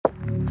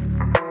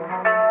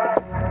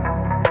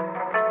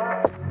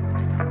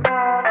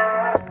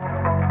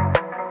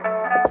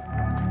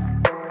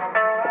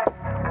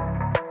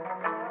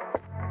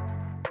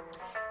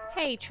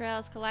Hey,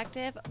 Trails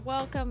Collective.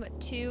 Welcome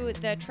to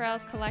the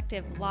Trails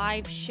Collective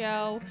live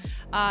show.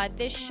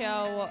 This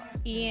show,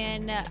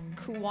 Ian,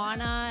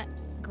 Kuwana,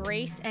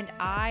 Grace, and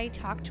I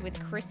talked with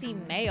Chrissy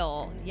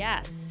Mayle.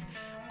 Yes,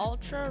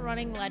 ultra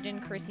running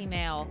legend Chrissy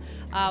Mayle.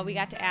 We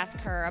got to ask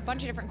her a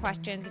bunch of different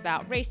questions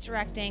about race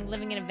directing,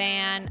 living in a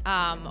van.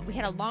 We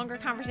had a longer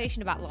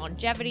conversation about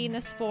longevity in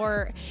the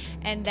sport.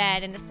 And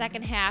then in the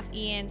second half,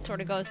 Ian sort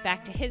of goes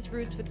back to his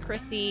roots with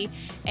Chrissy.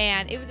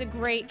 And it was a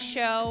great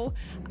show.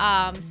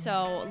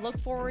 So look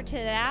forward to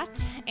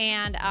that.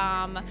 And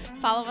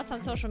follow us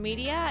on social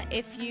media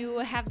if you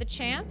have the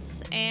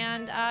chance.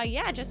 And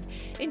just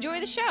enjoy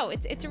the show.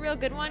 It's a real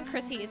good one.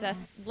 Chrissy is a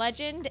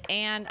legend,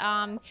 and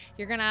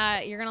you're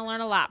gonna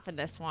learn a lot for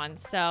this one.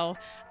 So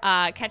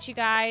catch you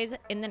guys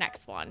in the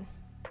next one.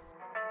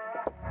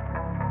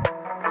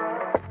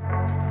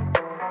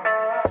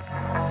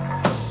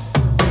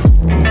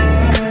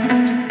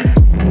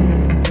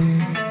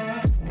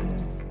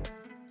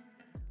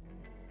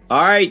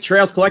 All right,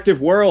 Trails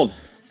Collective world,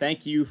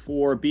 thank you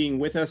for being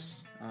with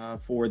us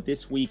for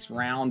this week's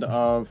round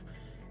of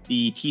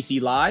the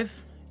TC Live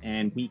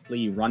and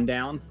weekly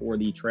rundown for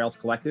the Trails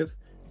Collective.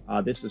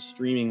 This is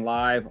streaming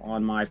live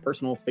on my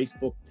personal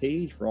Facebook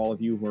page for all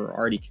of you who are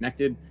already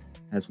connected,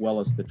 as well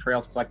as the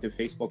Trails Collective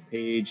Facebook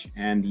page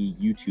and the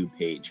YouTube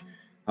page.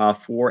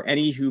 For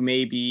any who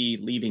may be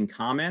leaving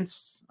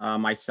comments,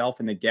 myself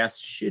and the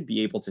guests should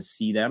be able to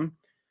see them.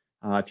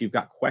 If you've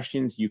got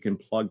questions, you can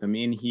plug them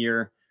in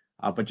here.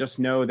 But just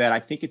know that I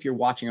think if you're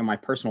watching on my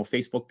personal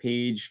Facebook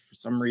page, for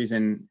some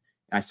reason,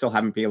 I still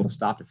haven't been able to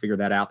stop to figure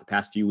that out the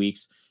past few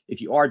weeks. If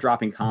you are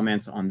dropping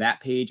comments on that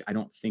page, I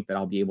don't think that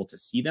I'll be able to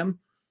see them.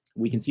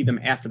 We can see them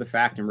after the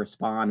fact and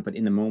respond, but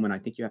in the moment, I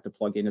think you have to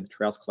plug into the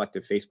Trails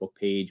Collective Facebook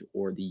page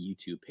or the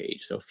YouTube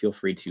page. So feel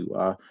free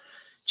to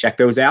check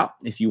those out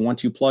if you want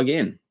to plug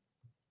in.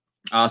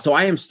 So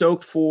I am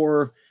stoked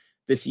for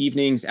this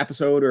evening's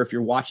episode, or if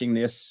you're watching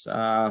this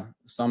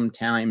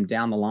sometime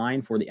down the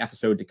line for the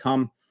episode to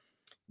come.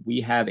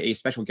 We have a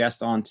special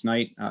guest on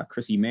tonight,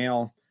 Chrissy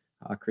Mayle.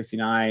 Chrissy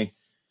and I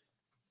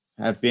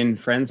have been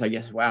friends, I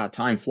guess, wow,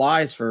 time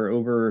flies, for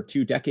over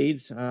 2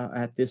 decades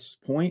at this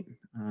point.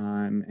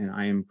 And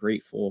I am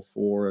grateful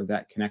for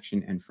that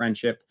connection and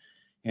friendship.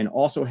 And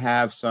also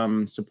have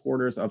some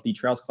supporters of the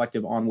Trails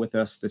Collective on with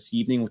us this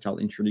evening, which I'll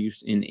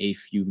introduce in a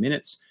few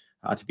minutes,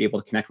 to be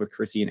able to connect with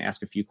Chrissy and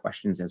ask a few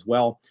questions as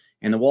well.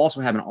 And then we'll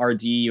also have an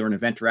RD, or an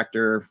event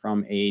director,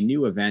 from a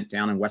new event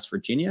down in West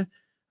Virginia,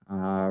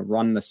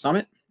 Run the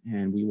Summit.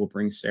 And we will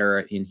bring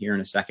Sarah in here in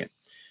a second.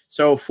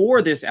 So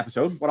for this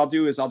episode, what I'll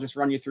do is I'll just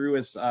run you through,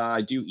 as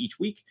I do each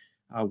week,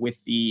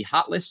 with the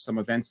hot list, some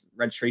events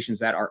registrations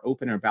that are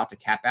open and about to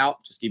cap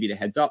out. Just give you the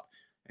heads up.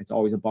 It's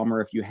always a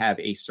bummer if you have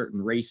a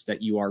certain race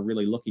that you are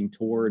really looking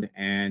toward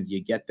and you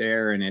get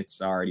there and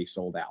it's already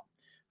sold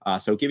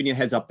out. So giving you a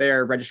heads up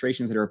there,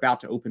 registrations that are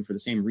about to open for the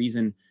same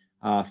reason.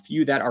 A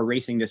few that are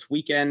racing this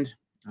weekend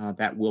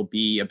that will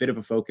be a bit of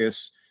a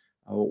focus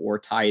or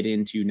tie it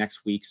into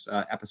next week's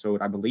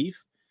episode, I believe.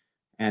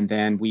 And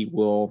then we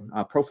will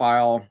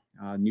profile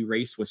a new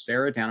race with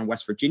Sarah down in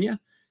West Virginia.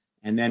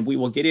 And then we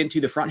will get into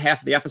the front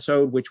half of the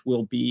episode, which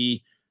will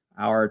be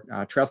our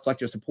Trails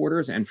Collective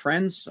supporters and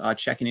friends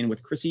checking in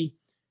with Chrissy.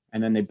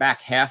 And then the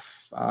back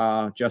half,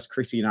 just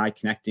Chrissy and I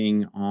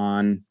connecting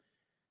on,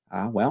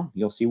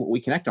 you'll see what we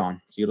connect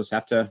on. So you'll just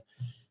have to,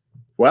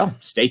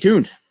 stay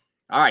tuned.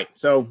 All right,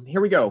 so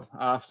here we go.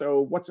 So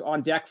what's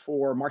on deck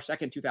for March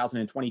 2nd,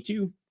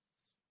 2022?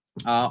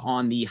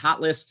 On the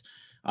hot list,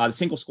 the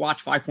single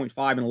squatch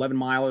 5.5 and 11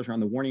 milers are on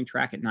the warning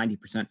track at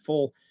 90%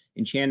 full.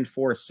 Enchanted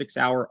Forest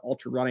 6-hour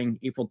ultra running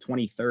April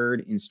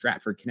 23rd in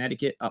Stratford,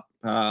 Connecticut, up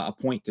a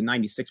point to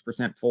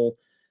 96% full.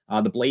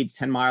 The Blades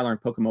 10 miler in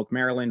Pocomoke,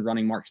 Maryland,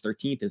 running March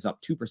 13th, is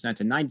up 2%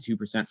 to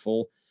 92%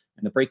 full.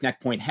 And the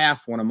Breakneck Point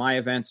Half, one of my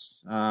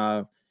events,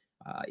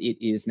 it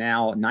is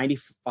now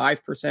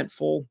 95%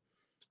 full.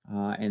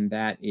 And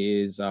that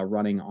is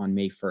running on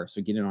May 1st.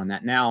 So get in on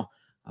that now.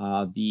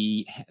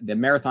 The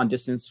marathon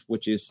distance,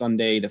 which is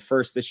Sunday the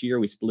 1st this year,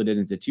 we split it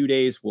into 2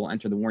 days. We'll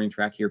enter the warning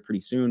track here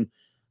pretty soon.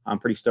 I'm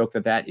pretty stoked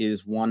that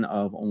is one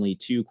of only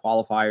 2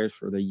 qualifiers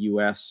for the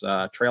U.S.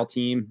 trail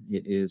team.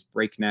 It is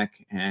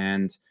Breakneck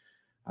and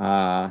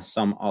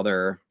some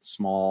other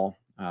small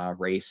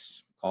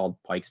race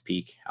called Pikes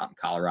Peak out in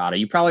Colorado.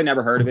 You probably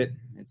never heard of it.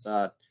 It's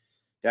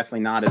definitely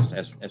not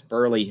as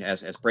burly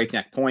as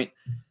Breakneck Point,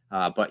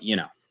 but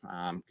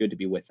good to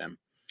be with them.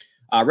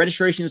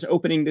 Registration is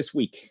opening this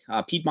week.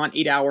 Piedmont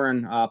 8-hour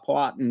in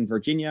Powhatan,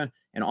 Virginia,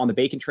 and on the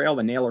Bacon Trail,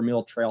 the Naylor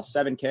Mill Trail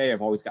 7K.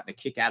 I've always gotten a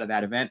kick out of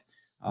that event.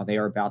 They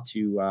are about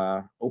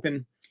to open.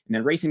 And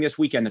then racing this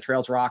weekend, the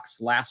Trails Rocks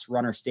Last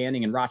Runner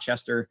Standing in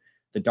Rochester,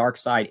 the Dark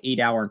Side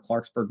 8-hour in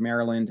Clarksburg,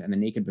 Maryland, and the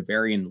Naked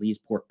Bavarian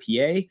Leesport,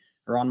 PA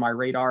are on my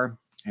radar.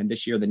 And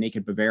this year, the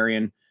Naked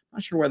Bavarian, I'm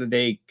not sure whether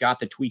they got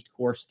the tweaked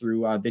course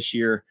through this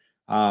year,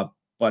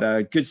 but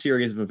a good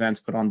series of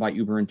events put on by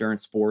Uber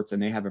Endurance Sports,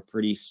 and they have a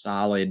pretty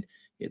solid,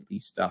 at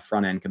least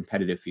front-end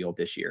competitive field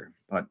this year.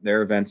 But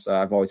their events,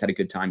 I've always had a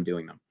good time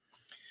doing them.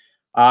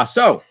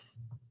 So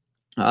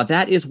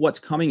That is what's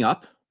coming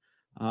up.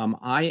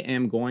 I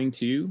am going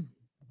to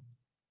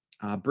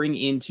bring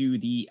into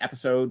the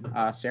episode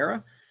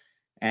Sarah.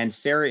 And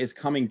Sarah is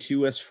coming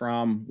to us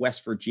from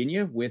West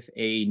Virginia with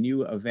a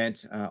new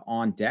event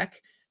on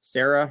deck.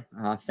 Sarah,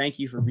 thank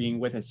you for being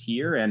with us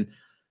here, and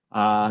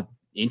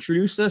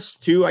introduce us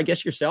to, I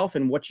guess, yourself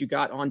and what you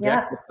got on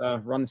deck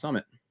with Run the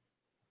Summit.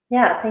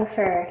 Yeah, thanks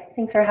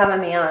for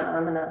having me on.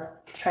 I'm gonna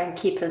try and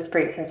keep this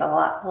brief. There's a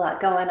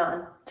lot going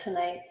on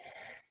tonight.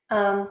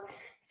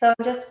 So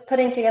I'm just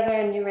putting together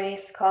a new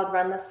race called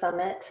Run the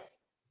Summit.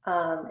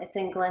 It's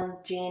in Glen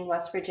Jean,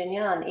 West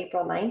Virginia on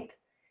April 9th,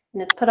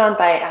 and it's put on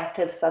by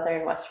Active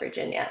Southern West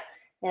Virginia.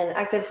 And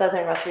Active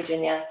Southern West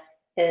Virginia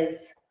is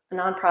a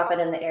nonprofit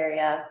in the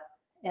area,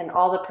 and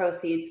all the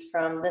proceeds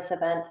from this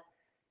event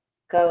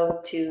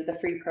go to the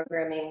free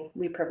programming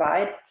we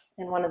provide.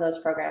 And one of those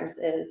programs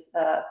is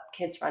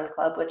Kids Run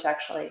Club, which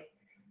actually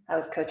I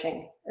was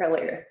coaching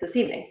earlier this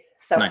evening.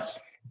 So nice.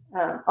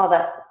 All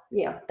that,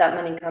 that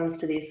money comes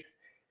to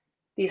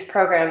these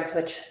programs,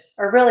 which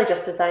are really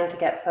just designed to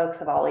get folks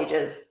of all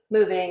ages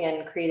moving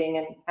and creating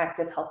an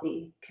active,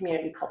 healthy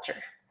community culture.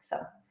 So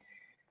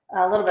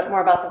a little bit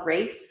more about the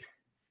race.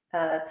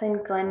 It's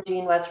in Glen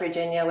Jean, West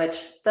Virginia, which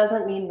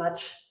doesn't mean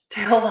much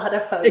to a lot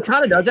of folks. It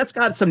kind of does. That's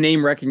got some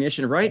name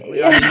recognition, right?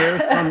 Yeah. I mean,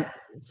 there's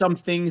some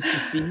things to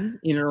see in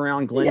and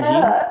around Glen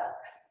Jean.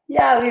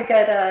 Yeah, we've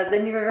got the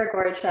New River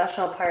Gorge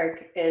National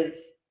Park is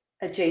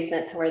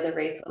adjacent to where the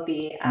race will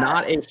be at.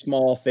 Not a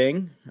small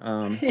thing.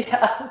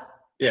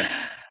 Yeah.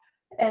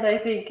 And I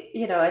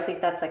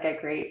think that's like a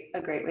great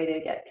way to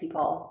get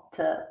people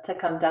to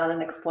come down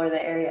and explore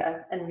the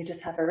area. And we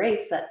just have a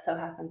race that so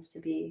happens to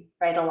be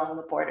right along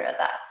the border of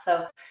that.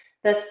 So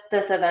this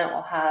event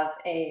will have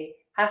a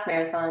half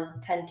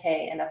marathon,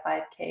 10K, and a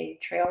 5K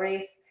trail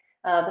race.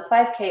 The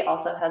 5K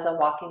also has a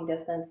walking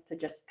distance to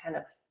just kind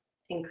of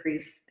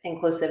increase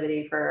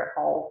inclusivity for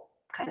all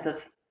kinds of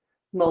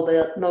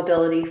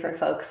mobility for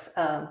folks.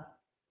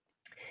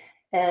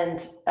 And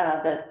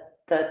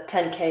the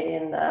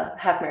 10K and the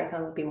half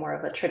marathon would be more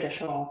of a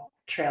traditional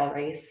trail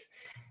race.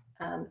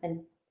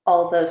 And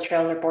all of those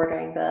trails are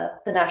bordering the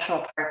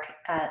national park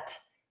at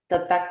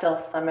the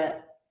Bechtel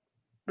Summit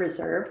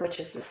Reserve, which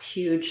is this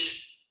huge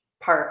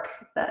park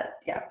that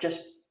just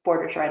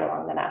borders right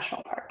along the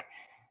national park.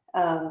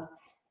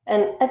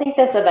 And I think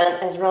this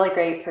event is really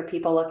great for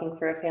people looking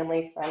for a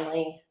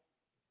family-friendly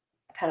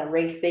kind of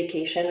race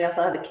vacation. We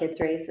also have a kids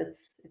race.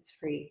 It's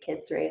free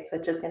kids race,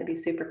 which is going to be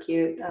super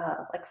cute.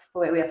 Like the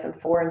way we have some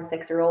 4 and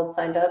 6-year-olds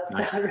signed up.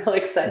 Nice. So I'm really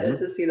excited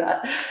to see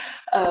that.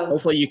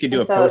 Hopefully you could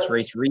do a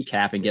post-race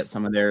recap and get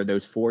some of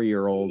those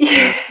 4-year-olds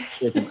to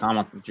give some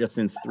comments, just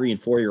since 3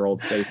 and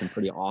 4-year-olds say some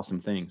pretty awesome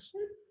things.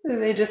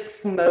 They just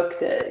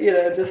smoked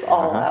it, just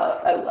all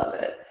out. I love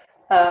it.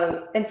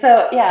 And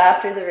so,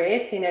 after the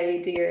race, you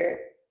do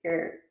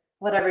your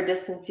whatever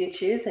distance you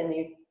choose, and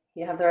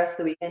you have the rest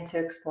of the weekend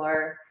to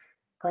explore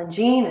Glen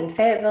Jean and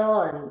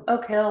Fayetteville and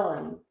Oak Hill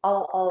and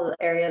all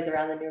the areas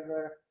around the New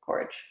River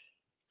Gorge.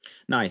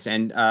 Nice.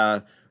 And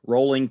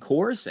rolling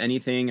course,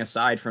 anything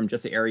aside from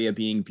just the area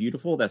being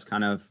beautiful that's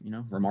kind of,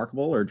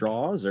 remarkable, or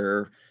draws,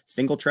 or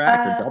single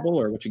track or double,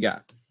 or what you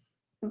got?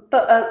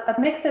 But a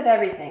mix of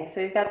everything.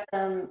 So we've got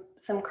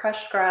some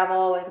crushed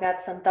gravel, we've got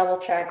some double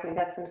track, we've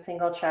got some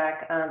single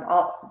track.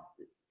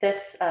 This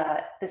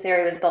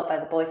area was built by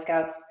the Boy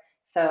Scouts,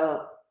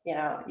 so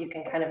you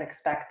can kind of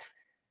expect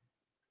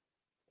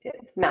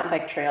mountain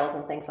bike trails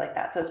and things like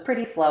that. So it's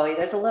pretty flowy.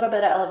 There's a little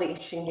bit of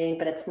elevation gain,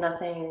 but it's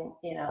nothing.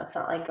 It's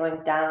not like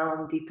going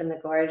down deep in the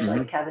gorge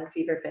like Cabin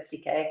Fever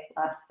 50K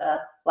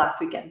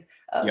last weekend.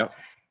 Yep.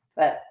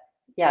 But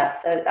so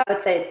I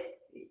would say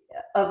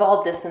of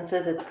all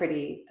distances, it's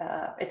pretty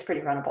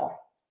runnable.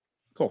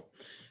 Cool.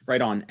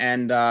 Right on.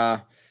 And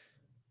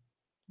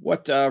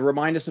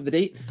remind us of the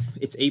date?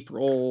 It's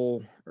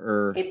April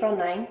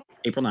 9th.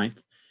 April 9th.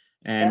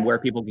 And where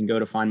people can go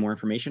to find more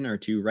information or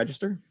to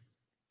register?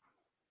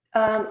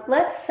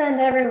 Let's send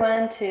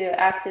everyone to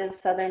Active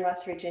Southern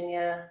West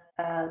Virginia.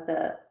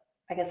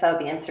 I guess that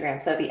would be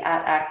Instagram. So it'd be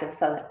at Active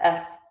Southern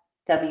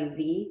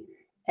SWV.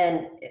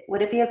 And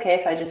would it be okay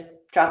if I just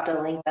dropped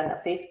a link on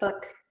the Facebook?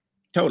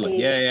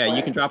 Totally. Yeah.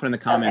 You can drop it in the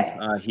comments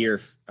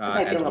here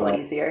as well.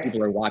 Easier.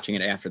 People are watching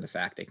it after the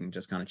fact. They can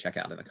just kind of check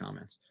out in the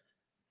comments.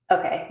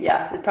 Okay.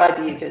 Yeah. It'd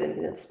probably be easier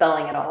than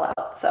spelling it all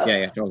out. So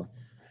yeah, totally.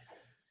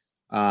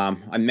 I'm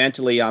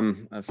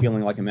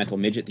feeling like a mental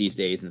midget these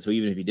days. And so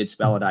even if you did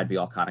spell it, I'd be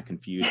all kind of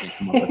confused and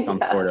come up with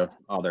some sort of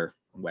other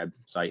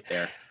website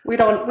there. We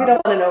don't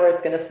want to know where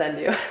it's going to send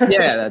you.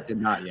 Yeah, that's it.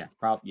 Not yet.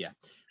 Probably. Yeah.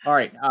 All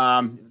right.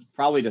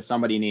 Probably to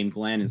somebody named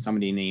Glenn and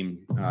somebody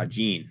named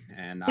Jean.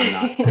 And I'm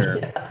not sure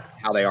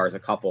how they are as a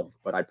couple,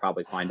 but I'd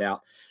probably find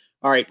out.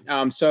 All right.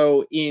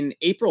 So in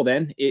April,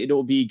 then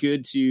it'll be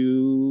good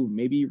to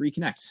maybe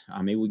reconnect.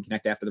 Maybe we can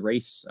connect after the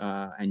race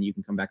and you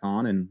can come back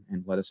on and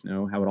let us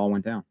know how it all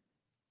went down.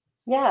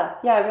 Yeah.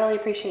 I really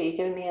appreciate you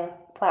giving me a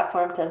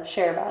platform to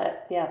share about it.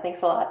 Yeah. Thanks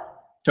a lot.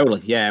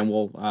 Totally. Yeah. And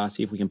we'll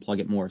see if we can plug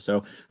it more.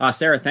 So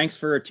Sarah, thanks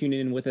for tuning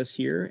in with us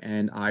here,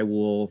 and I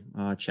will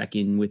check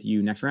in with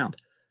you next round.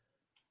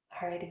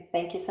 All righty.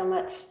 Thank you so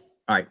much.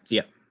 All right. See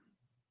ya.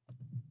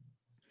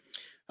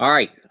 All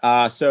right.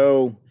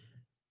 So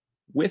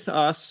with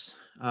us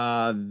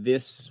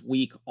this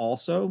week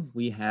also,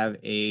 we have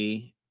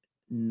a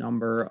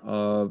number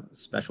of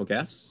special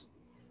guests.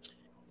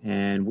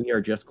 And we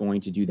are just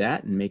going to do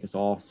that and make us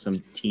all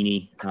some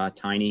teeny,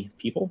 tiny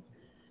people.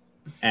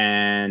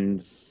 And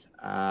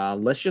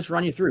let's just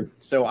run you through.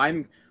 So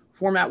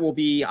format will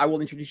be, I will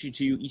introduce you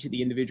to each of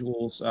the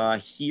individuals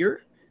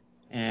here.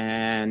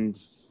 And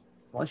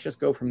let's just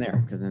go from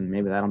there, because then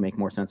maybe that'll make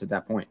more sense at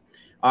that point.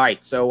 All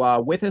right.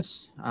 So with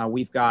us,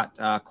 we've got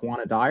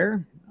Kawana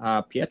Dyer,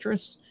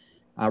 Pietris,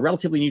 a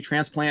relatively new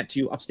transplant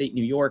to upstate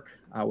New York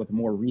with a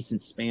more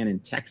recent span in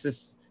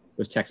Texas. It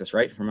was Texas,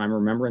 right? If I'm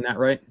remembering that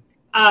right?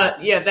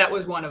 Yeah, that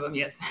was one of them.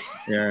 Yes.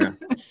 Yeah.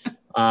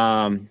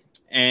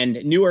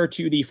 And newer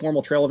to the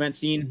formal trail event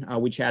scene,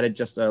 we chatted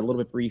just a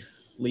little bit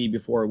briefly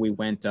before we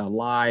went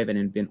live, and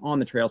had been on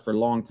the trails for a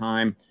long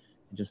time.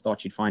 I just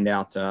thought you'd find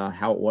out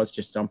how it was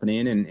just jumping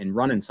in and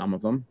running some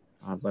of them,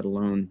 let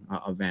alone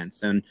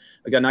events. And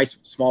we got a nice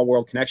small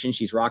world connection.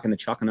 She's rocking the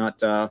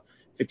Chuckanut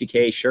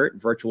 50K shirt,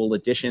 virtual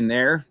edition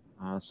there.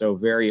 So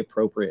very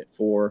appropriate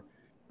for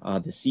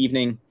this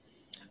evening.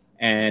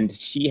 And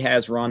she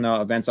has run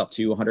events up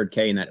to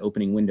 100K in that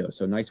opening window.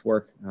 So nice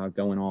work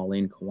going all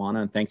in,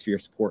 Kawana. And thanks for your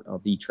support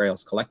of the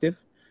Trails Collective.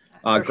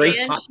 Great.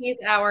 And she's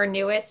our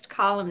newest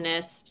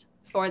columnist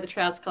for the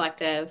Trails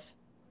Collective.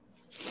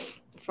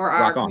 For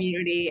our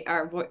community,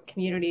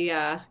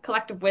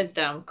 collective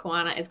wisdom,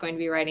 Kawana is going to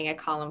be writing a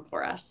column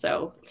for us.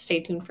 So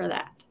stay tuned for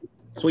that.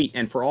 Sweet.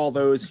 And for all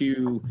those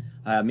who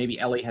maybe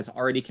Ellie has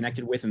already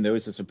connected with, and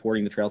those who are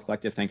supporting the Trails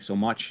Collective, thanks so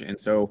much. And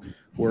so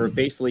we're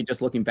basically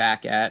just looking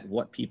back at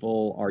what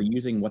people are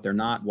using, what they're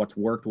not, what's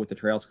worked with the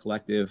Trails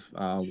Collective,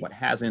 what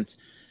hasn't.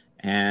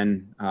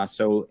 And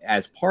so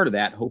as part of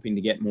that, hoping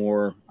to get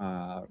more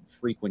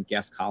frequent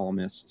guest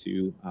columnists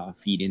to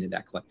feed into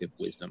that collective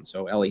wisdom.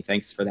 So Ellie,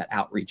 thanks for that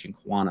outreach. And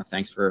Kawana,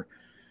 thanks for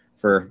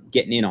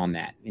getting in on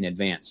that in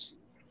advance.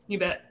 You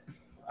bet.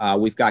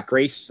 We've got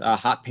Grace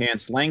Hot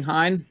Pants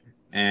Langheim.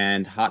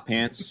 And Hot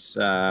Pants,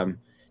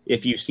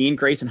 if you've seen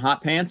Grace in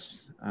Hot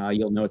Pants,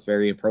 you'll know it's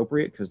very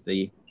appropriate, because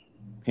the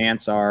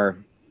pants are,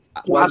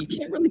 well, you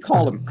can't really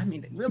call them. I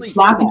mean, really,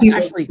 lots of people.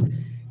 Actually,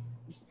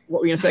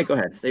 what were you going to say? Go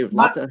ahead.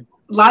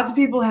 Lots of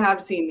people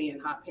have seen me in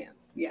hot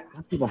pants. Yeah.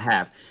 Lots of people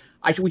have.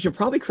 We should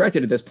probably correct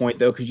it at this point,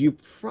 though, because you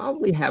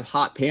probably have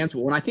hot pants.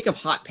 But when I think of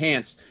hot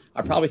pants,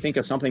 I probably think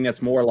of something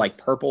that's more like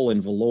purple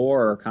and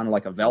velour, or kind of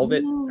like a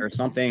velvet or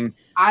something.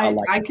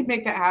 I could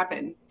make that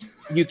happen.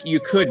 You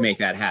could make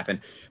that happen,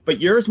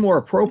 but yours more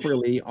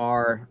appropriately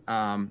are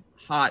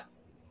hot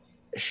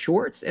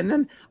shorts. And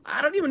then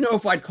I don't even know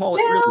if I'd call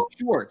it really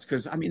shorts,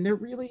 because I mean they're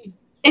really.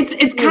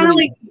 It's kind of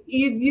like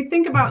you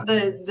think about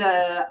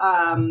the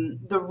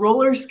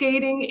roller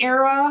skating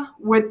era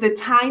with the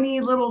tiny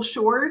little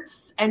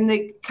shorts and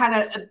the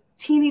kind of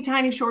teeny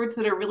tiny shorts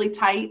that are really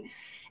tight,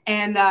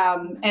 and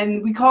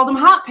we called them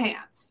hot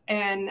pants.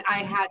 And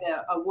I had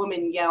a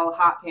woman yell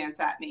hot pants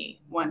at me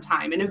one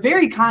time in a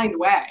very kind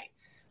way.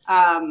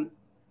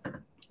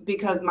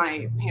 Because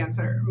my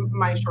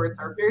shorts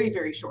are very,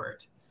 very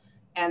short,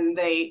 and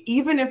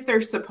even if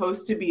they're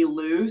supposed to be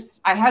loose,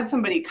 I had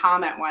somebody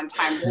comment one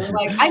time, they were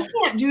like, I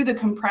can't do the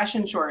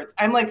compression shorts.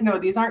 I'm like, no,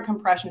 these aren't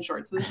compression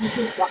shorts. This is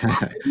just what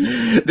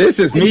happens. This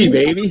is me,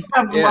 baby.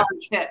 I have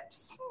large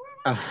hips.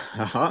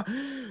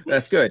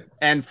 That's good.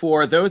 And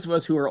for those of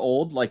us who are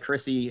old, like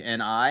Chrissy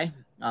and I,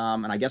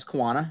 and I guess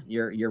Kawana,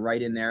 you're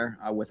right in there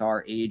with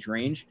our age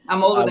range.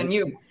 I'm older than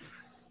you.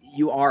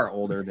 You are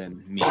older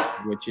than me,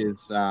 which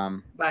is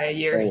by a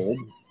year.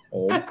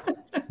 Old.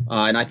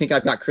 And I think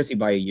I've got Chrissy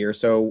by a year,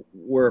 so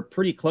we're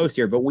pretty close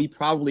here. But we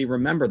probably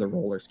remember the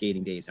roller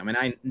skating days. I mean,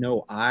 I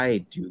know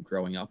I do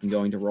growing up and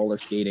going to roller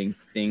skating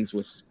things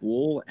with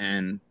school,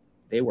 and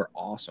they were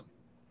awesome.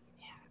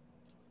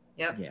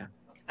 Yep. Yeah.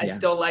 I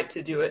still like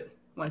to do it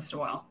once in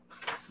a while.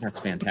 That's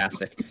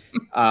fantastic.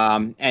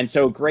 And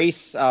so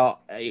Grace,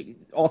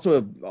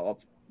 also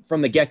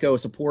from the get-go, a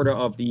supporter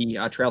of the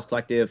Trails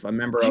Collective, a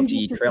member of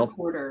the Trails.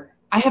 Supporter.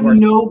 I have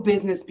no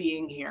business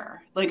being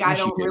here. Like, I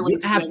don't really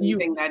do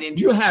anything that interesting.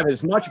 You have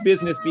as much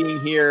business being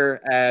here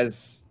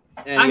as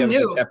any of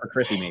us, except for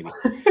Chrissy, maybe.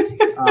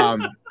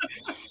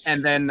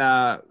 And then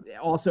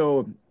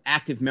also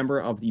active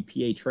member of the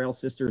PA Trail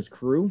Sisters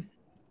crew,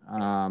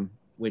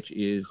 which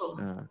is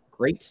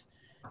great.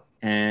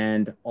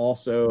 And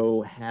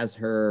also has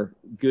her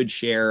good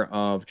share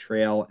of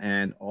trail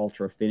and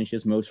ultra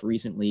finishes. Most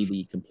recently,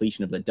 the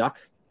completion of the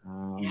Duck,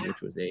 which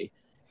was a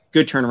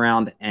good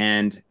turnaround,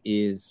 and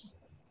is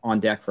on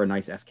deck for a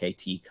nice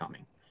FKT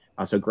coming.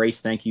 So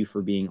Grace, thank you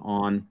for being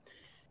on.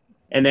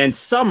 And then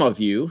some of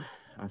you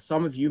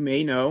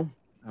may know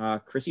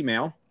Chrissy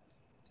Mail.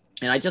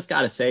 And I just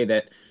got to say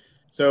that,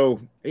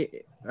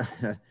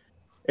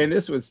 and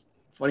this was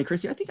funny,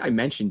 Chrissy, I think I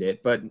mentioned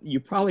it, but you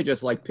probably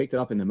just picked it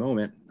up in the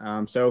moment.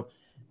 So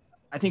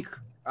I think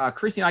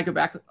Chrissy and I go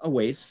back a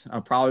ways,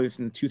 probably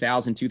from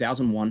 2000,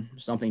 2001,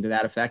 something to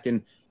that effect.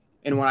 And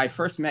when I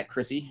first met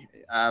Chrissy,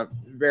 I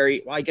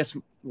guess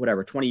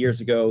whatever, 20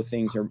 years ago.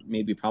 Things are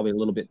maybe probably a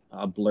little bit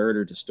blurred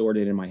or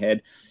distorted in my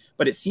head,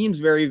 but it seems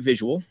very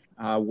visual.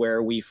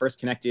 Where we first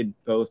connected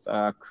both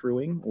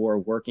crewing or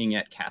working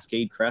at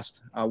Cascade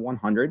Crest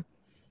 100.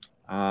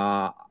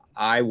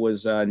 I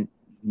was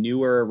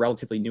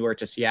relatively newer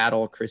to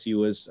Seattle. Chrissy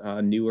was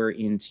newer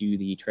into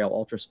the trail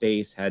ultra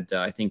space, had,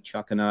 I think,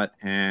 Chuckanut,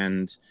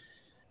 and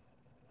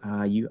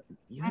you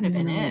might have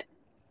been it.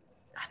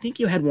 I think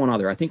you had one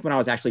other. I think when I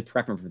was actually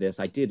prepping for this,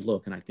 I did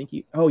look, and I think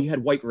you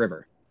had White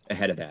River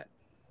ahead of that.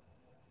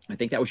 I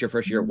think that was your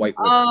first year at White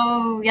River.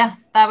 Oh, yeah,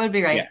 that would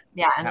be right.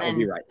 Yeah, and that then, would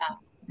be right.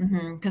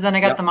 Because then I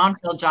got the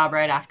Montreal job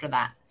right after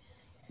that.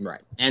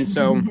 Right. And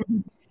so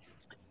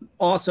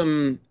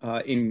awesome,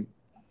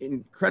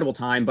 incredible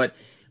time. But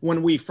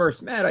when we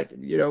first met,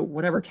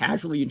 whatever,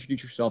 casually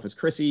introduce yourself as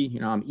Chrissy.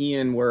 I'm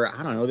Ian, where,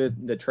 I don't know,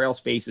 the trail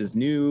space is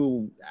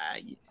new.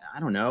 I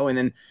don't know. And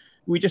then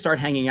we just start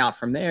hanging out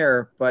from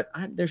there. But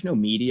there's no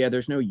media.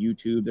 There's no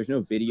YouTube. There's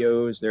no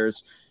videos.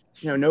 There's,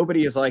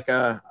 nobody is like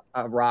a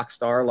rock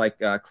star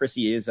like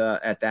Chrissy is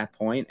at that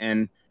point.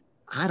 And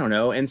I don't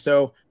know. And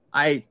so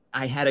I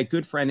had a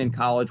good friend in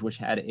college, which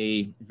had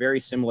a very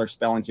similar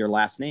spelling to your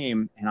last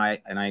name.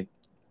 And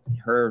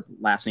her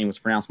last name was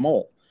pronounced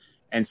Mole.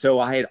 And so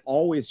I had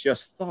always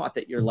just thought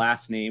that your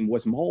last name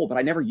was Mole, but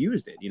I never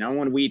used it.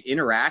 When we'd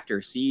interact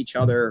or see each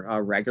other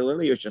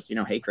regularly, it was just,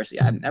 hey,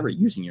 Chrissy, I'm never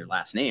using your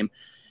last name.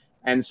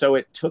 And so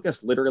it took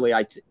us literally,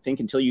 I think,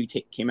 until you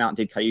came out and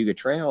did Cayuga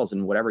Trails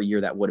in whatever year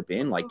that would have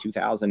been, like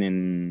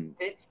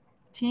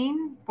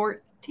 2015,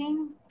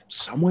 14.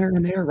 Somewhere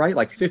in there, right?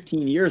 Like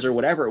 15 years or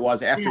whatever it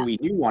was after we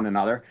knew one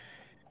another.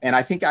 And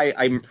I think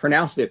I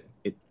pronounced it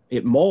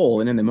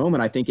Mole. And in the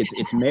moment, I think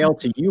it's mail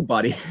to you,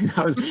 buddy. And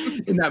I was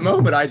in that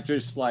moment, I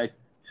just like,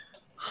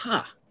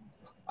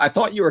 I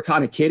thought you were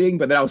kind of kidding,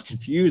 but then I was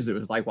confused. It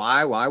was like,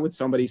 why would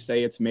somebody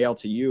say it's mail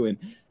to you? And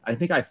I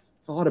think I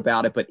thought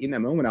about it, but in that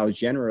moment, I was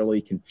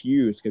generally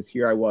confused because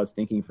here I was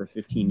thinking for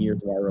 15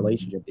 years of our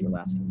relationship that your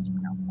last name was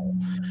pronounced Mole.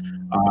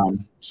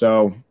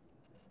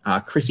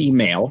 Chrissy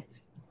Mail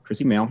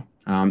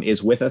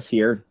is with us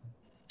here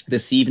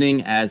this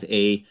evening as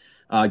a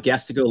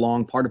guest to go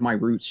along. Part of my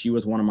roots. She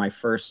was one of my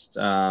first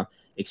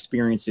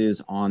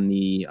experiences on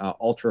the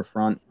ultra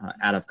front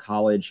out of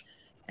college,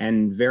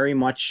 and very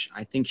much,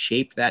 I think,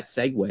 shaped that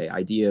segue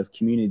idea of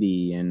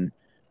community and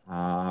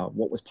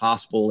what was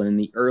possible in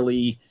the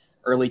early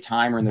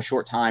time, or in the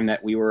short time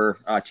that we were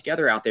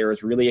together out there. It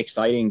was really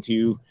exciting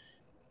to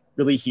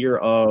really hear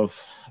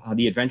of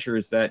the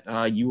adventures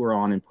that you were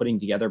on and putting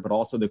together, but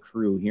also the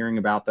crew, hearing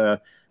about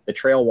the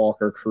Trail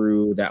Walker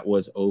crew that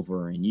was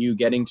over, and you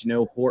getting to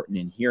know Horton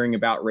and hearing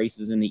about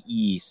races in the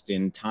East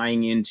and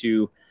tying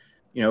into,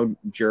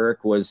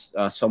 Jurek was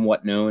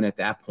somewhat known at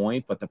that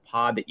point, but the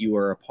pod that you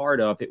were a part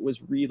of, it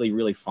was really,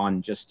 really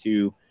fun just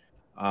to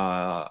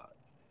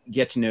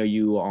get to know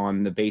you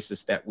on the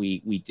basis that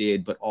we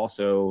did, but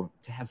also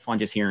to have fun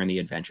just hearing the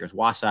adventures.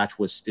 Wasatch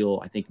was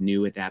still, I think,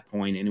 new at that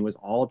point, and it was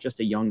all just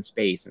a young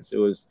space. And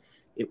so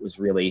it was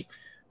really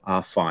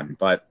fun.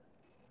 But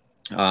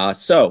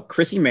so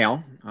Chrissy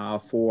Mail,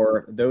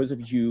 for those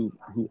of you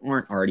who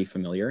aren't already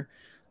familiar,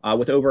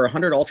 with over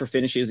 100 ultra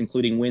finishes,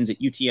 including wins at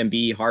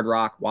UTMB, Hard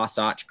Rock,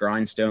 Wasatch,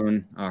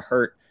 Grindstone,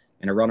 Hurt,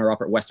 and a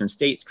runner-up at Western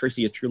States,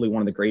 Chrissy is truly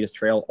one of the greatest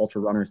trail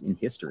ultra runners in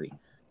history.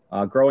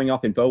 Growing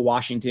up in Bow,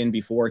 Washington,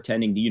 before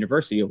attending the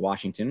University of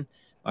Washington,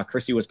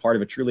 Chrissy was part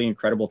of a truly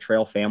incredible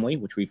trail family,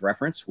 which we've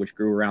referenced, which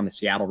grew around the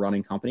Seattle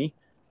Running Company,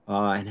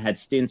 and had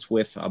stints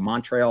with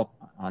Montrail,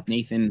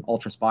 Nathan,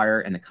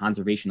 Ultraspire, and the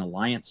Conservation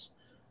Alliance.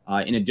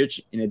 In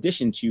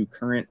addition to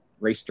current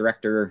race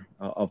director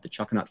of the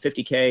Chuckanut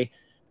 50K,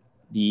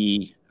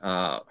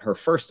 her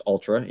first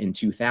ultra in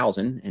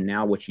 2000, and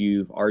now which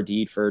you've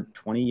RD'd for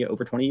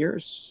over 20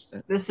 years.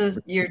 This is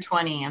year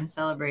 20. I'm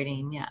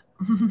celebrating. Yeah.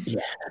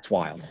 Yeah, that's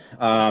wild.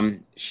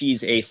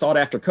 She's a sought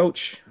after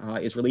coach,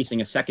 is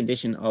releasing a second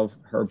edition of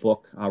her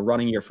book,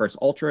 Running Your First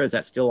Ultra. Is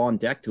that still on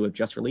deck to have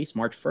just released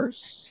March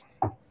 1st?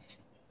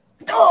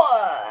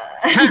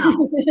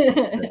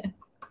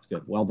 That's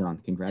good. Well done.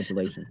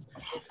 Congratulations.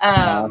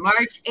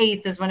 March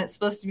 8th is when it's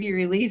supposed to be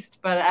released,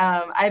 but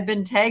I've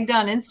been tagged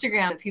on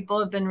Instagram that people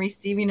have been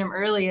receiving them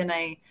early, and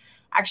I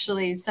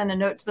actually sent a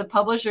note to the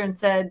publisher and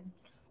said,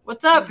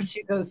 "What's up?" And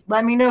she goes,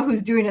 "Let me know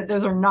who's doing it.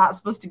 Those are not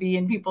supposed to be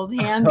in people's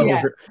hands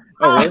yet."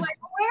 I was like,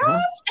 "Oh my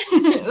gosh."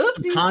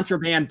 Oopsie.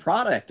 Contraband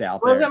product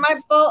out there. Was it my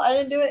fault? I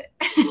didn't do it.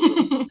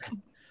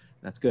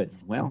 That's good.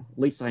 Well, at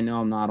least I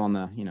know I'm not on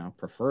the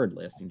preferred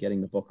list and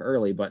getting the book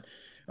early. But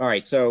all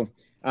right, so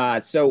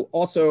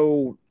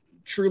also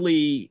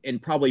truly,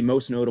 and probably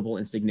most notable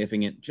and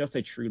significant, just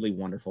a truly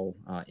wonderful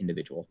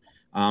individual.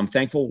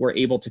 Thankful we're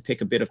able to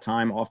pick a bit of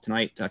time off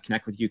tonight to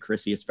connect with you,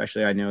 Chrissy,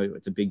 especially. I know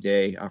it's a big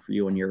day for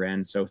you on your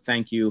end. So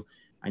thank you.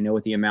 I know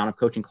with the amount of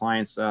coaching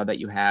clients that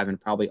you have,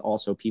 and probably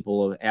also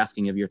people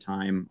asking of your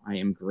time, I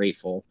am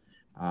grateful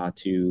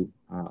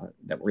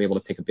that we're able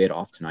to pick a bit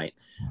off tonight.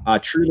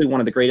 Truly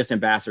one of the greatest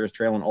ambassadors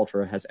Trail and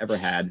Ultra has ever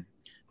had.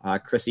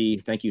 Chrissy,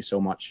 thank you so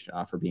much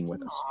for being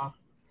with us.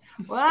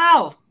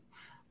 Wow.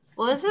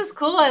 Well, this is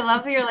cool. I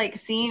love your like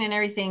scene and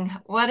everything.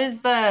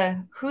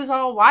 Who's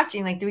all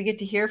watching? Like, do we get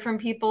to hear from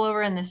people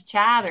over in this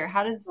chat, or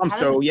how does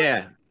this work?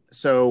 Yeah.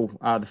 So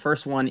the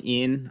first one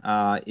in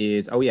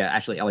is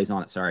actually Ellie's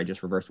on it. Sorry, I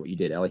just reversed what you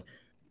did, Ellie.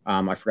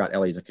 I forgot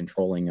Ellie's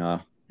controlling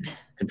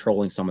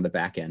some of the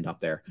back end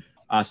up there.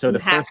 So the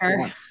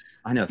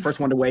first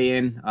one to weigh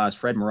in is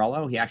Fred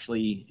Morello. He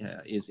actually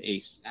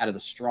is out of the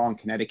strong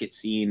Connecticut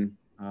scene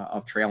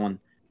of trail and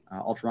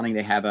ultra running.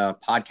 They have a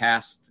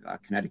podcast,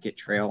 Connecticut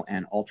Trail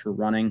and Ultra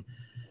Running,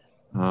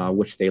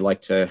 which they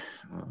like to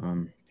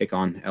pick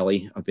on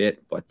Ellie a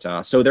bit.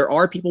 But so there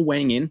are people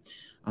weighing in.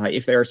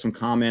 If there are some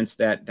comments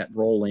that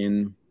roll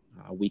in,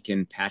 we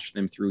can patch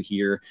them through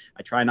here.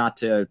 I try not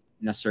to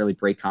necessarily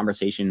break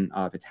conversation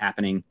if it's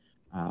happening,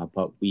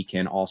 but we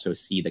can also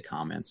see the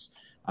comments.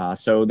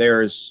 So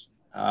there's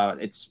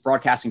it's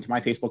broadcasting to my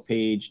Facebook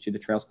page, to the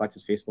Trails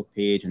Collective's Facebook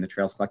page, and the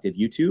Trails Collective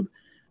YouTube.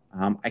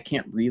 I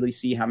can't really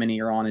see how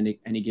many are on at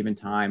any given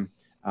time,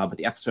 but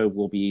the episode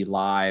will be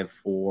live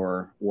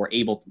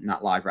viewable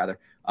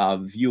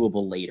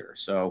later.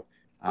 So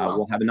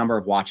we'll have a number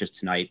of watches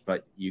tonight,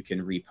 but you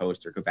can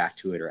repost or go back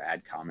to it or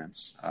add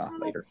comments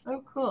later.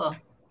 So cool.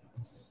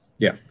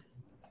 Yeah.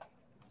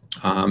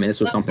 And this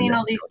was something.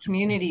 All these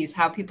communities,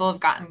 how people have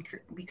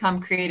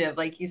become creative.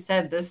 Like you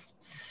said,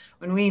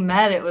 when we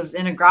met, it was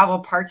in a gravel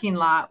parking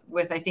lot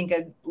with, I think,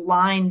 a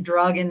line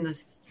drug in the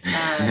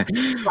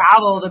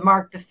gravel to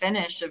mark the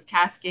finish of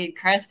Cascade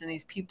Crest, and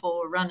these people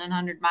were running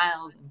 100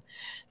 miles. And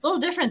it's a little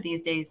different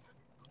these days.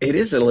 It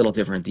is a little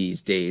different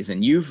these days,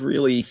 and you've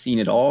really seen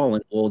it all,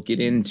 and we'll get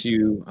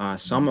into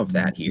some of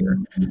that here.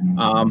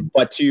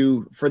 But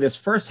for this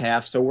first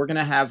half, so we're going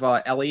to have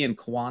Ellie and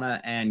Kawana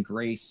and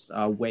Grace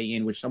weigh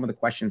in with some of the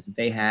questions that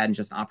they had, and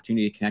just an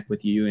opportunity to connect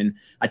with you. And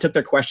I took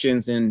their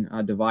questions and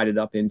divided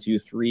up into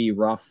 3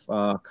 rough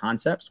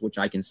concepts, which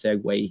I can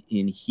segue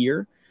in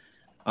here.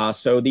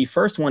 So the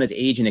first one is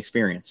age and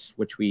experience,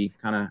 which we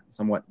kind of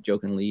somewhat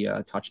jokingly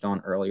touched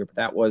on earlier, but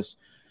that was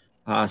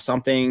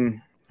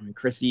something.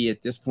 Chrissy,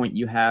 at this point,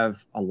 you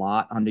have a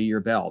lot under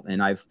your belt,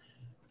 and I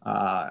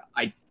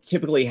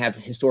typically have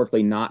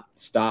historically not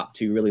stopped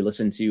to really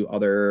listen to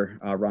other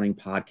running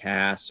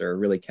podcasts or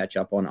really catch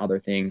up on other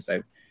things.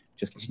 I've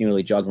just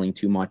continually juggling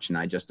too much, and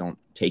I just don't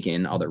take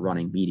in other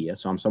running media,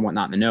 so I'm somewhat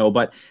not in the know.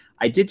 But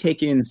I did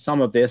take in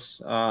some of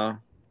this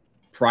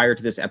prior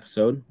to this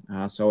episode,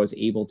 so I was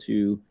able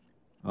to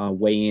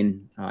weigh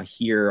in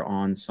here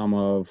on some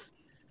of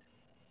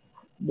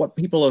what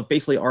people have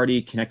basically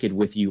already connected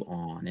with you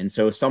on. And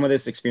so some of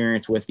this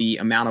experience with the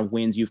amount of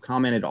wins you've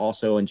commented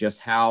also, and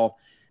just how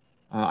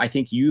I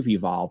think you've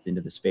evolved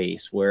into the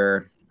space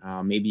where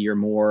maybe you're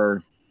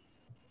more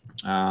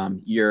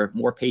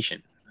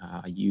patient.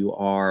 You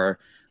are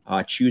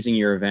choosing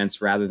your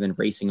events rather than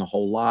racing a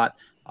whole lot.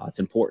 It's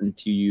important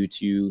to you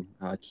to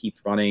keep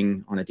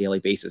running on a daily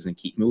basis and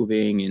keep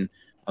moving, and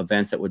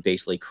events that would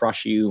basically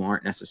crush you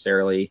aren't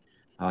necessarily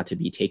to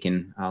be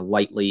taken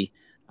lightly.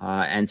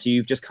 And so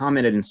you've just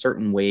commented in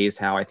certain ways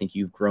how I think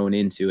you've grown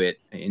into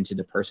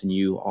the person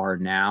you are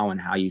now and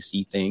how you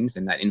see things,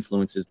 and that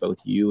influences both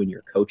you and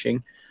your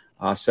coaching.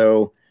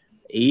 So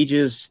age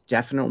is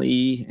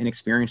definitely an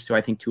experience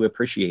to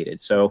appreciate it.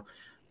 So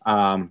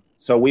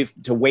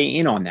to weigh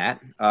in on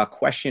that,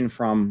 question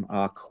from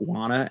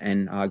Kawana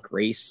and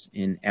Grace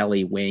and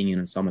Ellie weighing in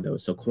on some of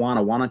those. So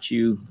Kawana, why don't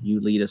you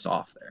lead us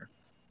off there?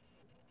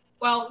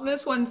 Well,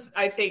 this one's,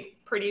 I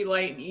think, pretty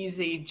light and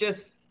easy,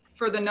 just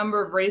for the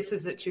number of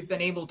races that you've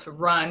been able to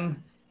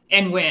run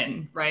and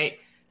win, right?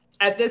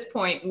 At this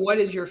point, what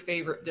is your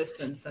favorite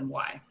distance and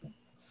why?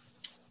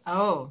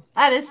 Oh,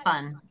 that is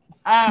fun.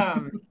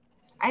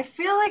 I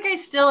feel like I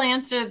still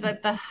answer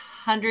that the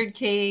 100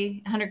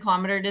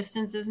 kilometer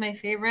distance is my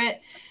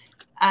favorite.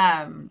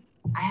 I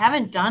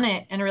haven't done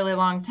it in a really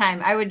long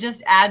time. I would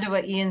just add to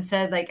what Ian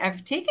said. Like,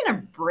 I've taken a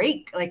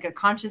break, like a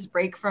conscious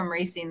break from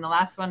racing. The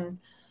last one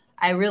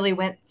I really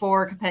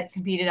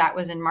competed at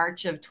was in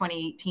March of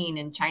 2018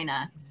 in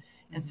China.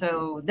 And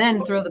so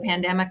then throw the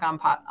pandemic on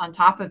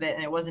top of it,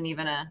 and it wasn't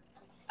even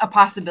a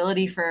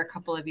possibility for a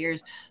couple of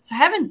years. So I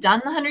haven't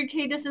done the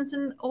 100K distance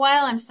in a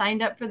while. I'm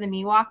signed up for the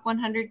Miwok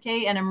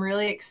 100K, and I'm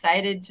really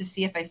excited to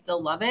see if I still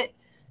love it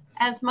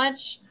as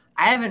much.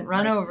 I haven't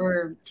run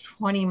over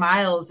 20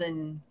 miles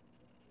in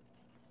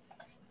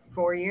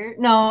 4 years.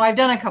 No, I've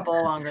done a couple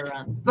of longer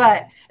runs,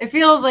 but it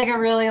feels like a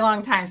really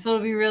long time. So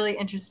it'll be really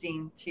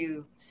interesting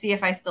to see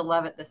if I still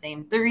love it the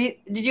same.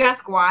 Did you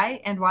ask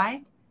why and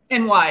why?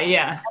 And why,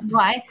 yeah. And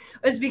why?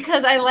 It was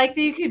because I like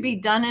that you could be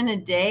done in a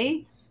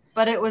day,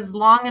 but it was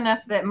long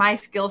enough that my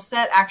skill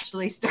set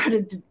actually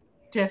started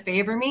to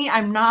favor me.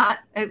 I'm not,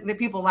 the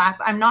people laugh,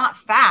 I'm not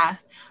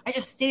fast. I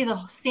just stay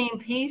the same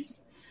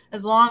pace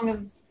as long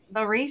as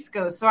the race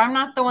goes. So I'm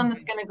not the one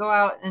that's going to go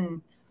out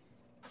and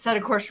set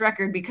a course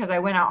record because I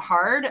went out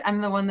hard.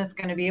 I'm the one that's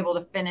going to be able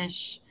to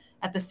finish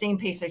at the same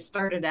pace I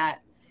started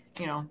at,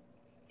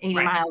 80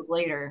 miles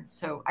later.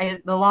 So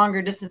the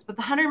longer distance, but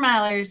the 100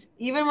 milers,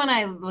 even when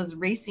I was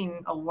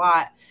racing a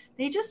lot,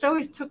 they just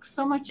always took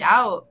so much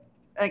out.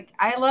 Like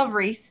I love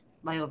racing.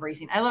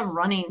 I love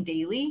running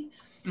daily.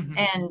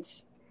 And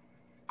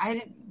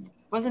I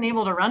wasn't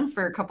able to run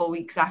for a couple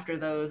weeks after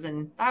those.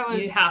 And that was...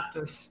 You have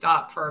to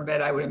stop for a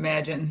bit, I would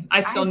imagine.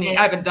 I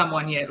haven't done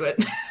one yet, but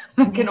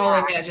I can only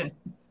imagine.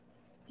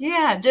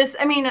 Yeah,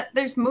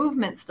 there's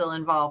movement still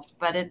involved,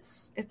 but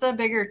it's a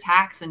bigger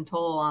tax and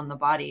toll on the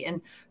body. And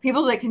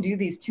people that can do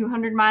these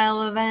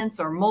 200-mile events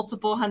or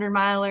multiple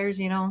 100-milers,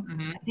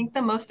 I think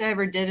the most I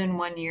ever did in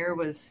 1 year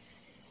was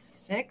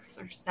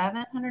 600 or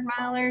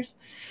 700-milers.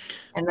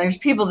 And there's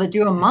people that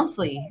do them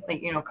monthly,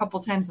 a couple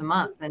times a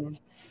month. And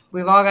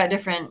we've all got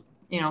different,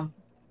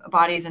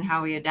 bodies and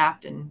how we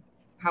adapt and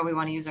how we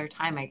want to use our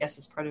time, I guess,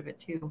 is part of it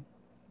too.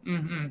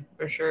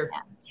 For sure.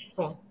 Yeah.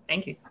 Cool.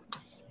 Thank you.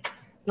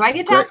 Do I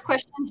get to ask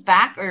questions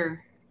back or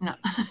no?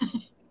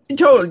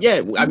 Totally.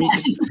 Yeah. I mean,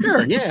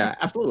 sure. Yeah,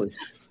 absolutely.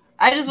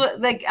 I just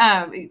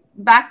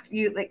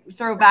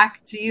throw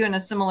back to you in a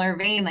similar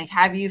vein. Like,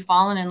 have you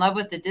fallen in love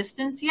with the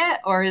distance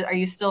yet? Or are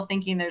you still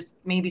thinking there's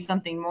maybe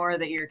something more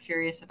that you're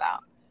curious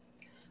about?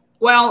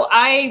 Well,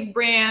 I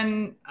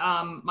ran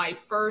my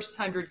first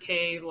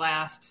 100K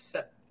last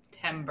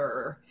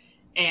September.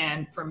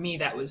 And for me,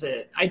 that was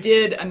it. I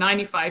did a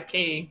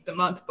 95K the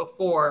month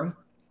before.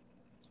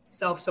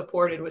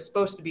 Self-supported, was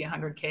supposed to be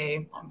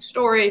 100K. Long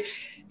story,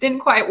 didn't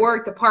quite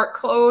work. The park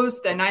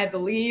closed and I had to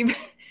leave.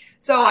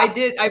 So I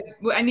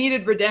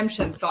needed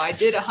redemption. So I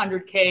did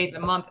 100K the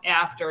month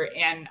after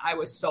and I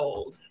was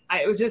sold.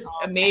 I was just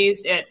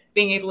amazed at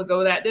being able to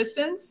go that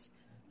distance.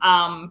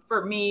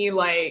 For me,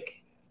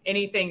 like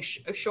anything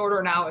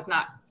shorter now is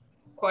not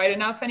quite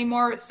enough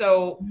anymore.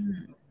 So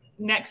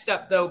next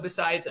up though,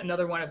 besides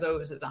another one of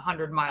those is a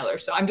 100-miler.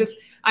 So I'm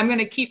going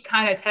to keep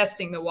kind of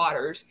testing the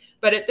waters.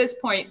 But at this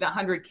point, the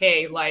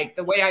 100K, like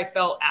the way I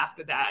felt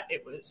after that,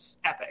 it was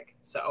epic.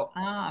 So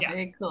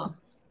very cool.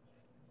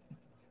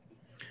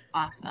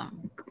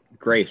 Awesome.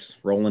 Grace,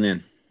 rolling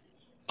in.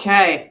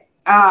 Okay.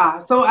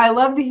 So I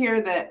love to hear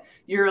that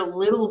you're a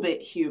little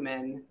bit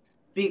human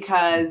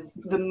because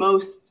the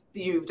most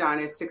you've done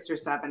is 600 or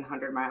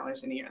 700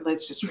 milers in a year.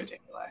 That's just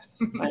ridiculous.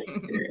 Like,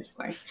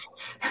 seriously.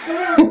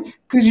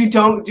 Because you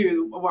don't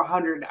do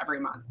 100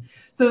 every month.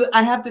 So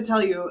I have to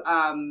tell you,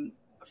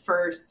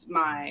 first,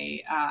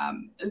 my,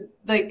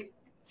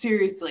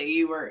 seriously,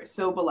 you were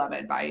so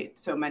beloved by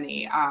so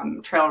many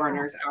trail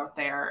runners out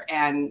there.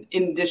 And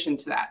in addition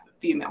to that,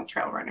 female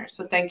trail runners.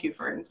 So thank you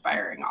for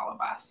inspiring all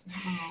of us.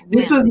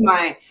 This was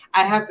I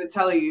have to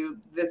tell you,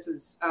 this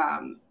is,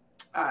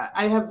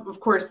 I have, of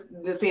course,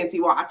 the fancy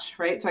watch,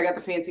 right? So I got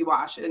the fancy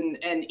watch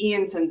and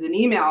Ian sends an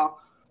email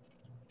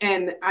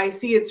and I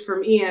see it's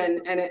from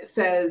Ian and it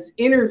says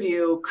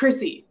interview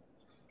Chrissy.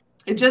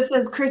 It just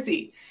says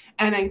Chrissy.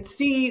 And I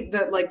see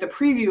that like the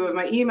preview of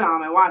my email on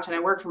my watch and I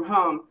work from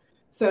home.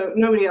 So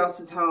nobody else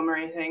is home or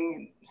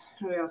anything.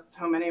 Nobody else is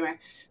home anyway.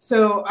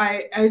 So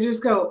I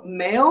just go,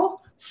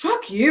 mail?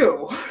 Fuck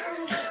you.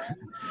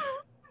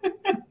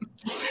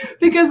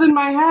 Because in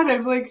my head,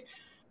 I'm like,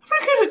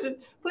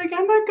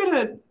 I'm not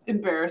gonna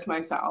embarrass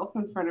myself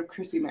in front of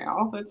Chrissy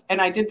Mail.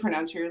 And I did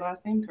pronounce your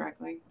last name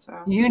correctly.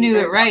 So you knew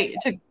it right. It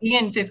took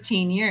Ian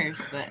 15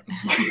 years, but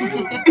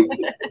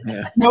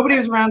nobody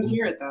was around to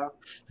hear it though.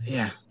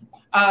 Yeah.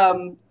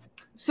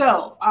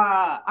 So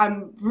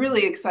I'm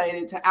really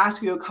excited to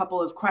ask you a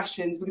couple of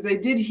questions because I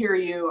did hear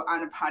you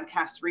on a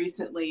podcast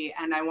recently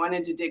and I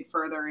wanted to dig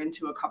further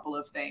into a couple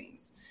of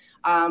things.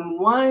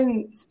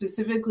 One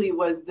specifically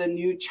was the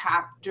new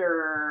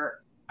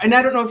chapter, and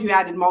I don't know if you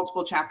added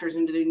multiple chapters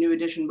into the new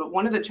edition, but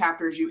one of the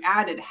chapters you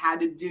added had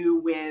to do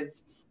with,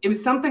 it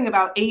was something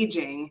about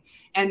aging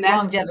and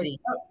that's longevity.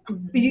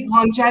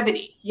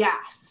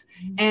 Yes.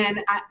 And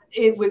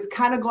it was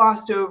kind of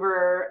glossed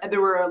over.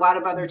 There were a lot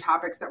of other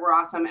topics that were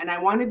awesome. And I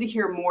wanted to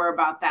hear more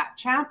about that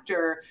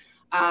chapter.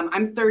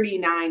 I'm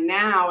 39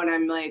 now. And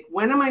I'm like,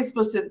 when am I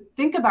supposed to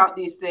think about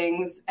these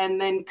things? And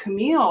then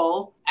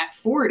Camille at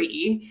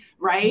 40,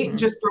 right,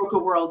 just broke a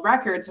world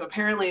record. So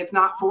apparently it's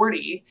not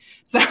 40.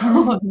 So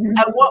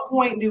at what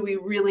point do we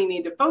really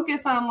need to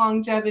focus on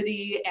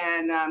longevity?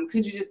 And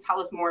could you just tell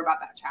us more about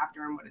that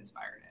chapter and what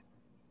inspired it?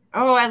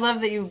 Oh, I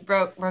love that you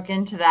broke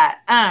into that.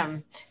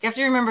 You have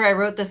to remember I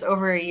wrote this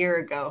over a year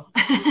ago,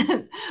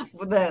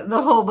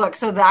 the whole book,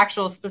 so the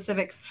actual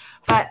specifics.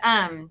 But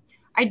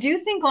I do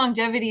think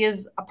longevity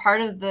is a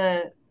part of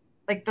the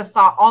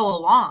thought all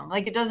along.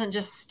 Like it doesn't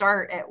just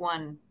start at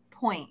one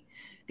point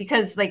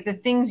because like the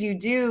things you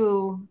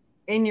do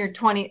in your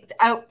 20s,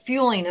 out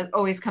fueling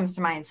always comes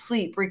to mind,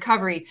 sleep,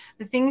 recovery,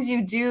 the things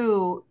you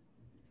do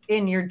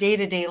in your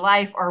day-to-day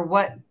life are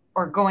what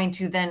are going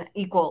to then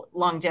equal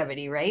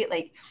longevity, right?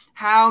 Like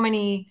how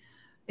many,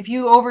 if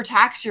you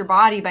overtax your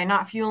body by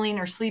not fueling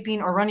or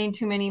sleeping or running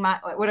too many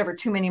whatever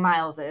too many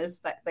miles is,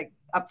 that like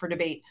up for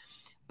debate.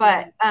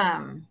 But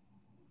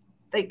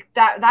like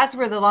that's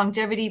where the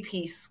longevity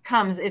piece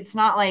comes. It's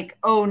not like,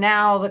 oh,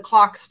 now the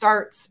clock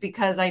starts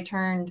because I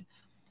turned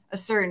a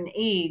certain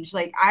age.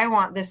 Like I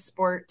want this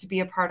sport to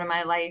be a part of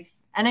my life.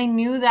 And I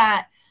knew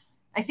that,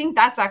 I think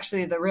that's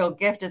actually the real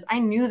gift is I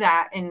knew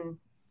that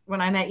when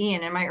I met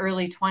Ian in my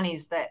early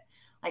 20s, that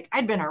like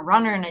I'd been a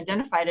runner and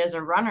identified as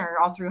a runner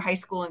all through high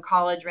school and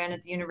college, ran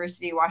at the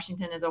University of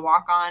Washington as a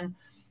walk-on.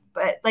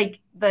 But like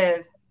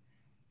I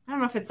don't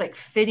know if it's like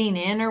fitting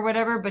in or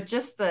whatever, but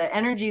just the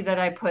energy that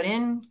I put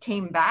in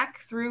came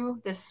back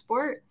through this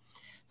sport.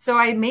 So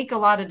I make a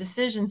lot of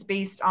decisions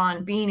based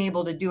on being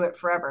able to do it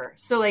forever.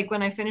 So like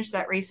when I finished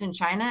that race in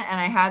China and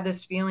I had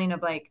this feeling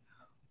of like,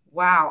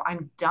 wow,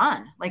 I'm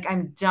done. Like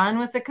I'm done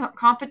with the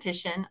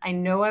competition. I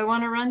know I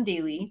want to run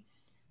daily.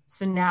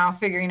 So now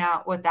figuring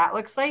out what that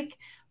looks like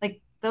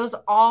those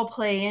all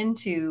play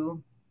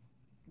into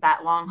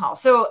that long haul.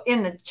 So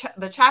in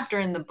the chapter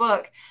in the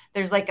book,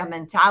 there's like a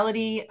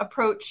mentality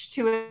approach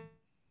to it.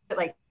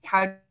 Like,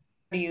 how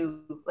do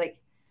you, like,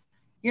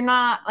 you're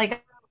not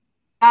like,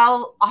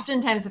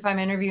 oftentimes if I'm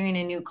interviewing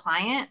a new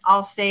client,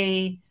 I'll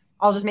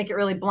just make it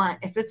really blunt.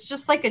 If it's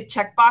just like a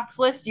checkbox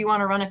list, you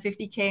want to run a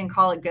 50K and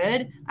call it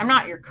good, I'm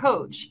not your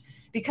coach.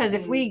 Because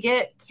if we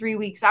get 3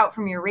 weeks out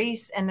from your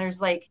race and there's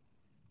like,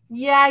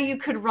 yeah, you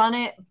could run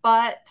it,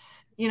 but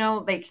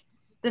like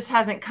this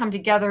hasn't come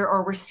together,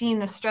 or we're seeing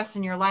the stress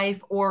in your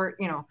life, or,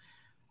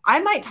 I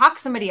might talk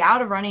somebody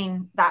out of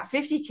running that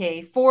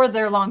 50K for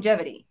their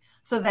longevity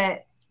so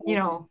that,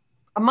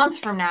 a month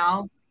from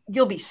now,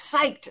 you'll be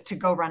psyched to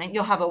go run it.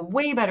 You'll have a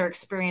way better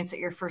experience at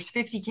your first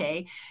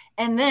 50K.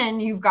 And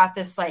then you've got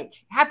this like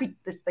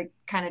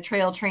kind of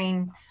trail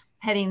train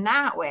heading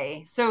that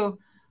way. So,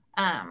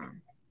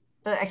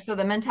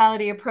 the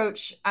mentality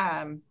approach,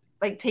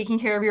 like taking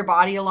care of your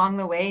body along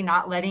the way,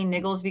 not letting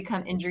niggles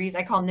become injuries.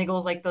 I call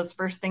niggles like those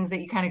first things that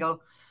you kind of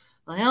go,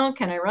 well,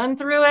 can I run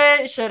through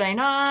it? Should I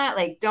not?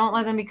 Like, don't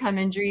let them become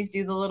injuries.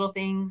 Do the little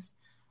things.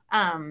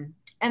 And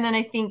then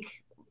I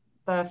think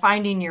the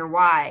finding your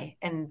why,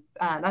 and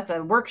that's a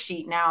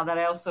worksheet now that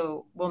I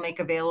also will make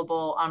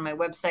available on my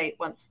website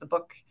once the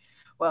book,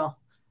 well,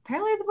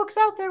 apparently the book's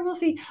out there. We'll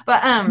see.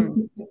 But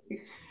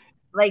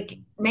like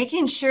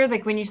making sure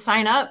like when you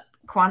sign up,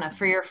 Kuana,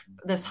 for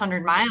this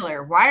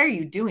 100-miler, why are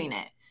you doing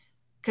it?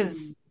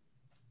 Because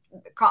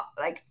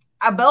like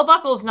a belt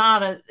buckle is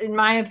in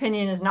my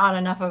opinion, is not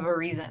enough of a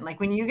reason. Like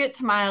when you get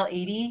to mile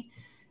 80,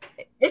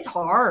 it's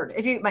hard.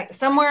 If you like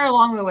somewhere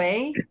along the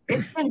way,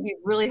 it's going to be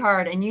really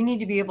hard, and you need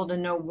to be able to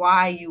know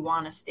why you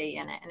want to stay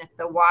in it. And if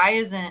the why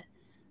isn't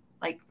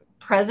like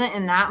present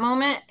in that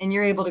moment, and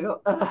you're able to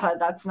go,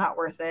 that's not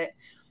worth it.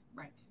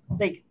 Right.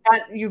 Like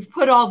that, you've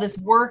put all this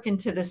work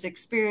into this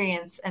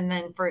experience, and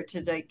then for it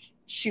to like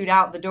shoot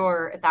out the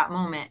door at that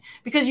moment,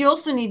 because you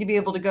also need to be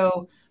able to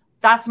go,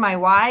 that's my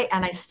why,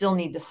 and I still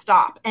need to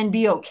stop and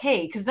be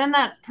okay. Because then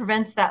that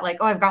prevents that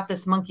like, I've got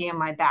this monkey on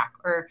my back.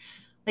 Or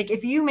like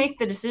if you make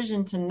the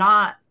decision to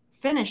not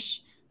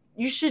finish,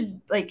 you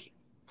should like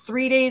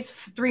 3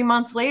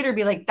 months later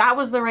be like, that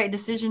was the right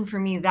decision for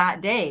me that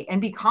day, and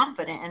be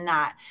confident in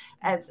that,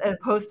 as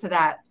opposed to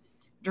that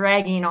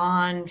dragging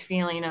on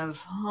feeling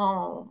of,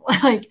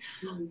 like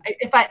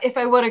if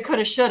I woulda,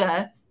 coulda,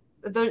 shoulda.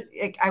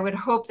 I would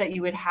hope that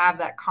you would have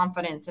that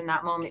confidence in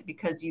that moment,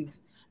 because you've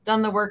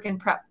done the work and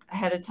prep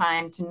ahead of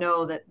time to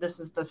know that this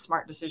is the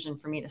smart decision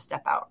for me to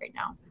step out right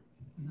now.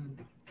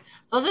 Mm-hmm.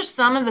 Those are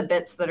some of the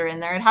bits that are in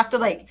there. I'd have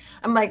to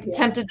I'm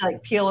tempted to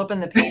peel open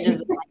the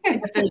pages and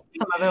see if there's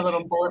some other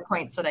little bullet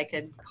points that I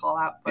could call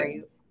out for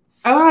you.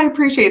 Oh, I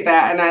appreciate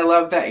that. And I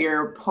love that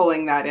you're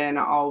pulling that in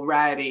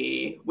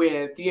already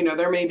with,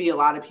 there may be a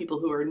lot of people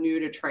who are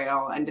new to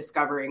trail and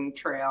discovering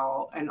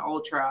trail and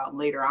ultra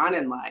later on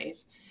in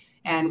life.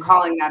 And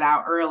calling that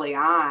out early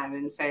on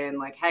and saying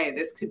like, hey,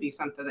 this could be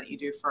something that you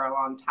do for a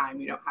long time.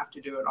 You don't have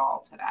to do it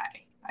all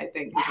today, I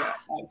think is a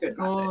good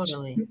message.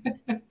 Totally.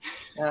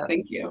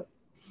 Thank you.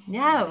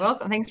 Yeah,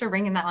 welcome. Thanks for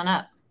bringing that one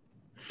up.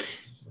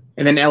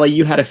 And then Ellie,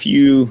 you had a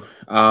few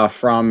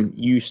from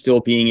you still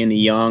being in the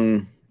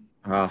young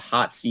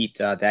hot seat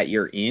that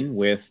you're in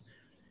with,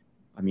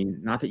 I mean,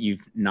 not that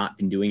you've not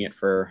been doing it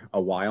for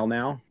a while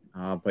now,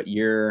 but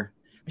I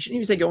shouldn't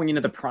even say going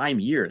into the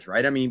prime years,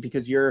 right? I mean,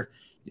 because you're,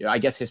 I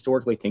guess,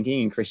 historically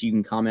thinking, and Chris, you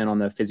can comment on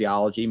the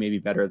physiology maybe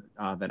better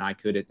than I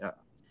could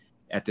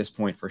at this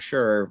point for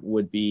sure,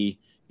 would be,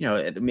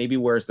 maybe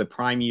whereas the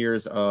prime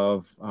years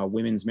of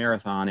women's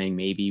marathoning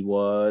maybe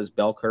was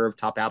bell curve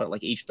top out at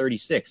like age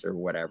 36 or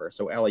whatever.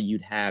 So Ellie,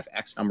 you'd have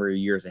X number of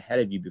years ahead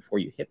of you before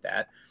you hit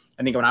that.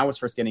 I think when I was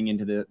first getting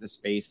into the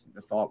space,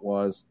 the thought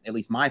was, at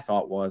least my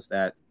thought was,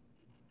 that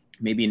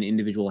maybe an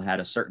individual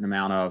had a certain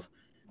amount of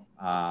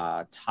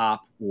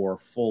top or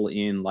full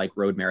in like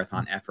road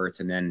marathon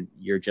efforts, and then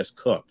you're just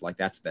cooked. Like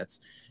that's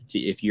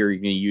if you're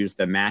going to use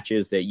the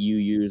matches that you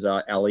use,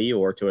 Ellie,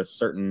 or to a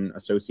certain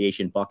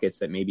association buckets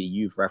that maybe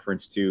you've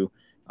referenced to,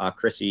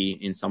 Chrissy,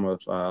 in some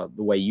of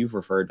the way you've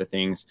referred to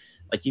things,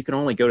 like you can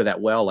only go to that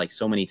well like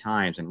so many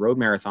times. And road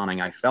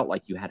marathoning, I felt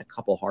like you had a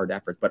couple hard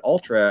efforts, but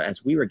ultra,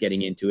 as we were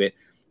getting into it,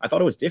 I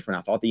thought it was different.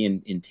 I thought the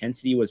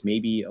intensity was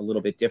maybe a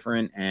little bit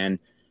different, and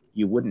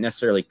you wouldn't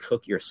necessarily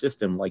cook your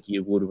system like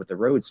you would with the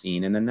road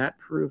scene. And then that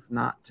proved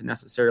not to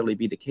necessarily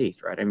be the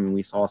case, right? I mean,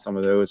 we saw some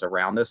of those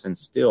around us and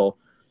still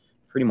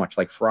pretty much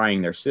like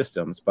frying their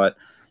systems. But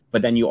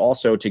then you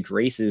also, to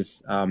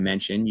Grace's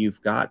mention,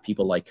 you've got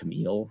people like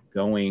Camille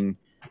going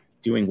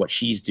doing what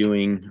she's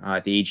doing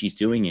at the age she's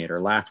doing it. Or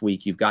last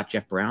week, you've got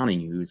Jeff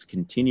Browning, who's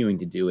continuing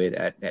to do it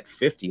at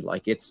 50.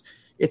 Like it's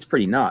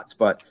pretty nuts.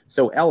 But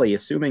so Ellie,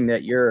 assuming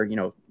that you're,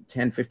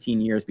 10,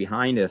 15 years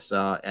behind us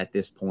at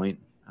this point,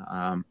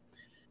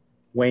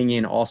 weighing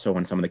in also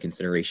on some of the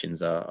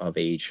considerations of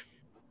age.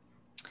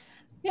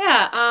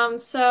 Yeah.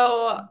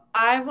 So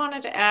I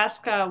wanted to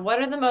ask, what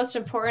are the most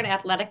important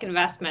athletic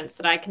investments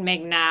that I can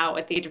make now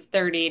at the age of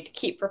 30 to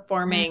keep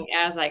performing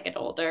as I get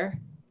older?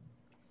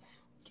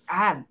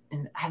 I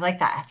like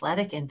that,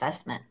 athletic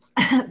investments.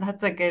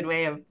 That's a good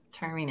way of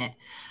terming it.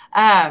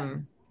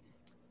 And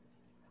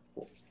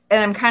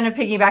I'm kind of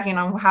piggybacking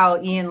on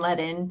how Ian led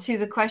into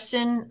the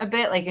question a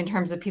bit, like in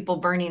terms of people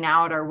burning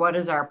out or what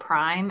is our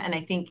prime. And I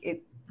think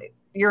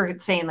you're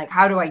saying like,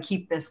 how do I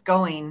keep this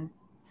going?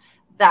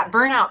 That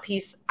burnout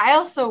piece. I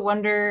also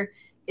wonder,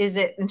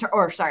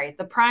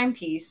 the prime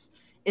piece,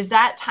 is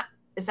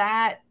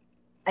that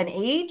an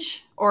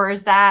age or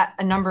is that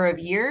a number of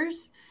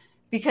years?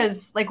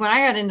 Because like when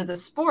I got into the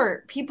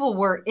sport, people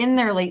were in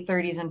their late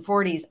 30s and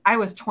 40s. I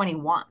was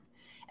 21.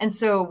 And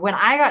so when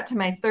I got to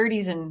my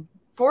 30s and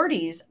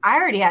 40s, I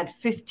already had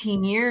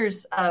 15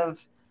 years of,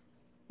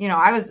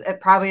 I was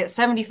probably at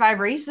 75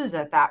 races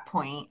at that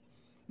point,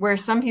 where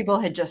some people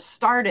had just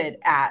started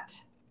at,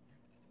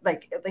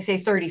 like, they say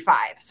 35.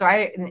 So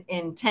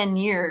in 10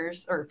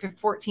 years or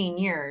 14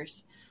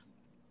 years,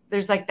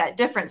 there's like that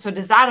difference. So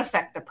does that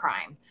affect the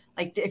prime?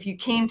 Like if you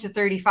came to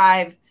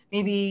 35,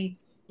 maybe,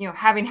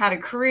 having had a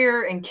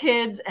career and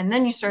kids, and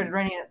then you started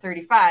running at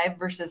 35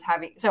 versus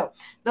so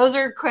those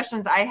are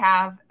questions I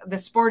have. The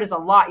sport is a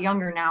lot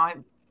younger now.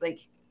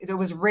 It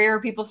was rare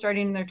people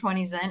starting in their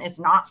 20s then. It's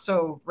not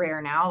so rare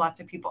now.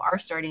 Lots of people are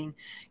starting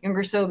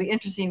younger. So it'll be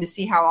interesting to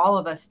see how all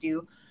of us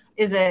do.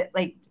 Is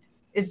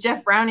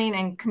Jeff Browning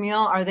and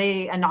Camille, are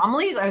they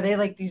anomalies? Are they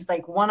like these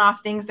like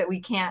one-off things that we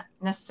can't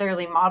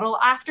necessarily model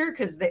after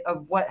because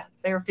of what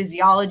their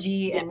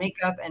physiology and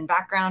makeup and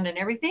background and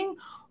everything?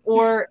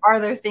 Or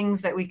are there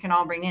things that we can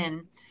all bring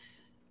in?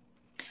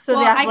 So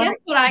I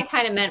guess what I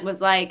kind of meant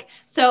was like,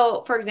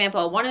 so for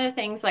example, one of the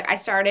things, like I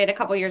started a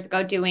couple years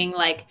ago doing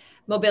like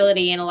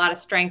mobility and a lot of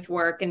strength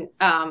work and,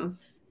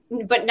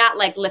 but not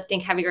like lifting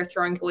heavy or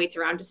throwing weights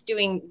around, just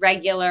doing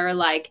regular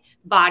like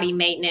body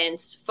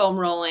maintenance, foam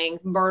rolling,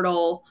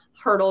 Myrtle,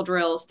 hurdle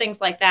drills,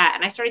 things like that.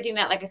 And I started doing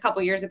that like a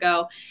couple years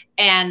ago.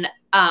 And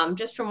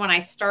just from when I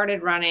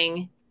started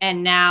running,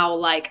 and now,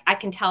 like, I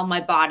can tell my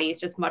body is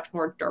just much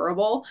more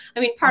durable. I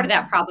mean, part of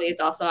that probably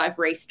is also I've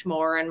raced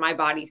more and my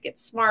bodies get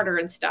smarter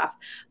and stuff.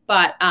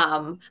 But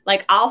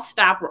like I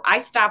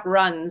stop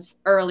runs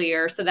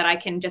earlier so that I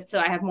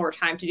have more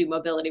time to do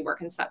mobility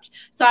work and such.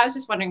 So I was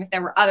just wondering if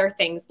there were other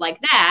things like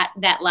that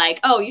like,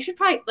 oh, you should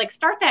probably like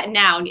start that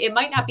now. And it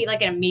might not be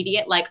like an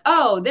immediate, like,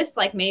 oh, this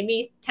like made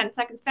me 10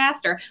 seconds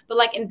faster. But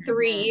like in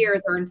 3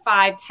 years or in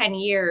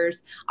 5-10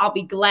 years, I'll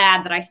be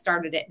glad that I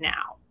started it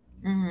now.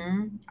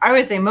 Mm-hmm. I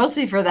would say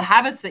mostly for the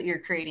habits that you're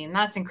creating.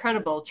 That's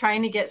incredible.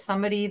 Trying to get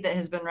somebody that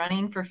has been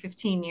running for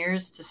 15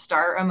 years to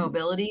start a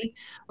mobility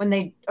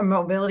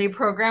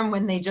program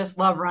when they just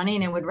love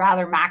running and would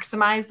rather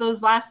maximize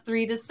those last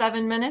 3 to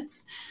 7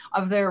 minutes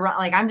of their run.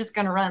 Like, I'm just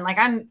going to run. Like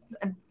I'm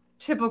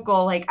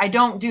typical, like I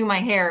don't do my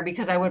hair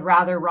because I would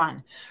rather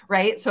run.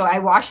 Right. So I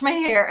wash my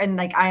hair and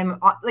like, I'm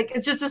like,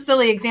 it's just a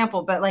silly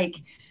example, but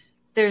like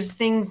there's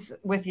things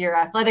with your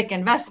athletic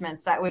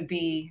investments that would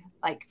be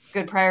like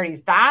good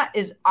priorities. That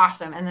is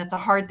awesome. And that's a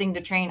hard thing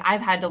to train.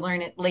 I've had to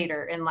learn it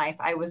later in life.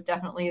 I was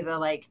definitely the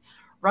like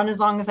run as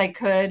long as I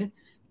could,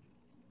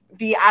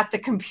 be at the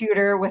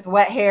computer with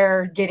wet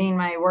hair, getting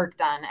my work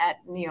done at,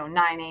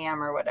 9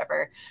 a.m. or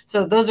whatever.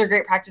 So those are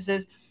great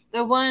practices.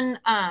 The one,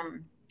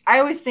 I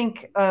always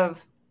think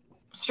of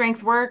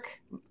strength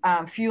work,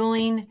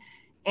 fueling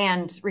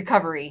and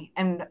recovery.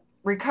 And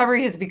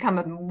recovery has become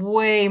a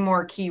way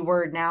more key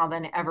word now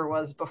than it ever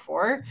was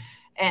before.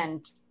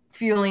 And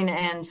fueling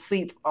and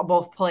sleep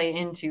both play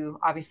into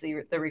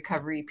obviously the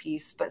recovery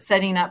piece, but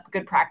setting up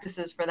good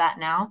practices for that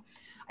now.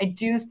 I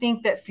do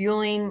think that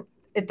fueling,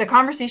 the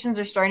conversations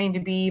are starting to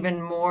be even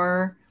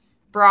more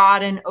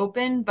broad and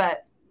open,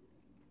 but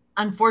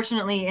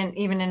unfortunately, and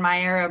even in my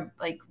era,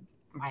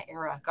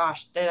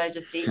 gosh, did I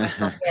just date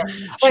myself there?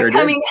 But sure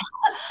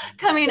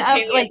coming up,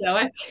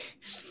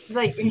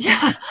 like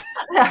yeah,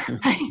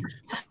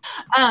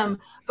 right.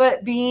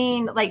 But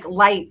being like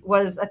light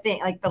was a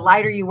thing. Like the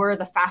lighter you were,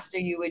 the faster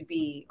you would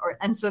be.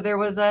 And so there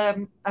was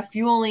a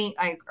fueling,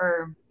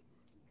 or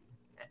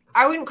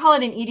I wouldn't call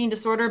it an eating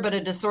disorder, but a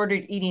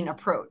disordered eating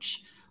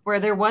approach where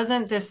there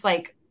wasn't this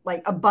like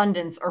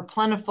abundance or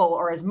plentiful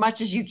or as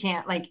much as you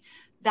can. Like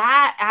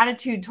that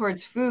attitude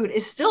towards food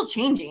is still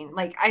changing.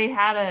 Like I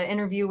had an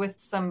interview with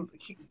some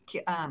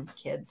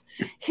kids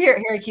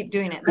here. I keep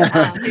doing it.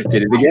 But,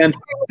 did it again.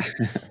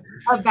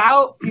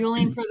 About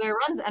fueling for their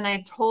runs. And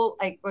I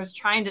was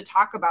trying to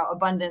talk about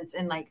abundance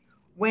and like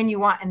when you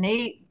want, and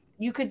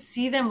you could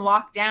see them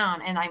walk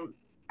down, and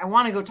I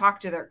want to go talk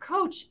to their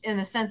coach in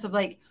the sense of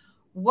like,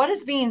 what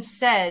is being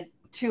said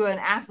to an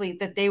athlete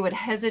that they would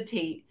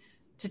hesitate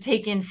to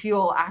take in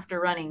fuel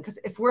after running. Because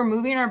if we're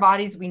moving our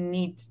bodies, we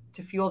need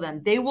to fuel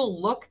them. They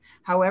will look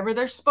however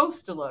they're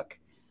supposed to look.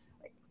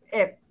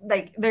 If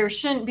like there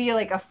shouldn't be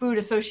like a food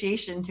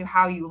association to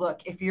how you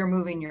look if you're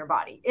moving your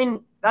body.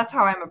 And that's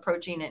how I'm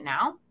approaching it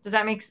now. Does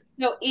that make sense?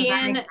 No,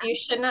 Ian, you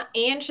should not.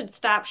 Ian should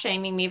stop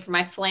shaming me for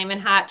my flaming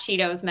hot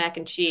Cheetos mac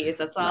and cheese.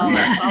 That's all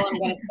I'm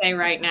going to say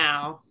right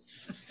now.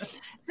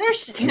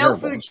 There's no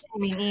food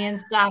shaming, Ian.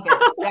 Stop it.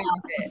 Stop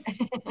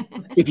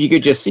it. If you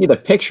could just see the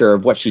picture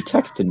of what she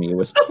texted me, it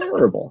was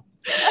terrible.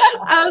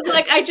 I was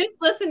like, I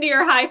just listened to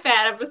your high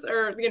fat episode,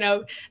 or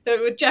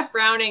with Jeff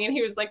Browning, and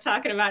he was like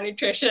talking about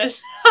nutrition.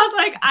 I was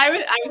like, I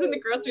was in the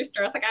grocery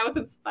store. I was like, I was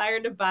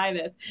inspired to buy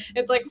this.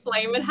 It's like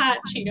flaming hot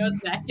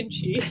Cheetos mac and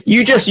cheese.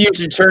 You just used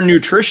the term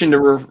nutrition to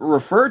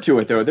refer to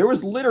it, though. There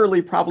was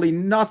literally probably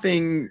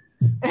nothing.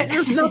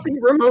 There's nothing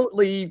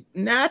remotely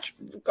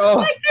natural. Oh.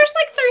 Like there's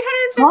like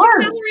 350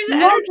 calories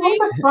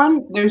of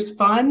energy. There's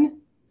fun.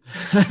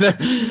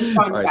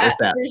 All right, there's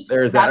that.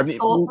 There's that.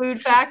 Soul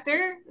food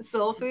factor.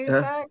 Soul food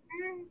factor.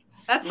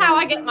 That's how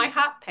I get my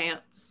hot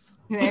pants.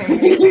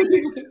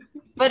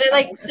 But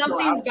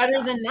something's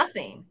better than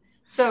nothing.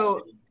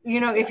 So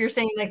if you're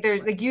saying like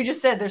there's like you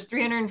just said there's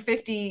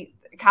 350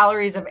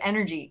 calories of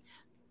energy,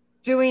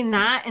 doing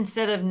that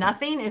instead of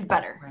nothing is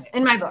better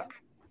in my book.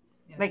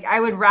 Yes. Like I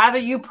would rather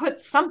you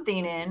put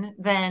something in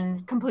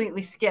than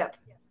completely skip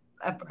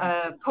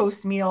a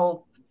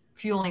post-meal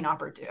fueling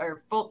opportunity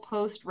or full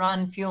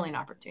post-run fueling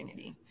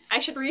opportunity. I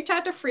should reach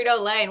out to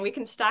Frito-Lay and we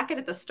can stock it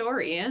at the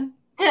store, Ian.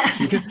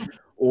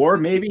 Or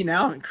maybe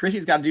now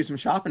Chrissy's got to do some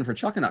shopping for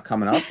Chuckanut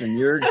coming up, and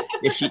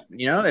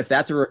if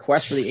that's a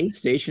request for the 8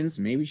 stations,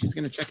 maybe she's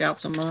going to check out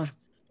some.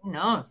 Who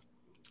knows?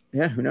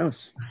 Yeah, who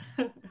knows?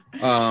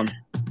 My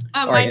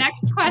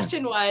next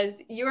question was: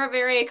 you are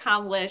very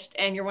accomplished,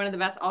 and you're one of the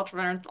best ultra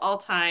runners of all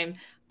time.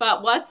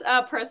 But what's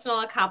a personal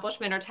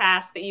accomplishment or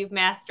task that you've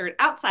mastered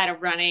outside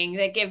of running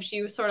that gives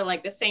you sort of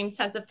like the same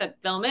sense of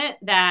fulfillment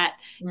that,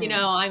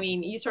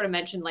 you sort of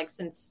mentioned like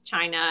since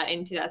China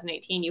in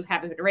 2018, you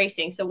haven't been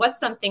racing. So what's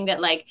something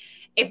that like,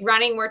 if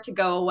running were to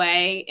go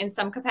away in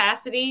some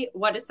capacity,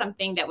 what is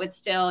something that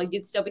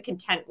you'd still be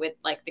content with,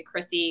 like the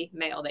Chrissy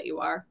male that you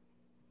are?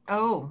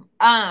 Oh,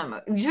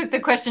 you took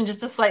the question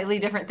just a slightly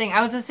different thing.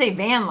 I was going to say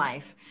van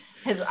life,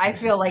 because I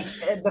feel like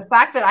the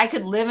fact that I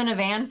could live in a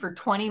van for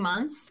 20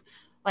 months,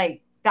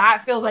 like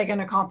that feels like an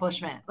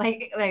accomplishment,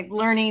 like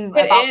learning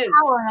about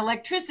power and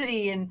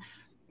electricity and,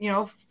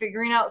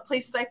 figuring out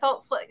places I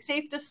felt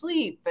safe to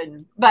sleep.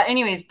 But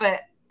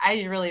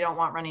I really don't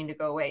want running to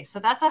go away. So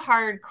that's a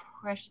hard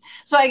question.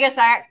 So I guess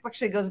that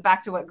actually goes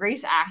back to what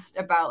Grace asked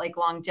about like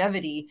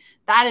longevity.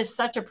 That is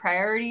such a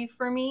priority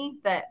for me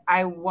that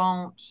I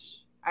will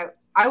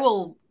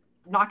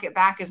knock it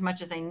back as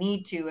much as I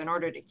need to in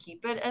order to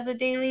keep it as a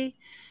daily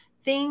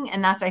thing.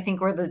 And that's, I think,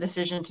 where the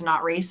decision to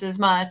not race as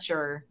much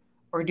or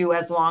do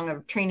as long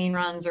of training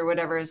runs or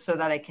whatever, so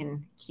that I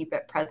can keep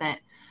it present.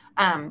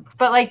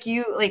 But like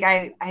you, like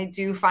I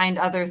do find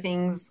other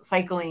things,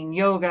 cycling,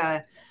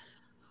 yoga,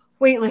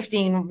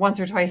 weightlifting once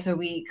or twice a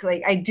week.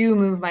 Like I do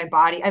move my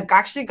body. I've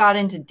actually got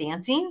into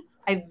dancing.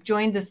 I've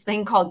joined this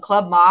thing called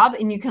Club Mob,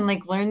 and you can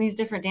like learn these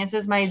different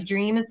dances. My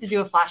dream is to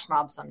do a flash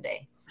mob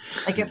someday.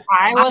 Like if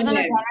I wasn't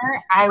a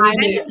runner, I would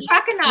be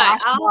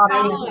Chuckanut. I'll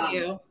follow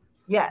you.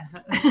 Yes.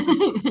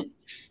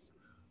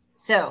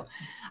 So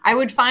I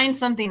would find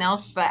something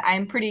else, but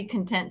I'm pretty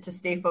content to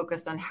stay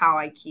focused on how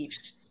I keep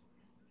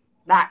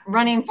that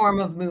running form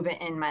of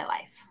movement in my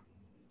life.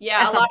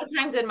 Yeah, a lot of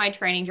times in my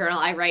training journal,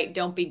 I write,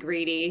 don't be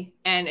greedy.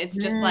 And it's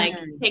just like,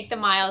 take the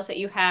miles that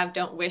you have.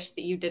 Don't wish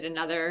that you did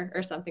another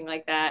or something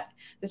like that.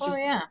 It's just,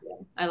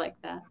 I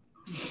like that.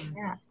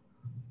 Yeah.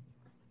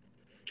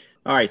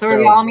 All right. So are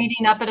we all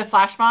meeting up at a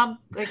flash mob?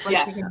 Like,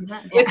 yes. We can do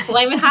that? With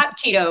flaming hot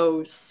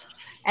Cheetos.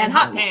 And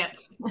hot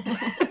pants.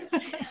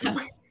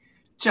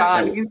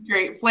 John, he's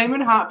great. Flamin'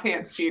 hot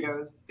pants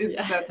Cheetos.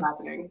 That's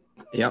happening.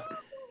 Yep.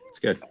 It's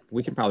good.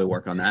 We can probably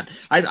work on that.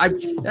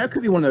 That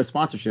could be one of those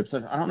sponsorships.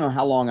 I don't know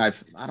how long I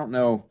don't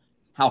know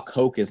how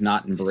Coke is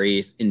not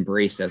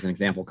embraced as an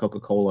example.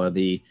 Coca-Cola,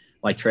 the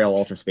like trail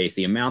ultra space,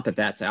 the amount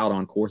that's out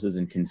on courses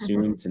and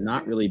consumed to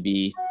not really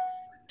be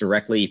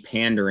directly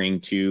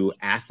pandering to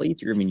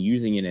athletes or even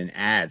using it in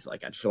ads.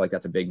 Like I feel like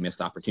that's a big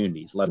missed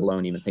opportunities, let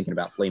alone even thinking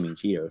about flaming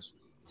Cheetos.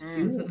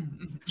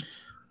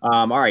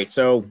 All right,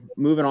 so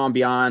moving on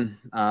beyond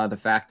the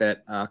fact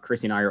that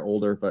Chrissy and I are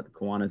older, but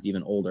Kawanna's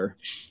even older.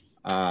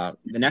 The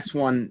next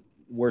one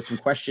were some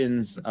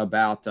questions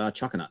about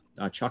Chuckanut.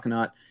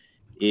 Chuckanut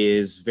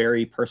is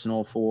very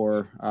personal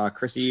for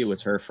Chrissy. It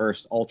was her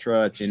first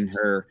ultra. It's in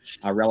her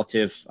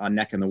relative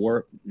neck of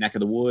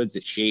the woods.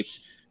 It shaped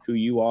who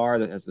you are,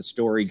 as the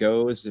story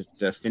goes. If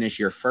to finish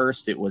your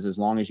first, it was as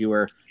long as you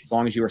were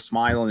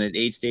smiling at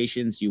 8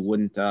 stations, you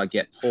wouldn't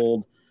get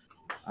pulled.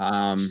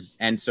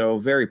 And so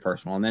very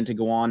personal. And then to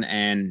go on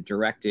and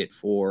direct it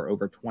for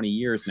over 20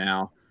 years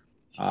now,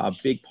 a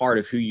big part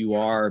of who you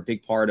are, a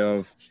big part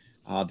of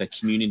the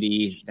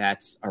community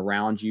that's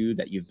around you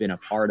that you've been a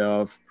part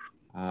of.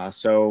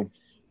 So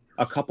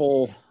a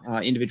couple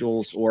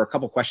individuals, or a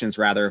couple questions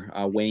rather,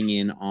 weighing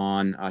in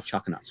on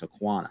Chuckanut. So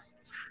Kawana.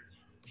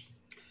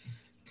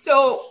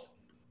 So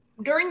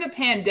during the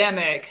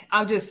pandemic,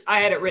 I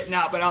had it written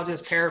out, but I'll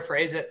just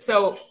paraphrase it.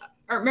 So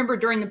I remember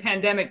during the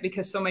pandemic,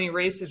 because so many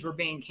races were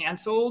being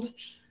canceled,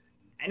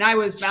 and I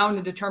was bound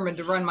and determined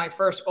to run my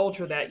first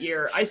ultra that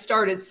year, I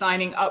started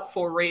signing up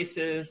for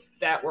races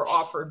that were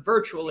offered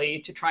virtually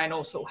to try and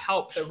also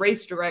help the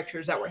race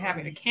directors that were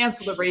having to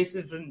cancel the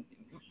races. And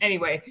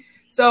anyway,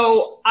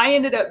 so I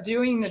ended up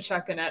doing the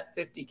Chuckanut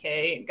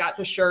 50K, got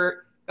the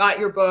shirt, got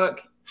your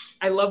book.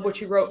 I love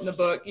what you wrote in the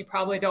book. You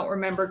probably don't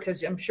remember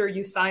because I'm sure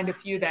you signed a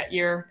few that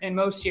year and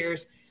most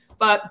years,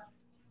 but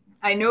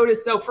I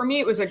noticed, so for me,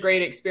 it was a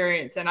great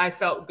experience, and I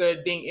felt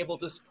good being able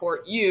to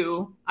support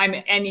you. I'm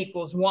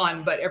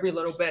N=1, but every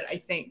little bit, I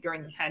think,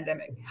 during the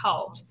pandemic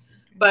helped.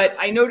 But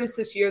I noticed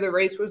this year the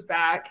race was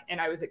back,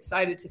 and I was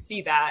excited to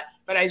see that.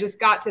 But I just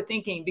got to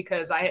thinking,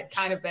 because I had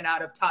kind of been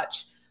out of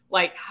touch,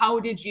 like, how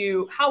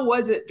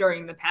was it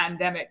during the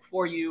pandemic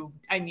for you?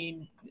 I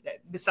mean,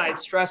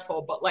 besides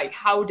stressful, but like,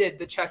 how did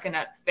the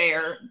Chuckanut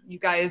fare? You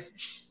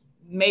guys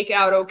make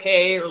out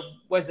okay? Or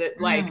was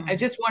it like, I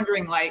just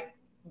wondering, like,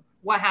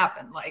 what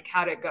happened? Like,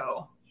 how'd it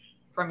go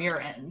from your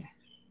end?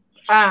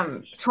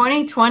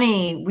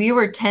 2020, we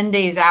were 10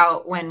 days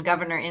out when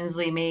Governor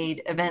Inslee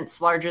made events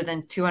larger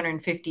than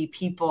 250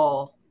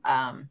 people,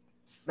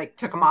 like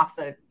took them off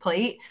the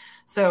plate.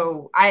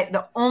 So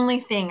the only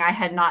thing I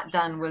had not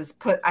done was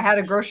I had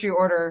a grocery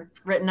order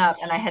written up,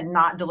 and I had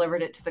not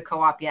delivered it to the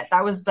co-op yet.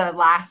 That was the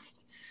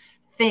last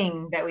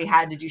thing that we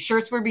had to do.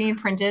 Shirts were being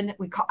printed.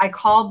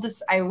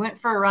 I went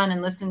for a run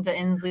and listened to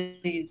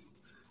Inslee's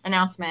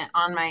announcement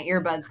on my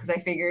earbuds, because I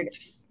figured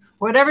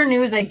whatever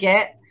news I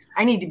get,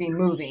 I need to be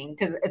moving,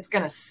 because it's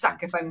going to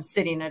suck if I'm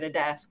sitting at a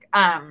desk.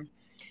 And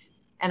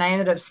I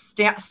ended up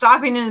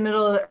stopping in the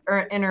middle of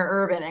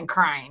interurban and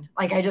crying.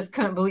 Like, I just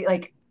couldn't believe,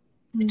 like,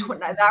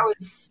 that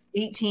was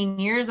 18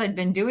 years I'd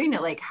been doing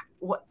it. Like,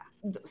 what,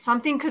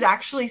 something could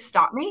actually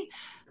stop me?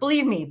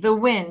 Believe me, the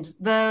wind,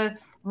 the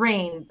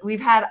rain,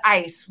 we've had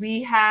ice,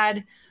 we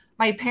had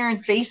my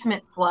parents'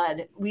 basement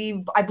flood.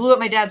 I blew up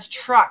my dad's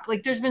truck.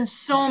 Like, there's been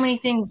so many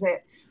things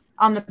that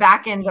on the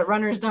back end that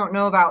runners don't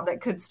know about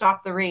that could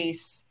stop the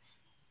race.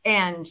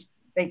 And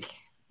like,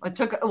 it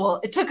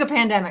took a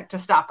pandemic to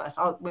stop us.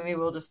 Maybe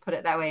we'll just put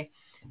it that way.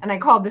 And I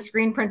called the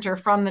screen printer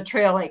from the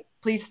trail, like,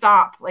 please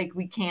stop. Like,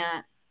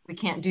 I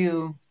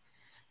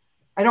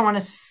don't want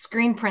to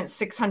screen print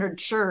 600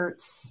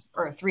 shirts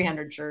or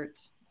 300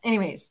 shirts.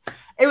 Anyways,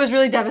 it was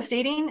really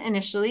devastating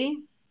initially.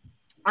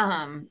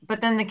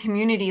 But then the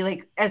community,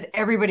 like, as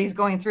everybody's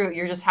going through it,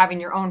 you're just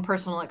having your own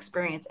personal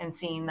experience and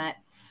seeing that,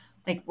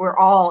 like, we're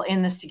all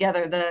in this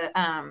together.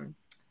 The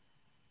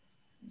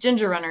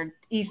Ginger Runner,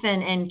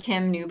 Ethan and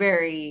Kim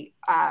Newberry,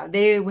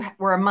 they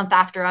were a month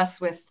after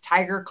us with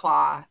Tiger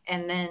Claw.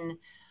 And then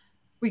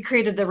we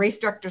created the Race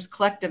Directors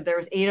Collective. There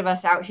was 8 of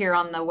us out here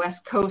on the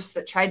West Coast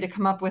that tried to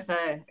come up with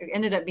it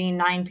ended up being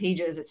 9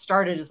 pages. It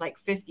started as like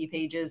 50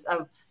 pages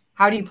of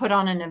how do you put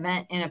on an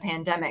event in a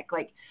pandemic?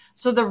 Like,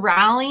 so the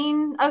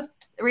rallying of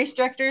race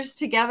directors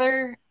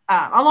together,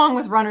 along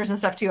with runners and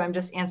stuff too. I'm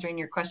just answering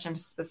your question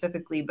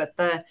specifically, but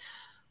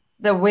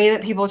the way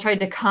that people tried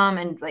to come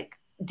and like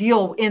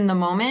deal in the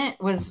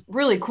moment was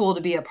really cool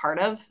to be a part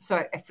of. So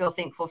I feel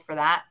thankful for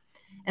that.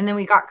 And then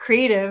we got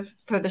creative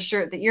for the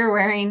shirt that you're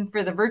wearing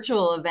for the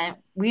virtual event.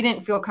 We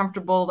didn't feel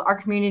comfortable. Our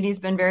community's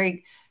been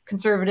very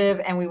conservative,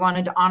 and we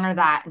wanted to honor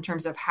that in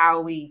terms of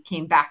how we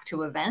came back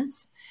to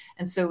events.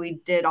 And so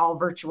we did all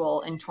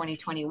virtual in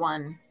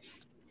 2021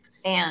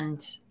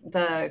 and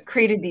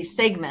created these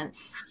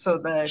segments. So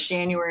the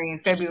January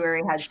and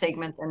February had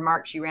segments, and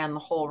March you ran the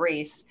whole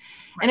race.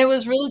 And it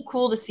was really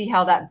cool to see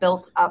how that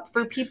built up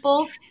for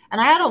people. And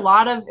I had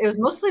it was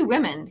mostly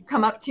women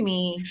come up to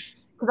me,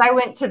 because I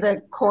went to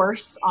the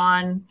course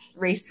on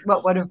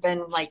what would have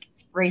been like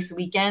race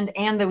weekend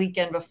and the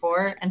weekend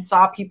before, and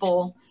saw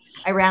people.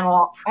 I ran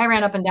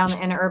up and down the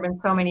interurban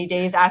so many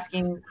days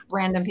asking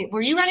random people,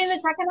 were you running the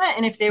Chuckanut?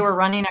 And if they were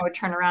running, I would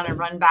turn around and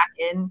run back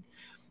in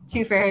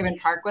to Fairhaven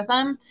Park with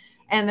them.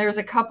 And there's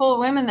a couple of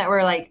women that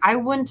were like, I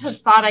wouldn't have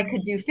thought I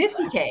could do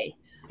 50K.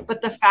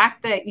 But the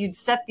fact that you'd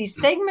set these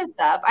segments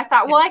up, I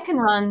thought, well, I can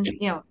run,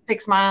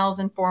 6 miles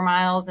and 4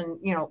 miles and,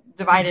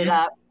 divide it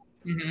up.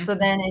 Mm-hmm. So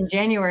then in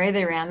January,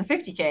 they ran the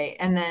 50K,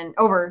 and then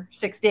over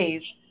 6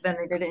 days, then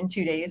they did it in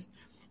 2 days.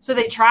 So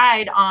they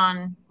tried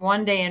on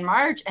one day in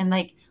March, and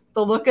like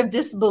the look of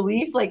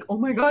disbelief, like, oh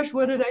my gosh,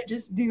 what did I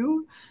just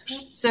do?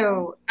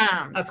 So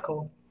that's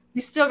cool.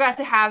 We still got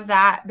to have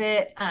that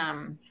bit.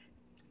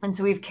 And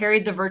so we've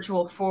carried the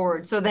virtual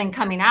forward. So then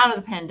coming out of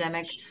the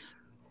pandemic,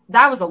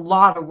 that was a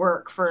lot of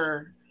work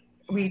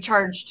we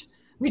charged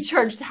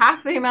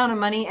half the amount of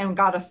money and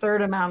got a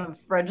third amount of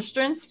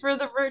registrants for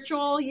the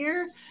virtual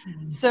year.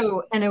 Mm-hmm.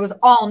 So, and it was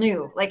all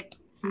new. Like,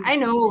 I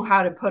know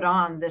how to put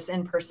on this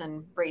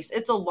in-person race.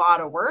 It's a lot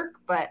of work,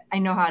 but I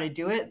know how to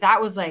do it. That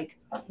was like,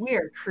 we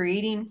are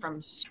creating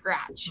from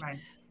scratch. Right.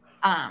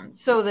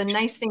 So the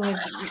nice thing is,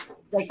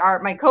 like,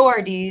 my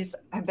co-RDs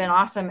have been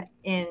awesome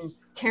in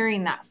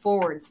carrying that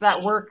forward so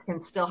that work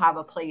can still have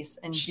a place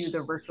and do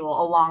the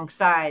virtual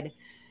alongside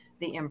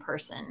the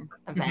in-person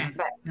event.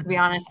 But to be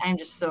honest, I'm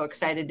just so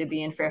excited to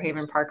be in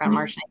Fairhaven Park on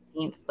March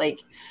 19th. Like,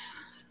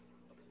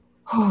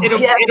 it'll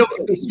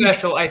be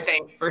special, I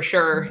think, for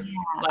sure.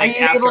 Yeah. Like, are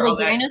you able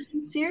to join us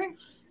this year?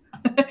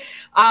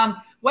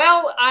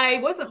 Well, I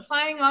wasn't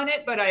planning on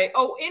it, but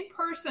in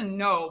person,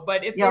 no.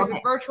 But if there's a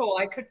virtual,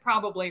 I could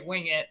probably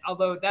wing it,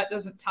 although that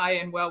doesn't tie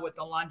in well with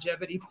the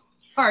longevity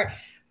part.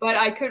 But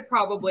I could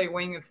probably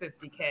wing a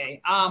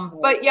 50K.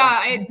 But yeah,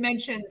 I had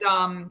mentioned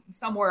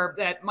somewhere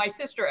that my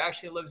sister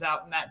actually lives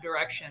out in that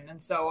direction.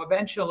 And so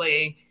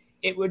eventually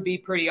it would be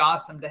pretty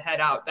awesome to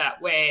head out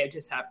that way. I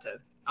just have to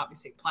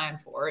obviously plan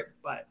for it.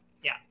 But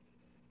yeah.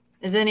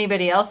 Is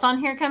anybody else on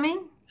here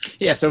coming?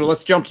 Yeah, so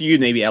let's jump to you,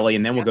 maybe, Ellie,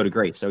 and then we'll go to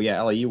Grace. So yeah,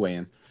 Ellie, you weigh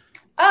in.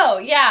 Oh,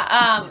 yeah.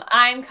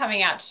 I'm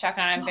coming out to check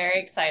on. I'm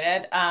very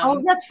excited.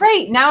 Oh, that's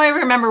right. Now I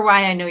remember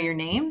why I know your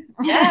name.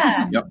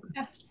 Yeah. Yep.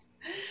 Yes.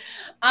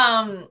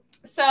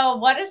 So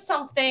what is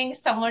something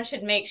someone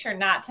should make sure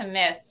not to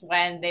miss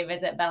when they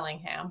visit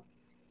Bellingham?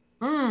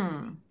 So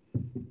I'm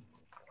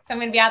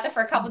going to be out there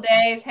for a couple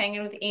days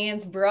hanging with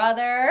Ian's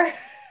brother.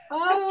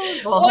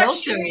 Oh, well, he'll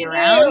show you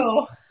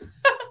around.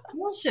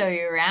 We'll show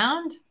you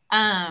around.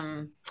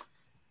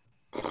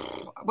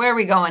 Where are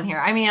we going here?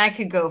 I mean, I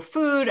could go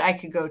food, I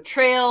could go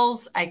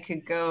trails, I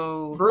could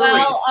go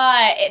breweries.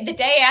 Well, the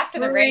day after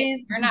the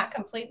race, you're not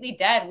completely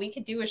dead. We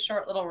could do a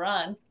short little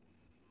run.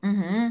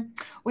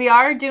 We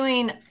are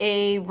doing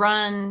a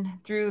run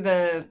through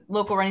the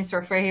local running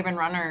store, Fairhaven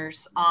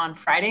Runners, on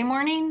Friday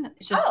morning.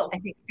 It's just, I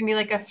think it's gonna be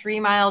like a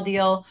 3-mile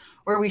deal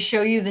where we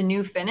show you the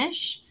new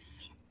finish.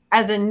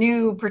 As a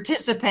new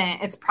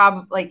participant, it's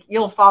probably like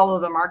you'll follow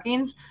the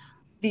markings.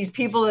 These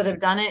people that have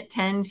done it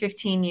 10,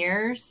 15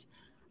 years,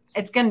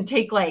 it's going to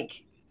take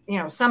like,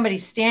 somebody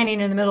standing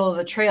in the middle of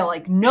the trail,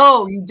 like,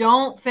 no, you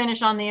don't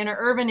finish on the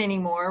interurban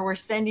anymore. We're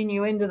sending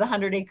you into the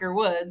 100-acre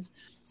woods.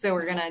 So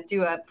we're going to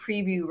do a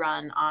preview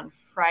run on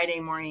Friday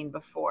morning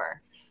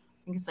before.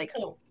 I think it's like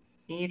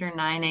 8 or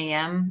 9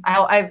 a.m.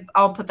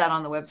 I'll put that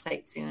on the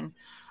website soon.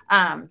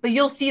 But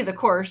you'll see the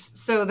course.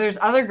 So there's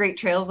other great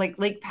trails, like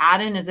Lake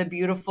Padden is a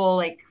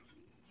beautiful,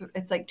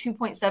 it's like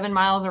 2.7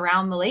 miles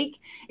around the lake.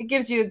 It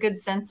gives you a good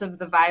sense of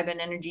the vibe and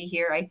energy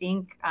here, I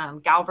think.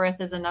 Galbraith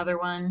is another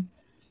one.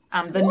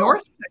 The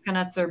North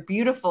Chuckanuts are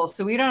beautiful.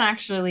 So we don't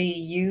actually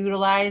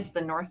utilize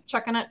the North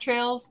Chuckanut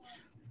trails.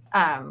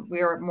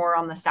 We are more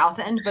on the south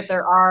end, but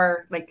there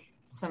are like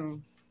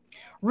some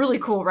really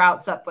cool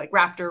routes up like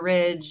Raptor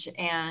Ridge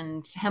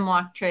and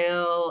Hemlock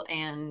Trail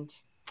and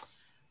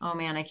oh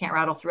man, I can't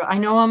rattle through it. I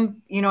know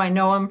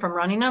them from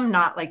running them,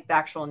 not like the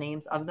actual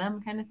names of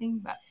them kind of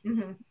thing, but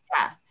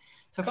yeah.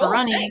 So for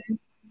running,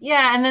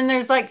 yeah. And then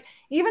there's like,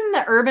 even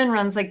the urban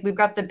runs, like we've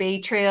got the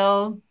Bay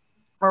Trail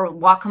or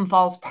Whatcom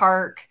Falls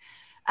Park.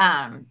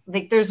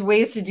 Like there's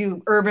ways to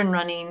do urban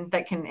running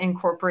that can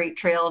incorporate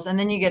trails. And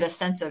then you get a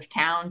sense of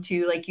town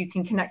too. Like you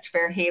can connect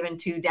Fairhaven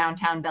to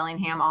downtown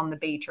Bellingham on the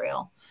Bay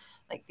Trail,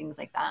 like things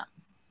like that.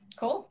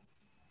 Cool.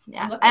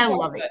 Yeah. I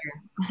love it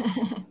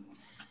here.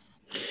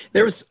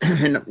 There was,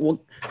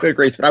 well, good,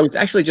 Grace, but I was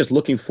actually just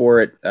looking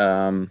for it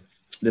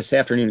this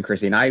afternoon,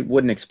 Chrissy, and I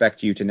wouldn't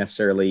expect you to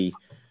necessarily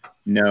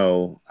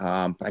know,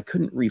 but I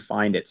couldn't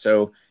re-find it.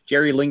 So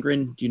Jerry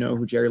Lindgren, do you know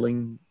who Jerry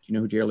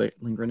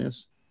Lindgren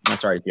is?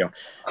 That's all right if you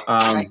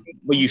don't.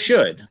 Well, you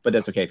should, but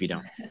that's okay if you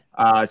don't.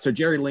 So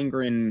Jerry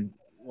Lindgren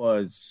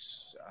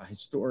was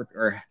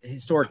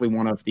historically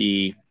one of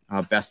the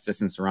best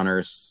distance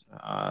runners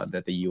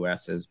that the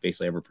U.S. has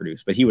basically ever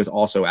produced. But he was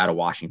also out of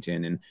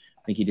Washington, and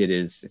I think he did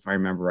if I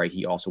remember right,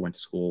 he also went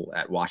to school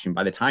at Washington.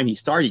 By the time he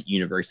started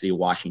University of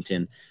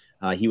Washington,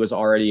 he was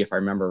already, if I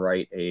remember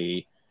right,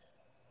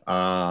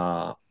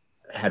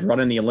 had run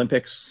in the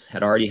Olympics,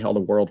 had already held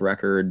a world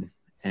record,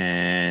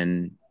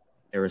 and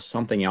there was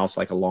something else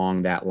like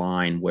along that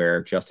line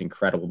where just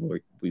incredible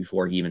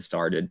before he even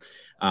started.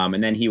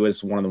 And then he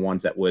was one of the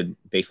ones that would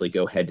basically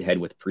go head to head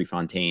with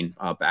Prefontaine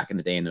back in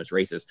the day in those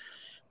races.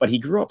 But he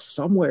grew up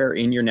somewhere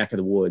in your neck of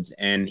the woods,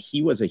 and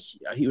he was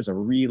a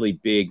really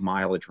big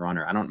mileage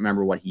runner. I don't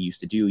remember what he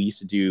used to do. He used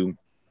to do,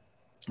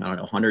 I don't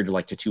know, 100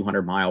 to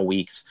 200 mile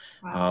weeks,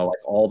 like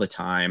all the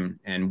time.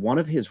 And one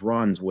of his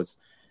runs was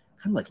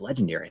kind of like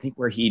legendary. I think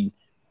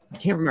I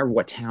can't remember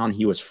what town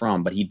he was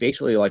from, but he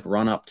basically like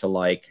run up to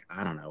like,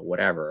 I don't know,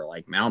 whatever,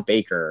 like Mount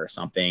Baker or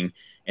something,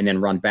 and then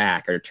run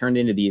back, or it turned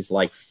into these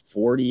like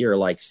 40 or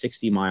like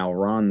 60 mile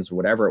runs,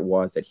 whatever it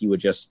was that he would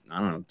just, I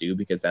don't know, do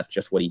because that's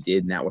just what he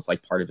did. And that was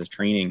like part of his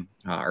training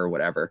or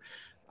whatever.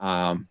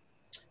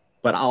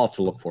 But I'll have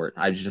to look for it.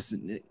 I just,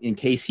 in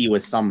case he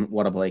was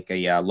somewhat of like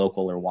a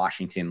local or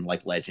Washington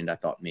like legend, I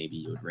thought maybe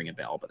you would ring a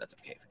bell, but that's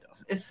okay if it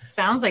doesn't. It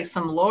sounds like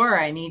some lore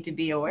I need to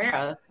be aware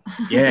of.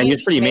 Yeah, and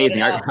it's pretty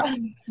amazing.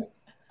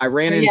 I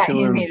ran into him.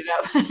 You made it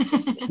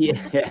up.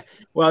 Yeah.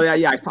 Well,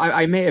 yeah.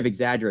 I may have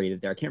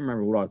exaggerated there. I can't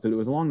remember what it was. So it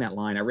was along that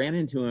line. I ran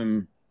into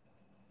him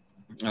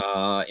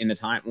in the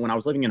time when I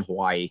was living in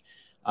Hawaii.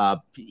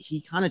 He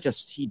kind of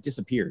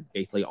disappeared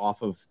basically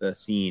off of the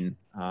scene.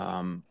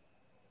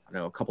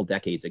 A couple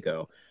decades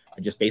ago.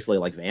 just basically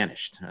like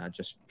vanished,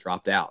 just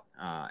dropped out.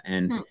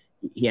 And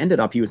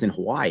he was in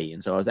Hawaii.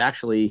 And so I was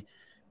actually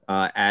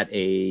at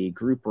a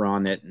group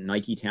run at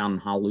Nike Town in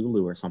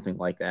Honolulu or something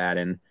like that.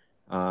 And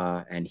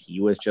he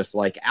was just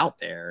like out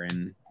there,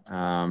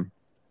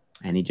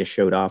 and he just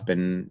showed up,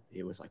 and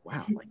it was like,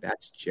 wow, like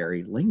that's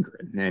Jerry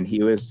Lindgren. And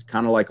he was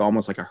kind of like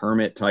almost like a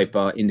hermit type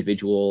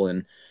individual.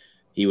 And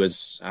he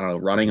was, I don't know,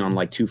 running on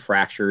like 2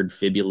 fractured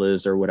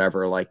fibulas or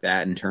whatever like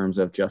that in terms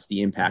of just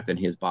the impact on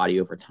his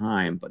body over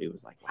time. But it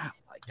was like, wow,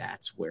 like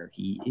that's where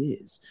he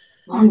is.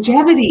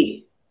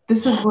 Longevity.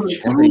 This is what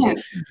it's saying.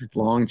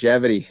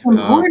 Longevity.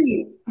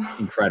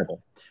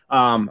 Incredible.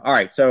 All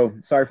right. So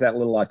sorry for that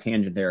little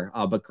tangent there.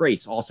 But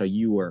Grace, also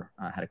you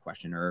had a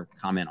question or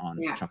comment on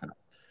Chuck and I.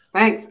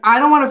 Thanks. I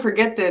don't want to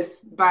forget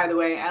this, by the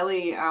way.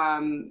 Ellie,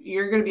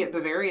 you're going to be at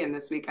Bavarian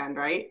this weekend,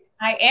 right?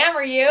 I am.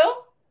 Are you?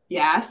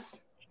 Yes.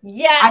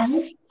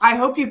 Yes. I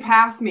hope you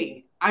pass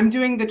me. I'm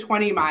doing the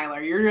 20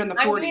 miler. You're doing the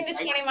 40. I'm doing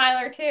the 20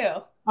 miler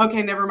too.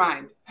 Okay, never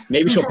mind.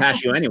 Maybe she'll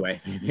pass you anyway.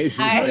 I'm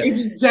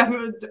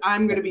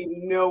going to be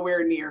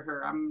nowhere near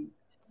her.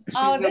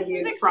 This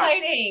is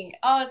exciting.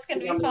 Oh, it's going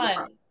to be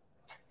fun.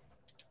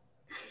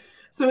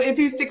 So if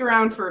you stick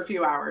around for a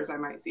few hours, I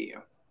might see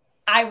you.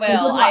 I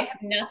will. I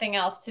have nothing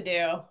else to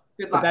do.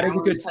 That is a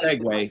good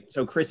segue.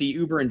 So, Chrissy,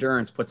 Uber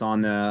Endurance puts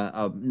on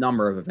a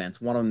number of events.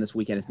 One of them this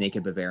weekend is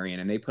Naked Bavarian,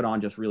 and they put on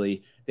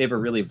they have a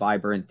really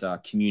vibrant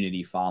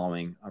community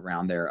following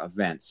around their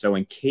events. So,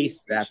 in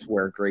case that's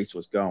where Grace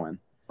was going.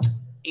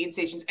 Aid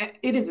stations.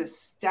 It is a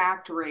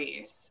stacked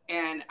race.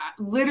 And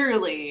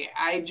literally,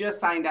 I just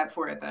signed up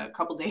for it a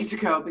couple days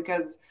ago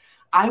because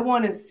I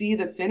want to see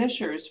the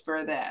finishers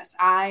for this.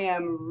 I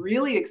am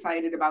really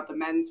excited about the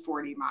men's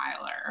 40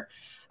 miler.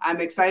 I'm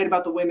excited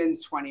about the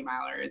women's 20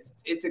 miler.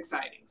 It's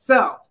exciting.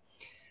 So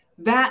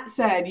that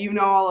said, you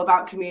know all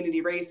about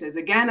community races.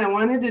 Again, I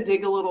wanted to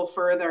dig a little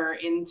further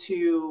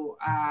into,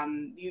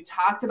 you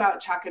talked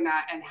about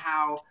Chuckanut and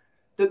how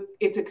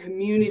it's a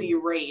community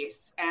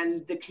race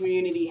and the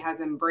community has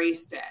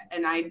embraced it.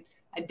 And I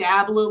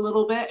dabble a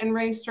little bit in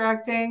race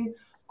directing.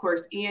 Of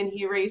course, Ian,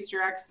 he race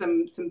directs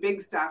some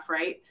big stuff,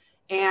 right?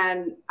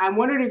 And I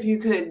wondered if you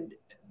could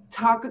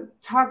talk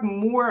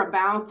more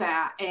about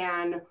that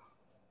and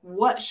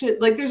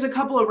there's a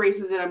couple of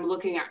races that I'm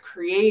looking at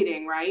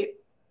creating, right?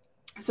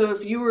 So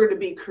if you were to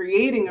be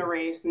creating a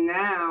race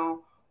now,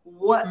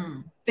 what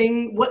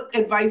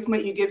advice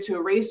might you give to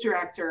a race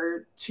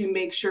director to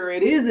make sure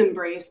it is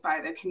embraced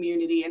by the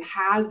community and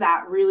has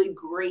that really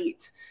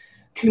great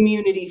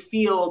community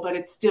feel, but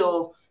it's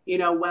still,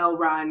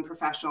 well-run,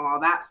 professional, all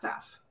that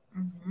stuff?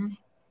 Mm-hmm.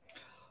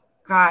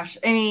 Gosh,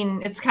 I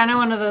mean, it's kind of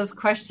one of those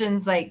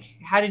questions like,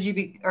 how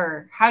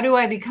do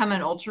I become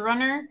an ultra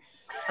runner?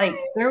 Like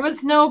there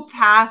was no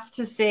path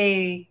to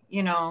say,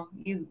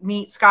 you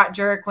meet Scott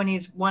Jurek when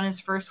he's won his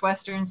first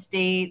Western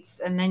States,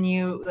 and then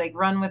you like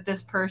run with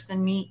this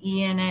person, meet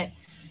Ian at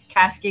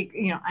Cascade,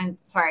 I'm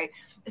sorry.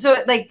 So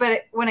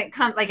but when it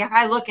comes, like if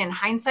I look in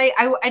hindsight,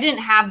 I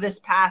didn't have this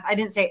path. I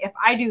didn't say if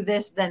I do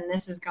this, then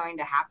this is going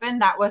to happen.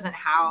 That wasn't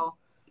how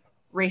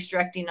race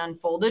directing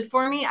unfolded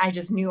for me. I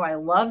just knew I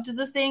loved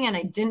the thing and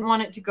I didn't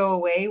want it to go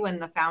away when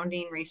the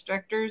founding race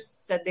directors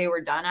said they were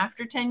done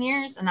after 10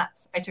 years. And I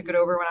took it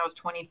over when I was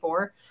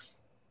 24.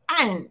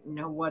 I didn't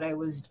know what I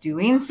was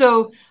doing.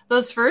 So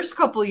those first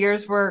couple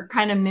years were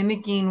kind of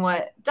mimicking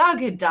what Doug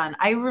had done.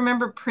 I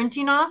remember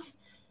printing off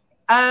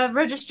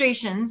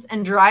registrations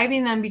and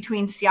driving them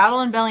between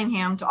Seattle and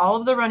Bellingham to all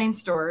of the running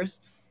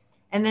stores.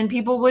 And then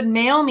people would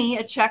mail me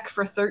a check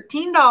for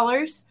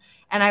 $13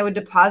 and I would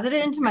deposit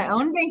it into my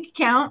own bank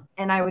account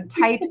and I would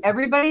type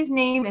everybody's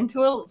name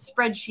into a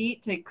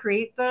spreadsheet to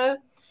create the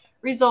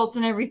results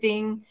and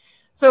everything.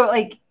 So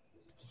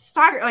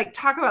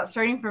talk about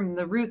starting from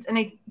the roots.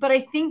 But I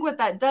think what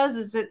that does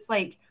is it's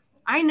like,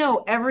 I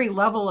know every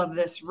level of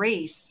this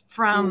race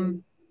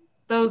from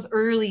those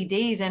early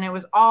days, and it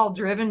was all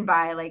driven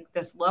by like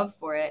this love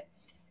for it.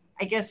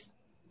 I guess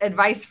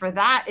advice for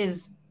that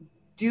is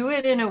do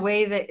it in a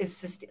way that is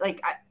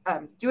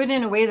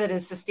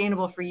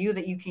sustainable for you,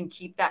 that you can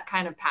keep that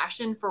kind of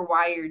passion for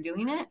why you're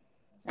doing it.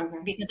 Okay.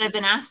 Because I've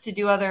been asked to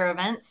do other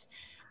events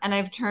and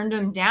I've turned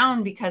them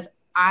down because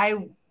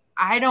I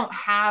don't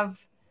have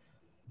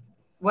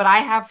what I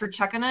have for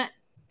Chuckanut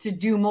to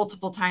do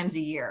multiple times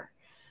a year.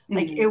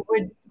 Like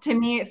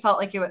it felt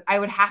like I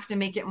would have to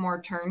make it more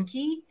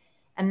turnkey,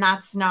 and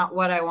that's not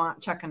what I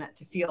want Chuckanut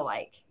to feel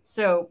like.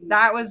 So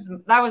that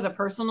was a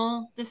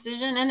personal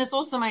decision. And it's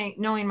also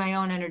knowing my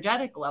own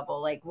energetic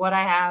level, like what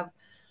I have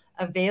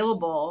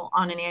available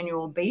on an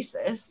annual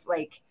basis.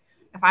 Like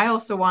if I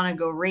also want to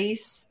go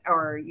race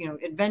or,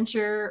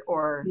 adventure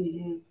or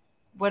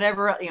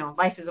whatever,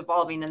 life is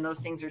evolving and those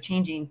things are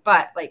changing.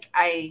 But like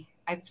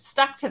I've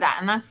stuck to that.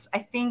 And I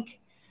think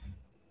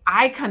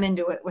I come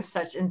into it with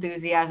such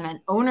enthusiasm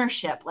and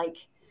ownership.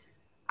 Like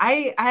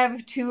I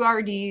have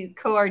 2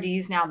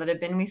 co-RDs now that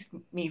have been with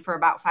me for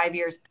about 5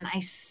 years, and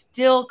I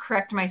still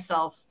correct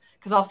myself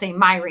because I'll say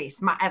my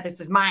race, this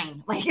is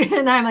mine. Like,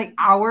 and I'm like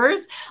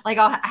ours. Like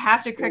I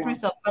have to correct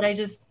myself, but I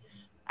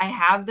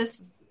have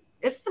this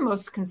it's the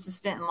most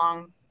consistent and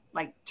long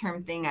like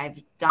term thing I've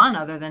done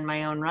other than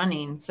my own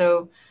running.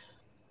 So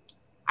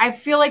I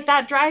feel like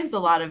that drives a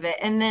lot of it.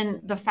 And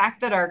then the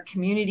fact that our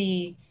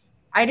community,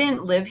 I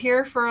didn't live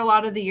here for a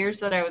lot of the years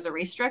that I was a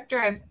race director.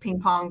 I've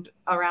ping-ponged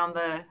around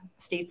the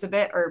states a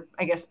bit, or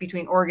I guess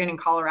between Oregon and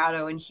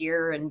Colorado and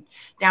here and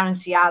down in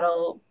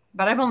Seattle.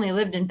 But I've only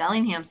lived in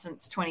Bellingham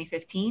since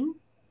 2015.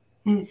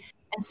 And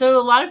so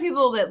a lot of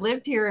people that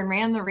lived here and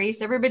ran the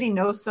race, everybody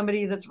knows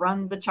somebody that's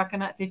run the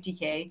Chuckanut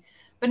 50K,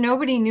 but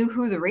nobody knew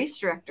who the race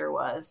director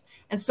was.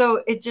 And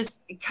so it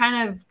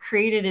kind of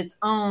created its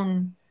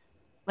own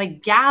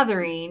like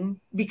gathering,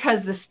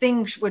 because this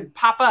thing would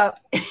pop up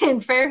in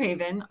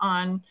Fairhaven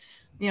on,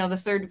 the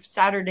third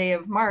Saturday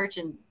of March,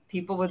 and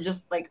people would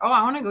just like, oh,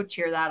 I want to go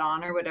cheer that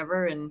on or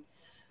whatever. And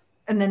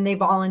then they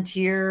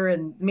volunteer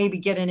and maybe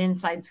get an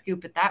inside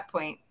scoop at that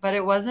point. But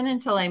it wasn't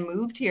until I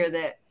moved here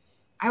that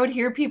I would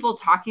hear people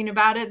talking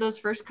about it those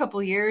first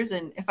couple years.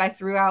 And if I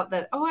threw out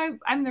that, oh,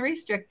 I'm the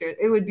race director,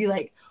 it would be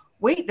like,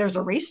 wait, there's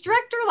a race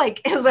director?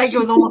 Like, it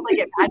was almost like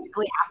it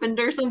magically happened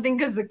or something.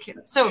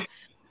 So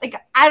like,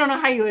 I don't know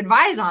how you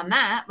advise on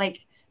that.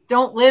 Like,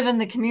 don't live in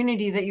the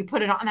community that you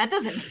put it on. That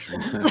doesn't make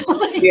sense.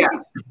 Like, yeah.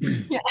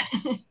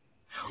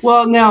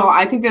 Well, no,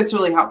 I think that's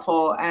really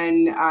helpful.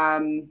 And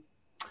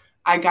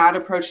I got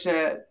approached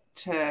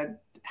to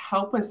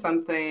help with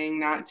something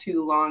not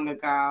too long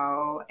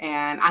ago.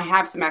 And I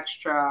have some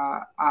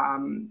extra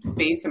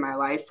space in my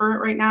life for it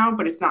right now,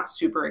 but it's not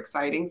super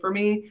exciting for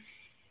me.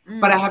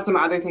 But I have some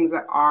other things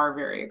that are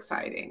very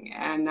exciting.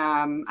 And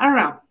I don't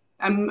know.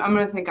 I'm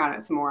going to think on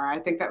it some more. I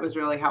think that was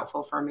really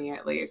helpful for me,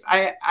 at least.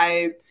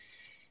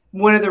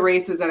 One of the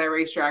races that I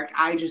race direct,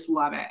 I just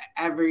love it.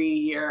 Every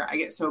year I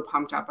get so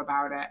pumped up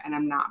about it, and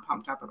I'm not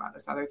pumped up about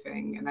this other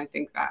thing. And I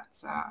think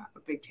that's a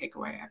big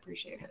takeaway. I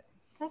appreciate it.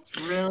 That's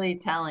really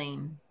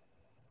telling.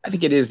 I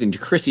think it is in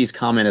Chrissy's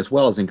comment as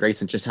well as in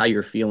Grace, and just how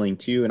you're feeling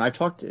too. And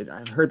I've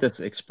I've heard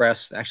this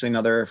expressed. Actually,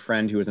 another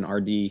friend who was an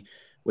RD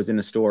was in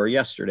the store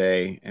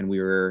yesterday, and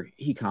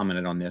he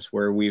commented on this,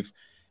 where we've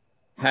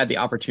had the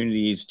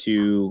opportunities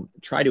to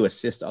try to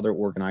assist other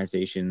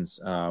organizations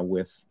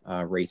with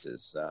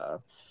races.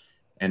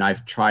 And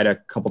I've tried a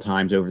couple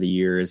times over the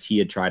years. He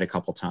had tried a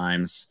couple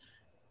times.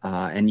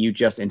 And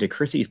to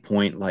Chrissy's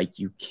point, like,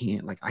 you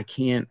can't, like, I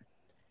can't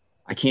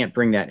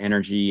bring that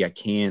energy. I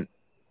can't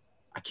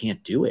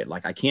do it.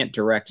 Like, I can't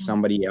direct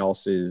somebody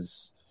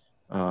else's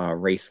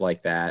race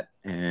like that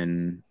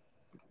and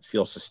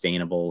feel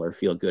sustainable or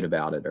feel good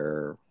about it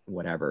or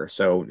whatever.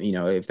 So,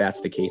 if that's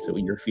the case that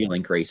you're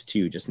feeling, Grace,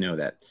 too, just know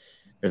that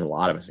there's a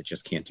lot of us that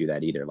just can't do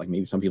that either. Like,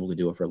 maybe some people can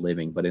do it for a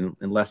living, but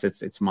unless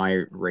it's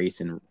my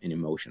race in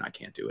emotion, I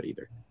can't do it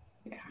either.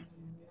 Yeah.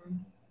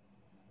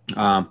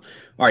 All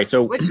right.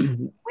 So wait,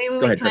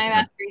 go ahead, can I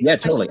ask you yeah,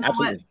 totally.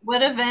 Absolutely.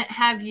 What event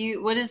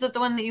what is it, the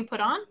one that you put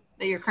on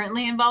that you're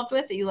currently involved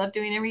with that you love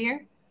doing every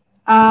year?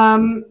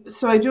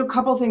 So I do a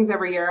couple things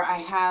every year. I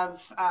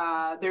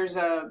have, there's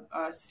a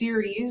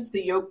series,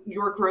 the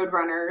York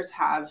Roadrunners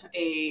have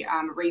a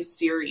race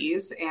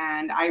series,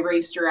 and I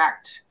race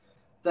direct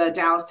the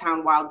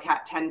Dallastown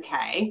Wildcat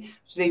 10K, which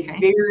is a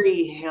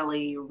very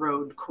hilly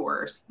road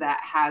course that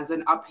has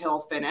an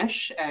uphill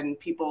finish, and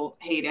people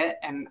hate it.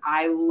 And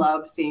I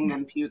love seeing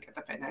them puke at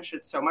the finish.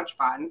 It's so much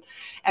fun.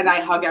 And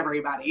I hug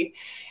everybody.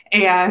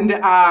 And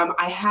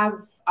I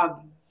have a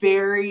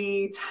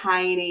very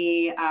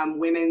tiny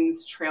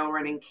women's trail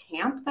running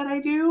camp that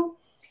I do.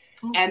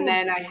 Oh, and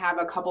then I have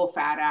a couple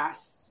fat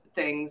ass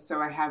things.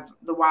 So I have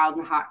the Wild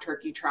and Hot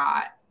Turkey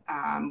Trot,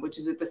 which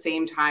is at the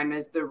same time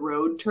as the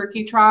Road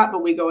Turkey Trot,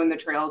 but we go in the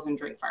trails and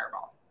drink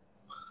Fireball.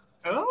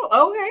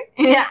 Oh,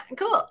 okay. Yeah,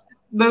 cool.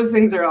 Those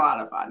things are a lot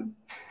of fun.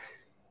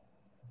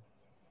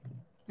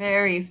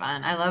 Very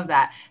fun. I love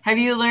that. Have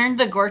you learned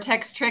the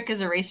Gore-Tex trick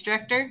as a race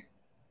director?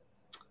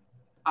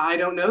 I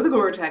don't know the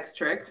Gore-Tex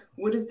trick.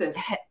 What is this?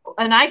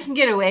 And I can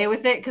get away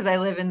with it because I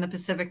live in the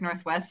Pacific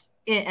Northwest,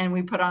 and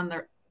we put on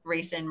the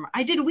race in.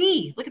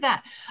 Look at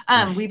that.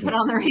 We put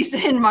on the race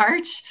in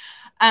March.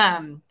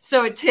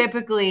 So it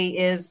typically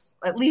is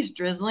at least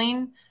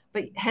drizzling,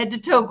 but head to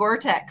toe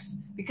Gore-Tex,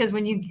 because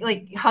when you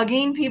like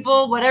hugging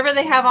people, whatever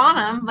they have on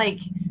them, like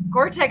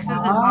Gore-Tex is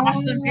an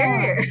awesome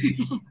barrier.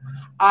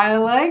 I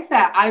like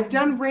that. I've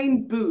done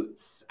rain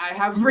boots. I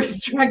have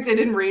race directed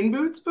in rain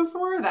boots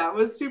before. That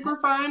was super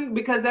fun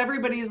because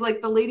everybody's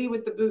like the lady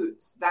with the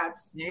boots.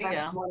 That's the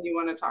one you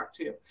want to talk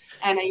to.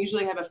 And I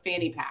usually have a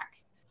fanny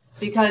pack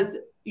because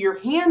your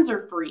hands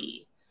are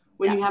free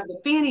when you have the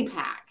fanny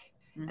pack,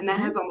 and that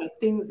has all my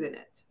things in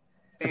it.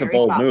 That's a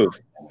bold move.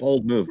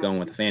 Bold move going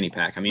with the fanny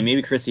pack. I mean,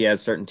 maybe Chrissy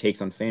has certain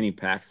takes on fanny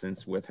packs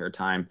since with her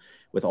time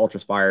with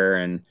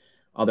UltraSpire and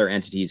other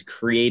entities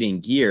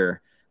creating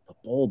gear. A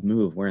bold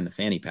move wearing the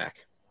fanny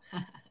pack.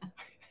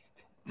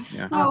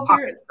 Yeah, I'll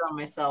pockets from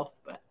myself,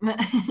 but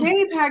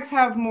fanny packs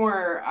have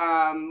more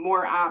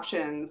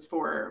options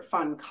for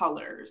fun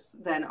colors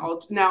than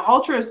now.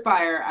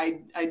 UltraSpire,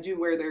 I do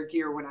wear their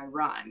gear when I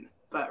run,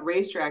 but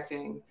race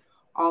directing,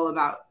 all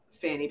about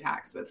fanny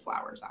packs with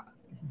flowers on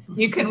it.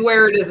 You can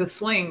wear it as a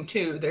sling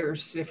too.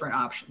 There's different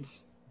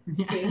options.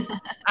 See,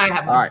 I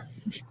have All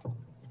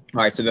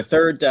right. So the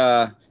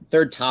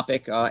third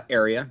topic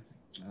area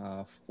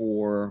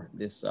for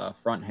this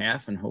front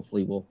half, and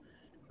hopefully we'll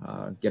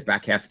get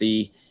back half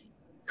the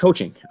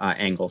coaching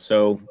angle.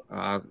 So,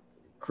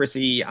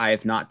 Chrissy, I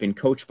have not been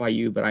coached by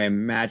you, but I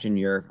imagine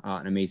you're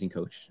an amazing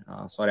coach,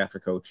 sought after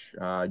coach.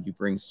 You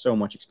bring so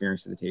much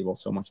experience to the table,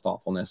 so much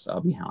thoughtfulness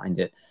behind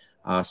it.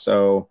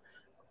 So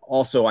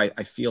also, I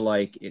feel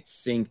like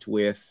it's synced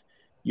with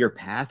your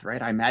path,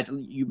 right? I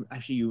imagine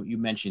you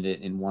mentioned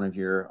it in one of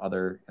your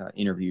other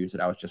interviews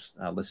that I was just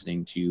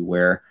listening to,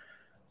 where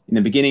in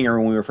the beginning or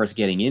when we were first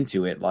getting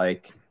into it,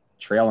 like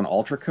trail and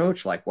ultra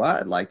coach, like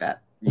what? Like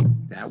that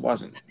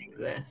wasn't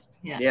exist.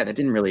 Yeah, that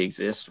didn't really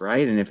exist,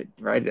 right? And if it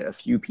a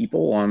few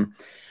people,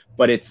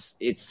 but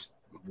it's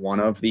one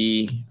of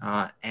the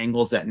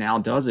angles that now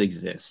does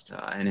exist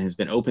and has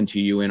been open to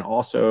you, and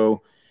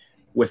also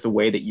with the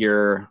way that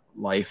your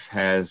life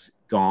has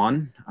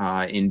gone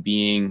in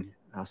being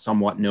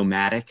somewhat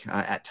nomadic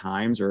at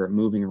times or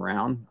moving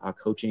around.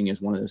 Coaching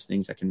is one of those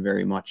things that can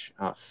very much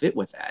fit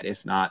with that,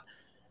 if not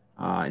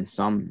in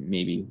some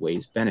maybe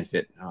ways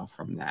benefit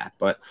from that.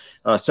 But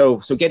so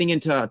getting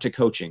into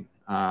coaching,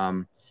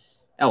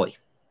 Ellie.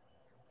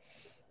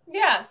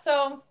 Yeah.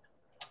 So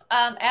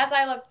as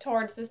I look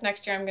towards this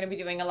next year, I'm going to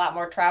be doing a lot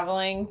more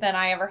traveling than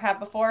I ever have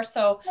before.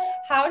 So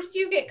how did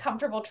you get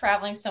comfortable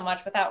traveling so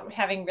much without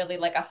having really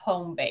like a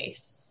home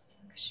base?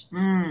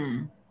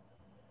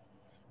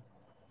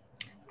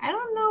 I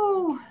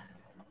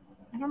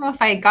don't know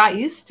if I got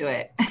used to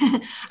it.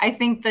 I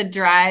think the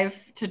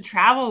drive to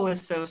travel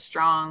was so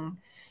strong.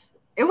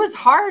 It was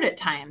hard at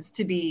times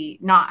to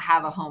not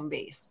have a home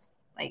base.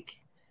 Like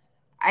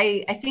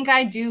I think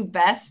I do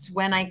best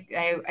when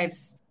I've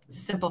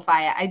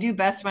simplify it. I do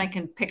best when I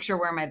can picture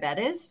where my bed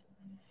is.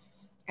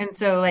 And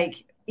so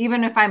like,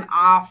 even if I'm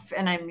off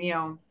and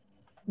I'm,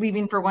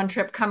 leaving for one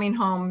trip, coming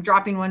home,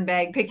 dropping one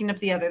bag, picking up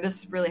the other,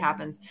 this really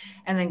happens.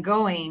 And then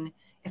going,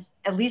 if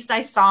at least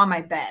I saw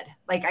my bed,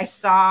 like I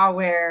saw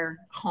where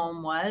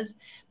home was.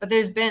 But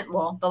there's been,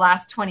 the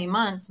last 20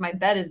 months, my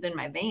bed has been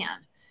my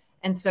van.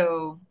 And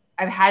so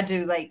I've had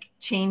to like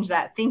change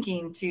that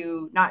thinking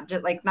to not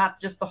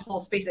just the whole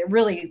space. It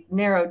really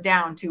narrowed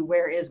down to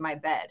where is my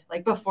bed.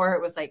 Like before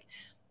it was like,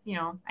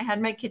 I had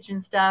my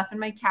kitchen stuff and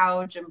my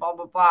couch and blah,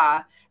 blah,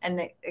 blah. And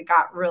it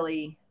got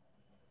really,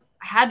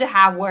 I had to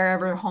have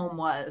wherever home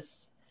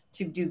was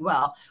to do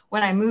well.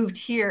 When I moved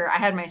here, I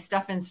had my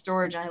stuff in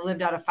storage and I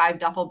lived out of 5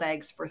 duffel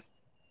bags for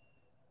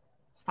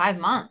 5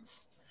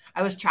 months.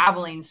 I was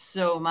traveling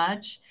so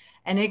much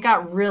and it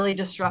got really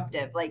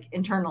disruptive. Like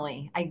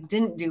internally, I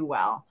didn't do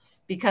well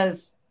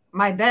because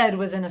my bed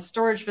was in a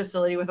storage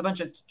facility with a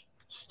bunch of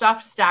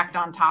stuff stacked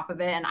on top of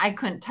it. And I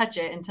couldn't touch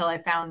it until I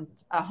found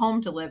a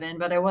home to live in,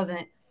 but I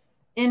wasn't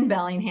in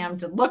Bellingham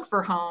to look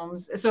for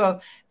homes. So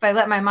if I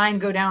let my mind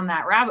go down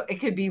that rabbit, it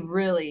could be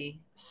really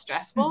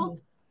stressful. Mm-hmm.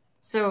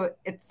 So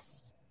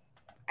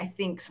I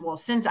think,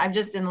 since I've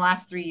just in the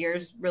last 3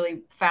 years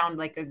really found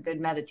like a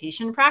good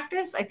meditation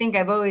practice, I think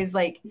I've always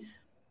like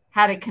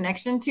had a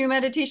connection to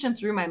meditation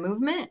through my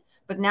movement,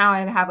 but now I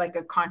have like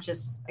a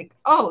conscious, like,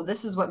 oh,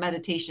 this is what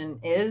meditation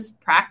is,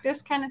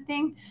 practice kind of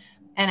thing.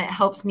 And it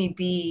helps me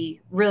be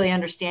really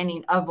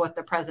understanding of what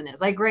the present is.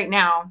 Like right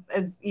now,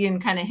 as Ian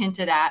kind of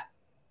hinted at,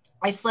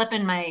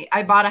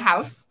 I bought a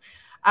house.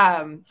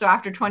 So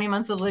after 20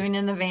 months of living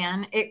in the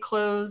van, it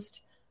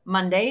closed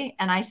Monday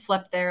and I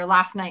slept there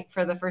last night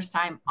for the first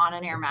time on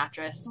an air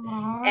mattress.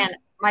 Aww. And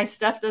my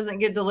stuff doesn't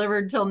get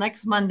delivered till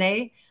next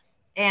Monday.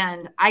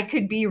 And I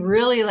could be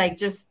really like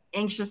just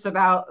anxious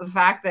about the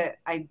fact that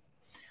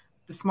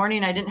this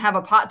morning I didn't have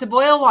a pot to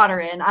boil water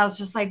in. I was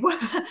just like,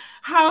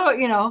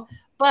 how,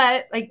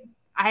 but like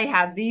I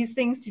have these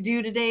things to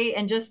do today,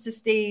 and just to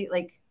stay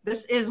like,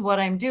 this is what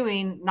I'm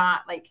doing,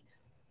 not like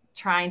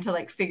trying to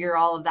like figure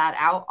all of that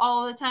out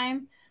all the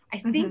time. I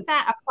think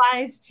that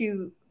applies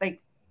to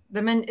like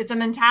it's a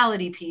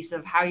mentality piece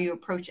of how you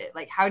approach it.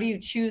 Like, how do you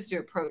choose to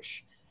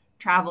approach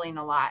traveling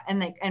a lot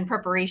and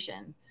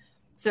preparation?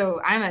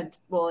 So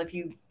if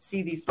you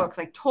see these books,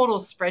 like total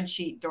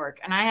spreadsheet dork,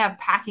 and I have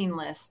packing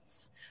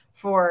lists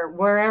for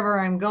wherever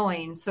I'm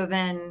going. So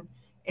then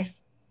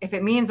if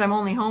it means I'm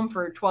only home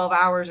for 12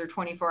 hours or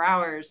 24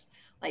 hours,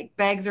 like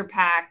bags are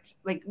packed,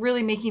 like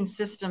really making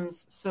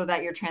systems so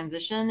that your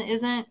transition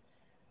isn't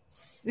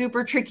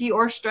super tricky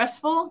or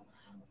stressful,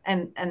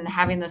 and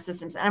having those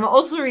systems. And I'm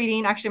also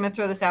reading, actually, I'm going to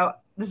throw this out.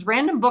 This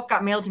random book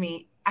got mailed to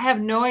me. I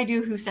have no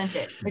idea who sent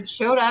it. It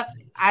showed up.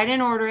 I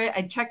didn't order it.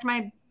 I checked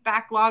my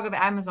backlog of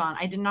Amazon.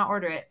 I did not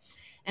order it.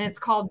 And it's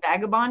called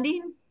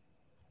Vagabonding.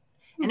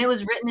 And it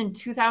was written in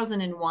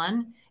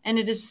 2001. And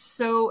it is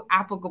so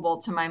applicable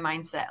to my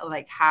mindset,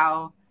 like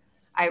how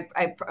I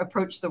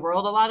approach the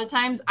world a lot of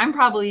times. I'm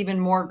probably even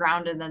more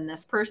grounded than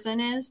this person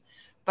is,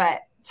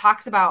 but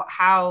talks about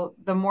how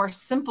the more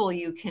simple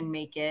you can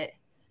make it,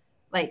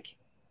 like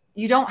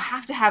you don't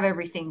have to have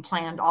everything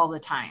planned all the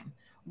time.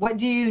 What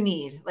do you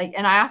need? Like,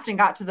 and I often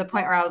got to the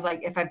point where I was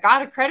like, if I've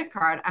got a credit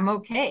card, I'm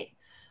okay.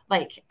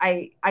 Like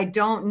I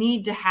don't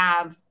need to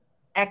have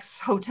X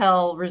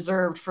hotel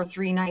reserved for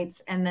 3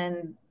 nights and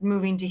then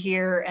moving to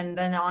here and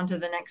then on to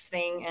the next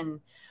thing. And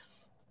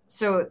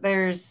so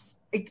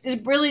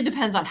it really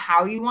depends on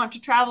how you want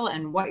to travel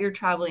and what you're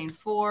traveling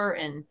for.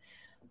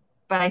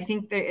 But I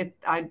think that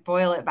I'd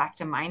boil it back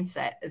to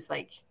mindset. It's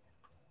like,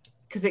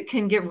 because it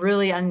can get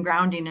really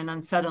ungrounding and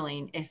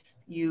unsettling if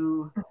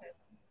you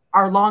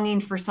are longing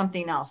for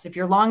something else. If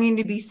you're longing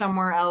to be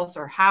somewhere else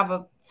or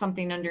have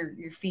something under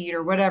your feet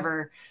or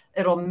whatever,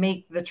 it'll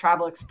make the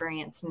travel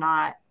experience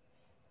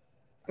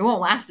it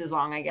won't last as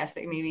long, I guess.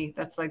 Maybe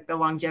that's like the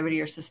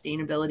longevity or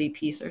sustainability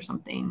piece or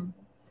something.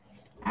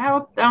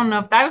 I don't know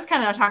if that was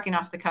kind of talking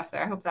off the cuff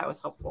there. I hope that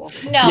was helpful.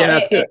 No, Yeah,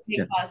 it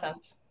makes a lot of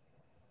sense.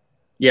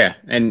 Yeah,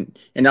 and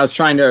I was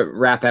trying to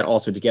wrap that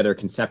also together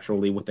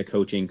conceptually with the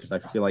coaching, because I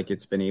feel like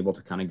it's been able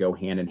to kind of go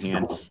hand in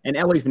hand. And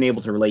Ellie's been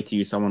able to relate to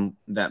you, someone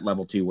that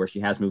level too, where she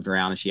has moved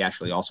around and she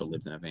actually also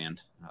lives in a van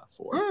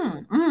for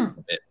a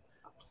bit.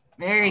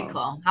 Very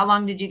cool. How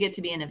long did you get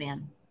to be in a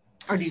van?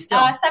 Or do you still?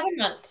 7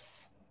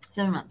 months.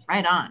 7 months.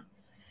 Right on.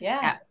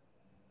 Yeah.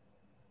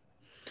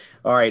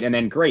 All right, and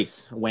then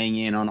Grace weighing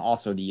in on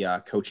also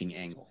the coaching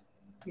angle.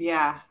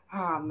 Yeah.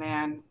 Oh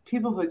man,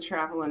 people who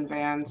travel in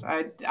vans.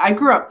 I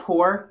grew up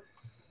poor,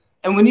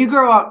 and when you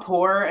grow up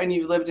poor and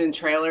you've lived in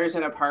trailers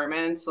and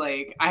apartments,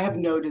 like I have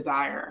no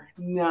desire,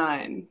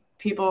 none.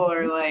 People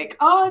are like,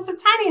 "Oh, it's a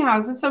tiny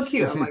house. It's so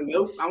cute." I'm like,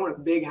 "Nope, I want a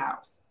big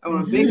house. I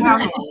want a big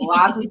house. I want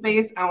lots of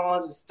space. I want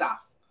lots of stuff."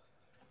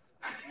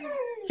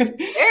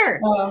 There.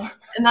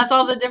 And that's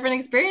all the different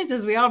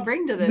experiences we all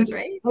bring to this,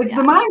 right? It's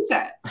the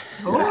mindset.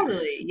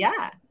 Totally.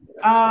 Yeah.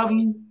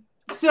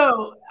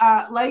 So,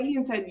 like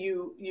Ian said,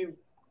 you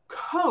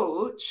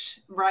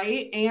coach,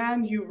 right?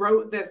 And you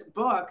wrote this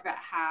book that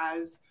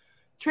has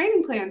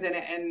training plans in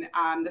it.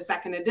 And the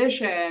second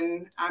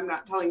edition, I'm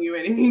not telling you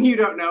anything you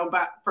don't know,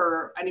 but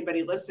for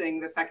anybody listening,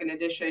 the second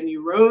edition,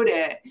 you wrote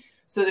it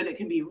so that it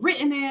can be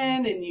written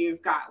in, and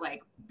you've got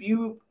like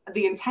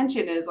the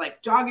intention is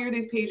like dog ear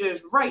these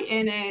pages, write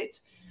in it,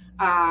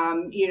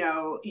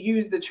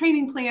 use the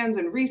training plans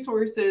and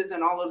resources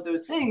and all of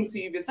those things. So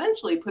you've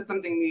essentially put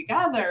something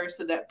together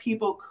so that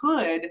people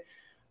could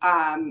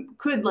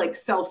like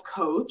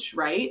self-coach,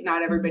 right?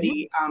 Not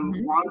everybody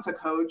wants a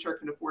coach or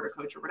can afford a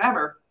coach or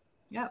whatever.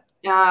 Yeah.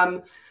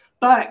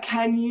 But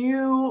can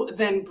you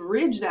then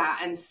bridge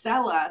that and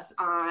sell us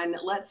on,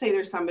 let's say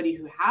there's somebody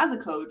who has a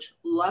coach,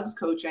 loves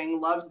coaching,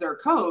 loves their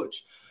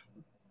coach.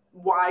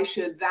 Why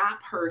should that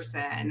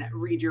person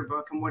read your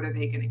book, and what are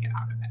they going to get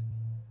out of it?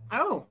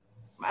 Oh,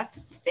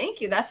 thank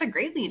you. That's a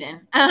great lead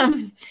in.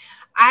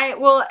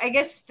 I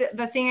guess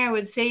the thing I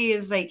would say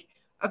is like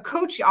a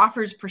coach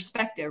offers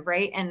perspective,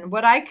 right? And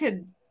what I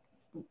could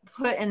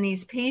put in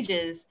these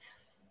pages,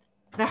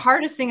 the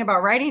hardest thing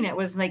about writing it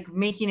was like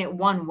making it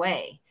one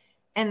way.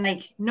 And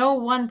like no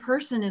one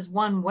person is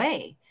one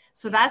way.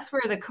 So that's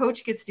where the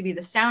coach gets to be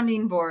the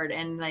sounding board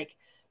and like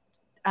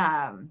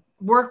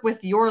work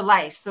with your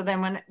life. So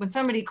then when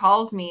somebody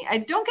calls me, I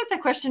don't get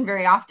that question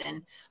very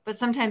often, but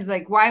sometimes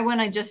like, why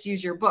wouldn't I just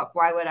use your book?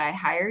 Why would I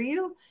hire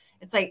you?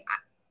 It's like,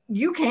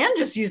 you can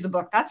just use the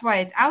book. That's why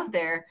it's out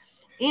there.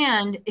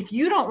 And if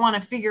you don't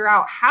want to figure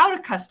out how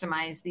to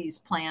customize these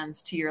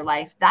plans to your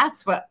life,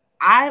 that's what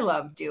I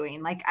love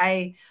doing. Like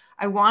I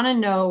want to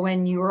know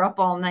when you were up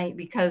all night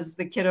because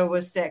the kiddo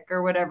was sick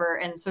or whatever.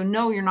 And so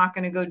no, you're not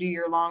going to go do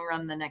your long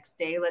run the next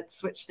day. Let's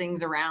switch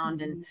things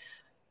around.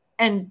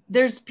 And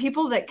there's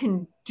people that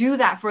can do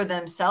that for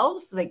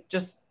themselves, like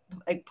just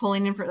like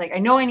pulling in for like, I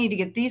know I need to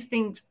get these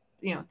things,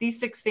 these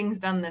 6 things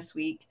done this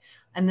week,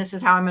 and this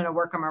is how I'm going to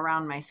work them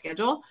around my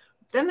schedule.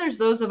 Then there's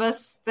those of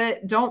us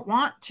that don't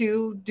want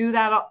to do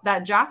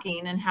that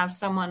jockeying and have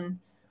someone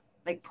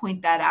like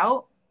point that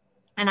out.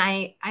 And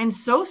I'm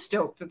so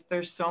stoked that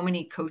there's so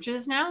many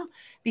coaches now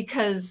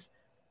because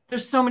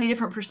there's so many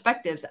different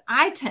perspectives.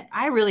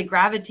 I really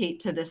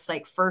gravitate to this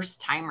like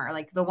first timer,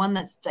 like the one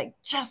that's like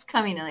just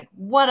coming in, like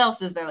what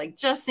else is there, like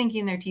just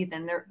sinking their teeth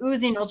in, they're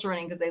oozing ultra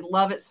running because they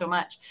love it so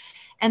much.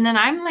 And then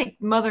I'm like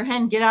mother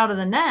hen, get out of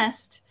the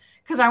nest.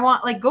 Cause I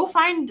want like, go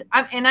find,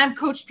 and I've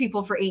coached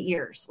people for 8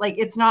 years. Like,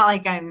 it's not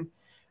like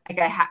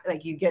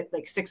like you get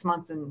like 6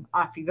 months and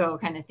off you go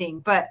kind of thing.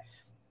 But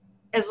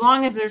as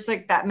long as there's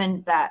like that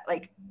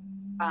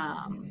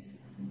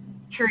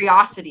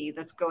curiosity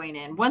that's going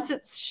in, once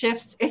it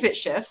shifts, if it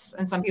shifts,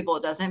 and some people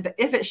it doesn't, but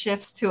if it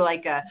shifts to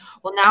like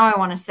well, now I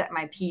want to set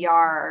my PR,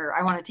 or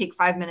I want to take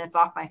 5 minutes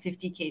off my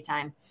 50K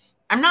time,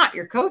 I'm not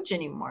your coach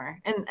anymore.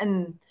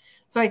 And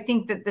so I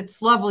think that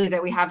it's lovely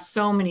that we have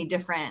so many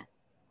different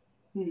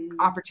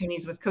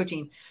opportunities with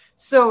coaching.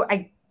 So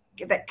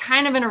that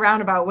kind of in a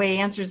roundabout way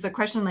answers the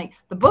question. Like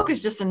the book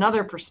is just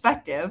another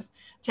perspective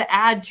to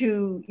add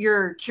to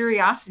your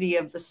curiosity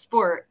of the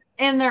sport.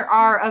 And there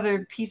are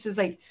other pieces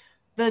like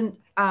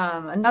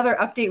another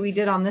update we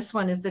did on this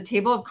one is the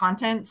table of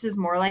contents is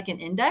more like an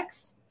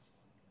index.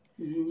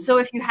 Mm-hmm. So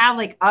if you have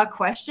like a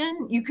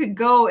question, you could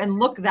go and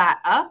look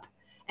that up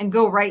and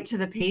go right to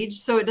the page.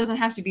 So it doesn't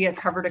have to be a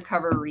cover to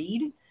cover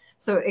read.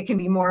 So it can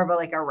be more of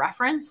a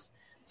reference.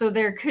 So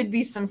there could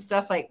be some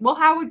stuff like, well,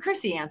 how would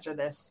Chrissy answer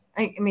this?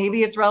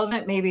 Maybe it's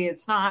relevant, maybe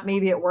it's not,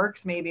 maybe it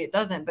works, maybe it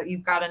doesn't, but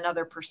you've got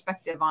another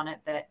perspective on it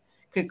that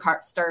could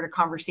start a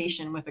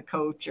conversation with a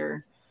coach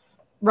or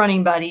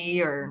running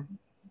buddy or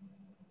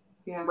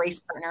race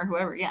partner,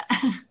 whoever. Yeah.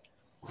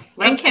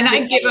 And can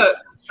I give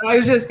I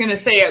was just going to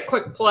say a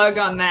quick plug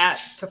on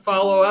that to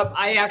follow up.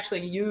 I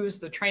actually use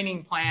the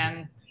training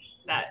plan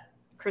that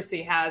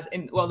Chrissy has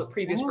the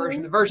previous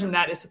version, the version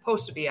that is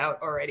supposed to be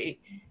out already.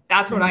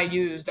 That's what I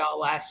used all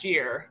last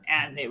year.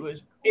 And it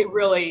was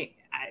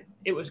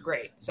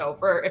great. So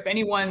if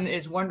anyone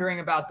is wondering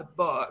about the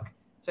book,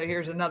 so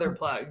here's another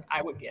plug,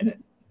 I would get it.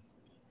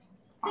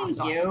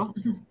 Thank you.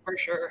 For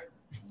sure.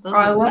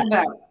 I love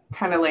that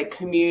kind of like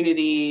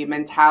community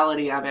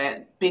mentality of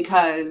it,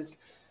 because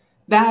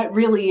that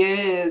really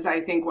is,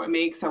 I think, what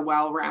makes a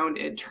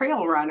well-rounded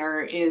trail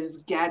runner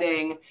is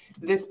getting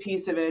this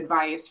piece of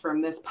advice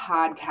from this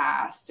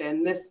podcast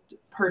and this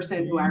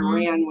person who I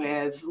ran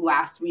with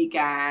last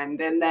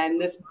weekend, and then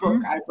this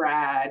book I've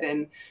read.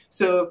 And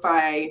so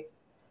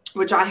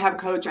which I have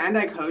coach and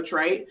I coach,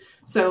 right?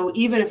 So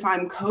even if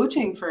I'm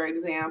coaching, for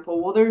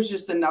example, well, there's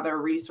just another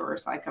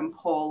resource I can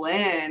pull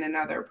in,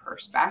 another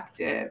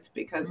perspective,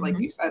 because like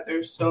you said,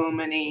 there's so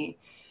many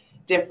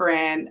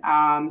different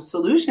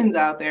solutions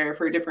out there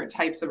for different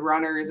types of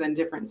runners and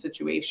different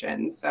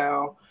situations.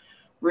 So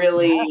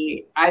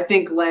really, I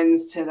think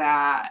lends to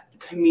that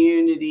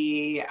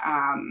community,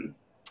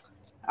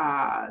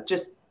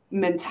 just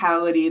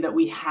mentality that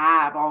we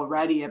have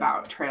already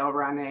about trail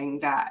running,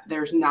 that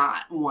there's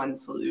not one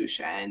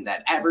solution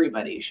that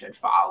everybody should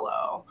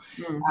follow,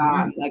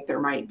 like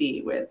there might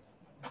be with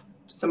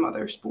some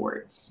other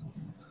sports.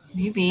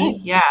 Maybe.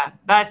 Nice. Yeah.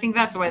 I think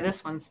that's why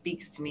this one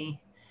speaks to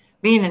me.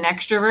 Being an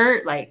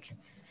extrovert, like,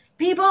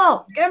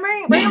 people,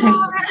 bring them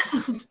all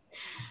around.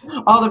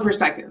 All the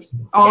perspectives.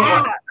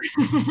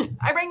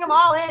 I bring them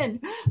all in.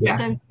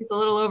 Sometimes it's a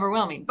little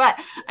overwhelming, but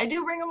I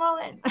do bring them all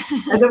in.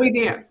 And then we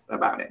dance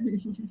about it.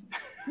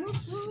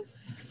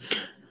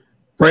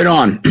 Right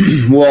on.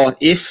 Well,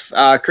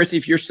 Chrissy,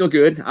 if you're still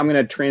good, I'm going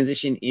to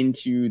transition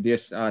into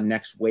this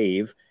next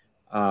wave.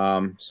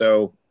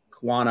 So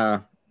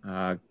Kuana,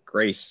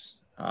 Grace,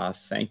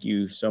 thank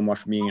you so much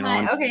for being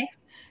on. Okay,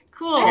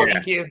 cool.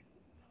 Thank you.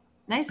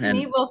 Nice to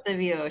meet both of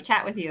you.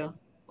 Chat with you.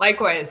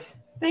 Likewise.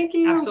 Thank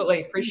you.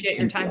 Absolutely. Appreciate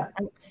your time.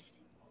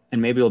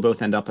 And maybe we'll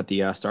both end up at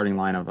the starting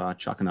line of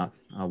Chucking Up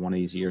one of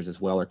these years as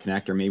well, or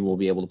Connect, or maybe we'll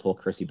be able to pull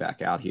Chrissy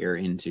back out here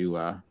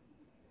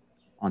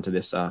onto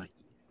this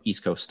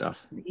East Coast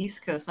stuff. The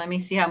East Coast. Let me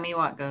see how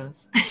Miwok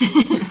goes.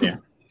 Yeah.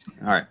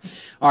 All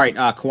right.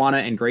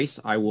 Kuana and Grace,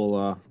 I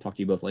will talk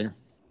to you both later.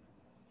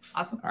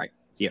 Awesome. All right.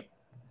 See ya.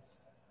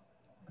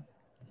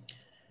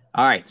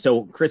 All right.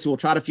 So, Chrissy, we'll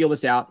try to feel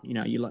this out.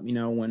 You let me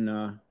know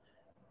when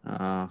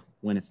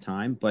it's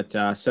time. But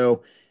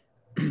so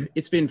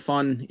it's been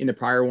fun in the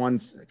prior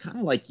ones, kind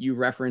of like you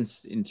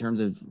referenced in terms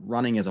of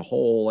running as a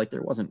whole. Like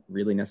there wasn't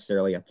really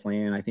necessarily a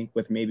plan. I think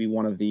with maybe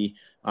one of the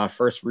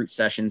first route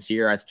sessions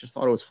here, I just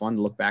thought it was fun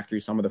to look back through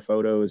some of the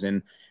photos.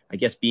 And I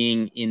guess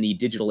being in the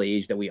digital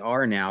age that we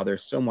are now,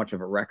 there's so much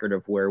of a record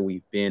of where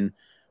we've been.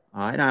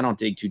 And I don't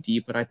dig too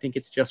deep, but I think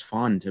it's just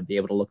fun to be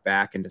able to look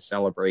back and to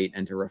celebrate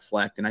and to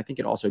reflect. And I think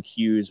it also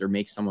cues or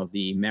makes some of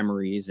the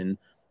memories and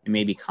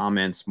maybe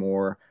comments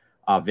more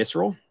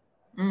visceral.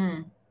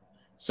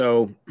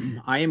 So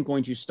I am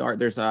going to start.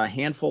 There's a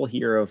handful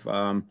here of,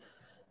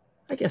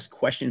 I guess,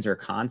 questions or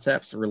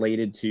concepts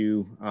related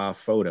to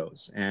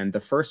photos. And the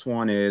first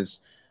one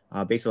is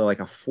basically like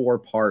a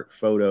 4-part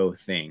photo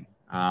thing.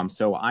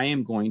 So I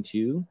am going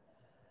to,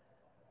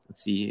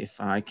 let's see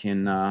if I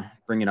can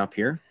bring it up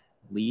here.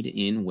 Lead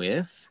in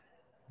with,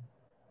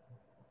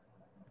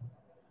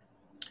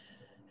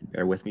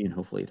 bear with me and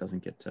hopefully it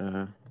doesn't get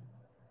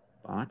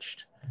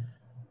botched.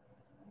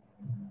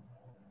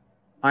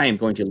 I am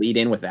going to lead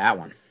in with that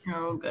one.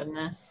 Oh,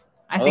 goodness.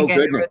 I think I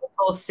know where this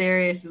whole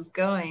series is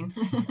going.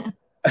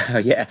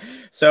 Yeah.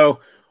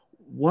 So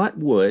what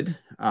would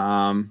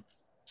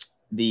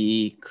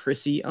the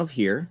Chrissy of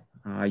here,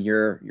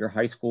 your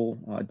high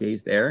school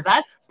days there?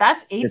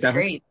 That's 8th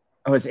grade.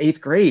 Oh, it's 8th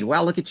grade.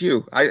 Wow, look at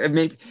you. I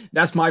mean,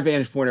 that's my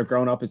vantage point of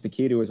growing up as the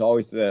kid who was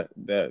always the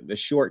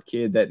short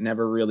kid that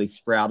never really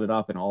sprouted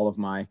up, and all of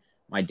my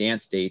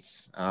dance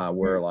dates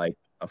were like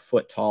a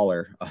foot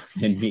taller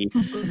than me.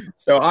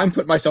 So I'm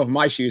putting myself in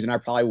my shoes, and I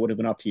probably would have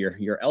been up to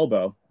your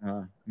elbow,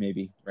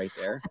 maybe right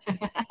there.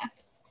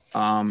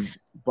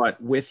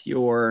 But with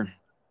your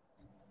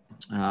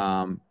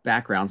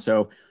background,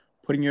 so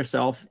putting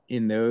yourself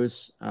in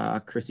those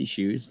Chrissy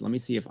shoes, let me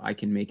see if I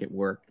can make it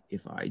work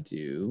if I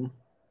do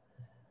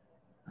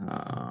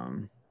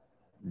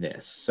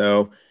this.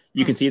 So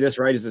you can see this,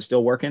 right? Is it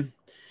still working?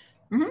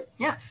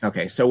 Yeah.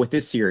 Okay. So with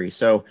this series,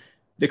 so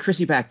the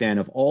Chrissy back then,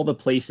 of all the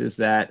places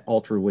that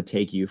Ultra would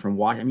take you from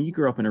Washington, I mean, you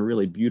grew up in a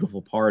really beautiful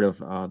part of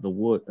the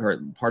world,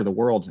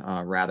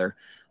 rather.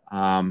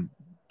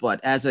 But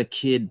as a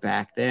kid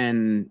back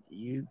then,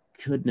 you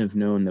couldn't have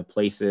known the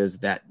places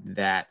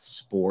that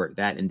sport,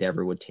 that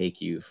endeavor would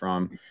take you,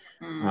 from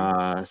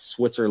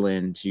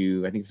Switzerland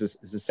to, I think is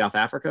this South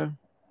Africa?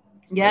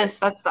 Yes,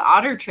 that's the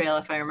Otter Trail,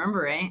 if I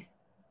remember right.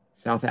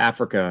 South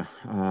Africa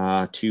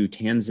to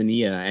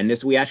Tanzania. And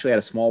this, we actually had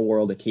a small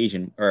world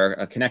occasion or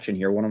a connection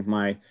here. One of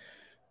my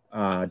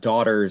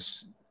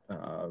daughter's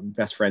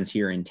best friends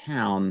here in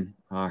town,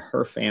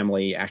 her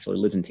family actually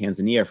lived in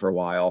Tanzania for a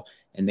while,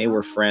 and they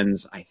were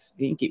friends. I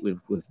think it was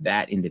with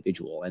that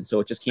individual. And so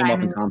it just came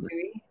up in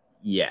conversation.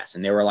 Yes.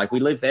 And they were like, we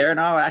lived there.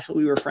 No, actually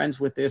we were friends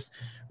with this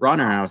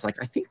runner. And I was like,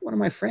 I think one of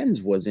my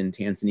friends was in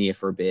Tanzania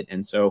for a bit.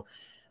 And so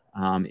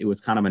it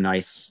was kind of a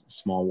nice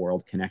small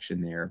world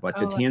connection there. But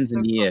to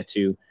Tanzania,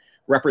 so cool. To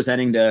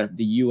representing the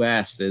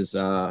U.S. as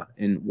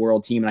in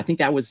world team. And I think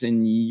that was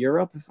in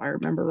Europe, if I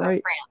remember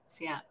right. France,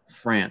 yeah.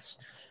 France.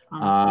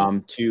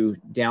 To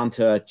down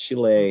to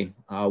Chile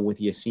with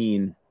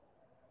Yassine.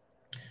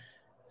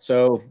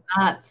 So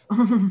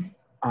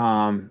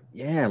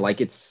yeah,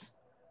 like it's,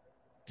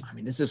 I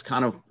mean, this is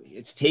kind of,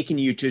 it's taken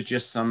you to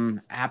just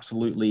some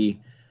absolutely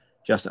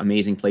just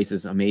amazing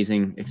places,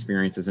 amazing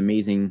experiences,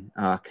 amazing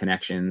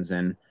connections.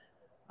 And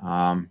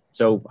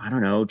so I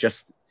don't know,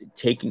 just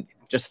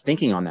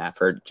thinking on that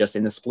for just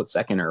in a split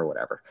second or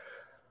whatever.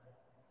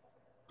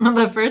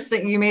 The first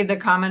thing you made the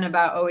comment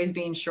about always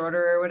being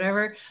shorter or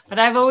whatever, but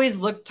I've always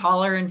looked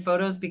taller in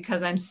photos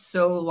because I'm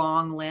so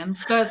long limbed.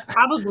 So it's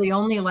probably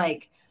only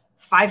like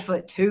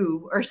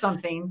 5'2" or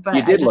something, but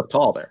you did look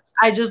tall there.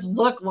 I just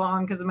look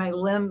long because my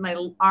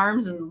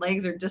arms and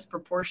legs are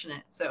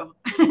disproportionate. So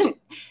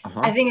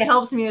I think it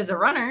helps me as a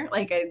runner.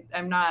 Like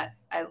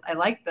I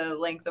like the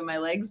length of my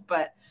legs,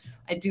 but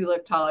I do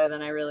look taller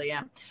than I really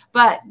am.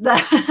 But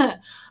the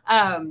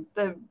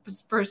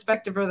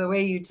perspective or the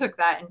way you took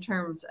that in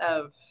terms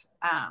of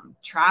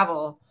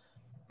travel,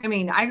 I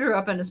mean, I grew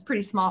up in this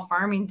pretty small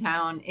farming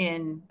town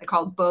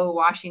called Bow,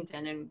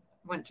 Washington, and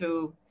went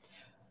to,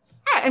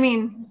 I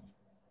mean,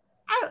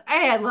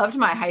 I loved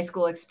my high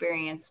school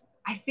experience.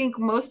 I think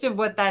most of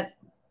what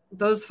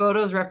those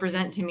photos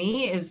represent to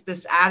me is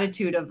this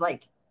attitude of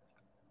like,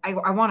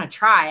 I want to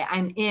try.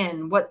 I'm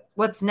in.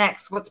 What's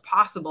next? What's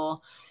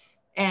possible?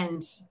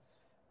 And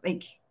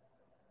like,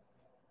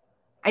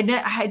 I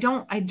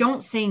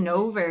don't say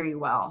no very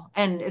well.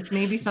 And it's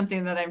maybe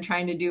something that I'm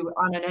trying to do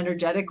on an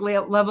energetic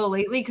level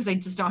lately, because I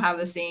just don't have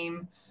the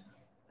same.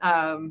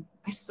 I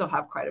still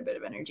have quite a bit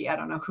of energy. I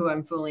don't know who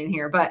I'm fooling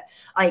here, but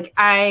like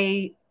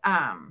I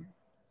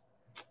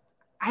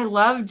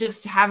love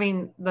just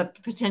having the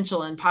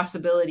potential and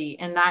possibility.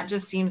 And that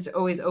just seems to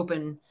always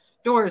open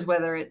doors,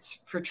 whether it's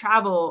for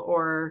travel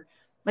or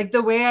like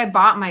the way I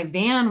bought my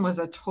van was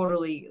a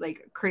totally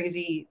like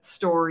crazy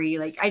story.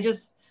 Like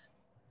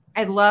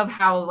I love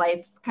how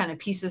life kind of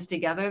pieces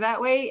together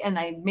that way. And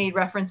I made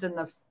reference in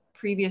the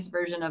previous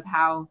version of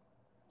how,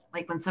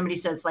 like when somebody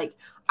says like,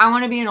 I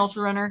want to be an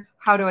ultra runner,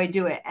 how do I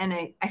do it? And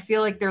I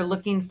feel like they're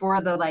looking for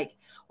the like,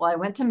 well, I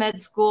went to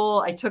med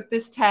school, I took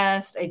this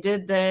test, I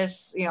did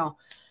this,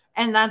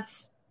 and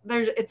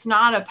it's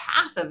not a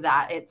path of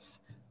that. It's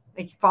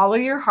like, follow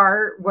your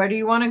heart. Where do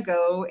you want to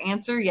go?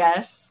 Answer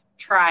yes,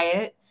 try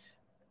it,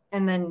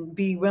 and then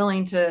be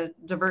willing to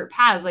divert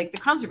paths. Like the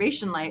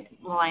Conservation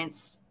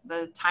Alliance,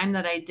 the time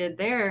that I did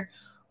there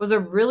was a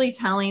really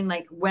telling,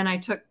 like when I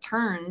took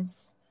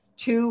turns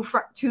to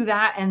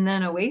that and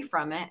then away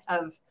from it,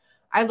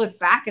 I look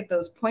back at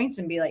those points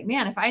and be like,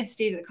 man, if I had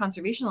stayed at the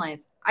Conservation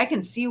Alliance, I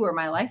can see where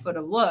my life would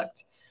have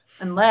looked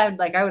and led.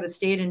 Like I would have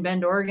stayed in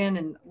Bend, Oregon,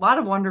 and a lot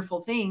of wonderful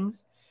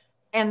things.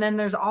 And then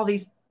there's all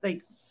these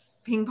like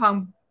ping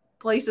pong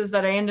places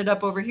that I ended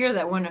up over here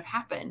that wouldn't have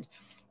happened.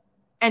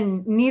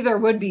 And neither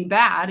would be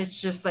bad.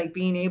 It's just like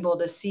being able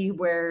to see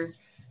where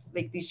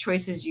like these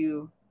choices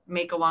you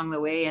make along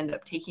the way end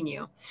up taking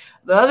you.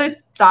 The other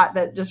thought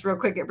that just real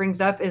quick it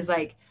brings up is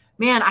like,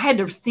 man, I had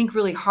to think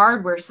really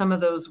hard where some of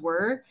those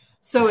were.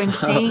 So in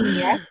saying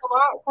yes a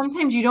lot,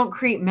 sometimes you don't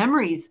create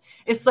memories.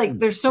 It's like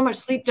there's so much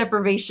sleep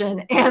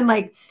deprivation and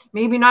like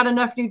maybe not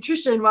enough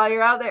nutrition while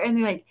you're out there.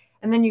 And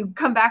and then you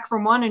come back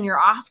from one and you're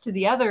off to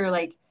the other.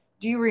 Like,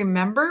 do you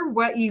remember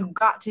what you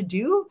got to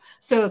do?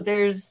 So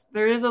there is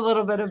a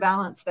little bit of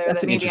balance there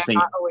that maybe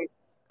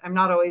I'm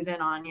not always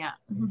in on. Yeah.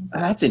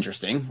 That's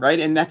interesting. Right.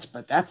 And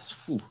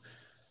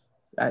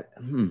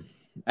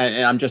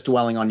and I'm just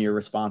dwelling on your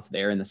response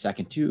there in the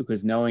second too,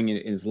 because knowing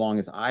it, as long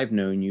as I've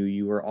known you,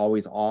 you were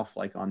always off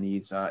like on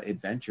these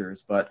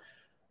adventures, but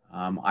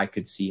I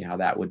could see how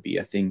that would be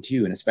a thing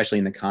too. And especially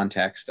in the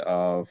context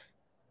of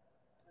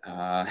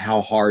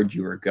how hard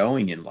you were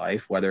going in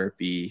life, whether it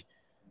be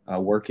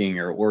working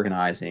or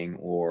organizing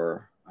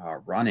or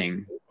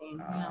running,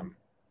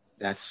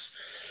 that's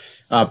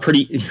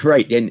pretty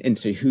right. And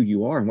to who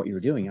you are and what you were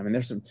doing. I mean,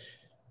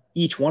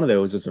 each one of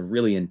those is a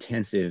really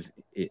intensive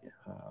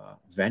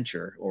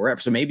venture or whatever.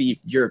 So maybe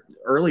your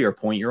earlier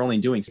point, you're only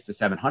doing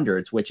 600 to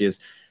 700s, which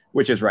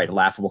is right. A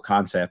laughable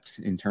concept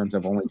in terms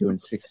of only doing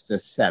 6 to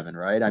 7,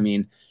 right? I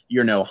mean,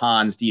 you're no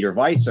Hans Dieter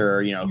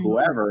Weiser,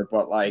 whoever,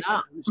 but like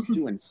who's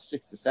doing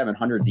 600 to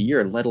 700s a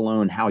year, let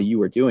alone how you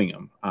were doing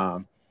them. I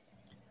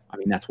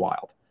mean, that's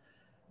wild.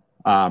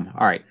 All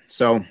right.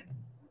 So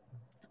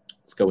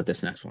let's go with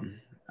this next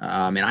one.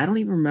 And I don't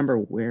even remember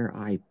where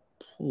I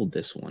pulled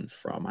this one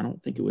from. I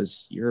don't think it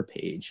was your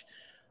page,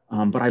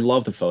 but I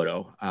love the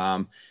photo.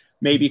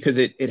 Maybe because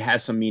it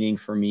has some meaning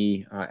for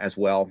me as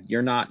well.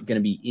 You're not going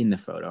to be in the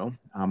photo,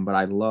 but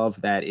I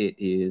love that it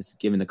is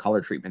given the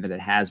color treatment that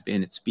it has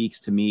been. It speaks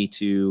to me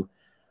to,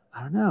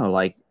 I don't know,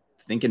 like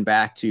thinking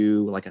back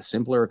to like a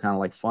simpler kind of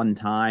like fun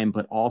time,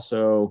 but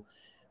also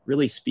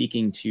really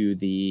speaking to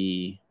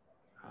the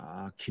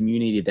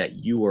community that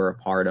you were a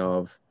part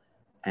of.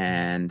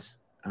 And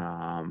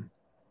oh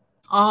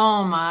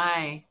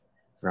my.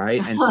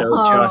 Right. And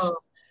so just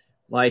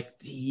like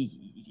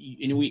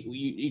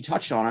you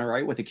touched on it,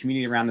 right, with the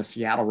community around the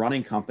Seattle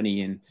Running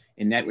Company,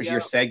 and that was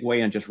your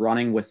segue on just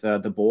running with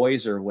the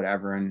boys or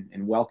whatever,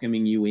 and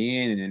welcoming you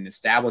in and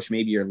establish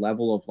maybe your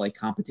level of like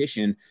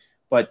competition.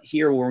 But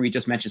here, where we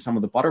just mentioned some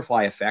of the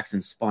butterfly effects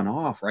and spun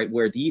off, right,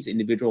 where these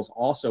individuals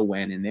also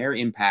went and their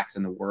impacts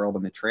in the world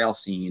and the trail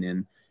scene.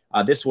 And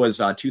this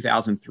was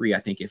 2003, I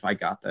think, if I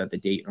got the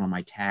date on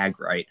my tag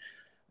right.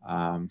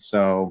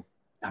 So,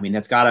 I mean,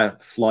 that's got to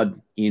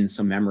flood in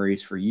some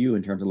memories for you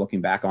in terms of looking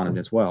back on it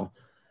as well.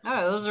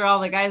 Oh, those are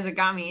all the guys that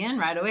got me in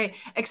right away.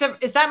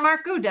 Except, is that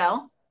Mark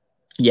Godell?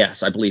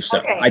 Yes, I believe so.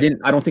 Okay. I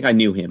don't think I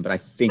knew him, but I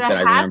think that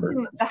I remember.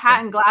 The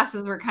hat and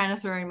glasses were kind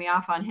of throwing me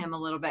off on him a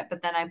little bit,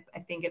 but then I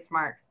think it's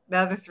Mark. The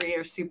other three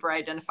are super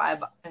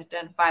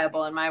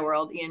identifiable in my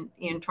world.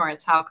 Ian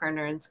Torrance, Hal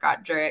Kerner, and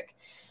Scott Jurek.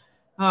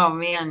 Oh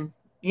man.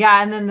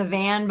 Yeah. And then the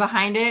van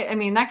behind it. I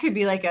mean, that could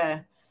be like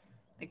a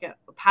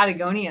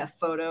Patagonia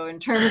photo in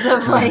terms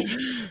of like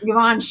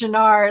Yvon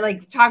Chouinard,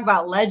 like talk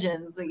about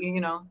legends, like,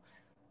 you know,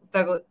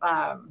 what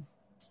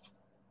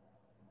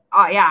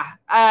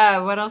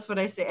else would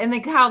I say? And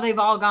like how they've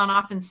all gone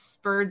off and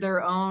spurred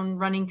their own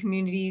running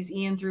communities,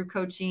 Ian through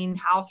coaching,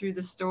 Hal through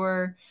the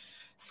store,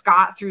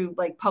 Scott through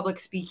like public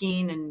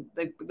speaking and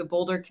the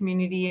Boulder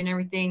community and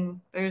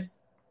everything. That's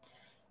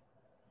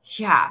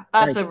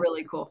a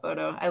really cool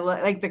photo. I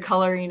like the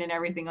coloring and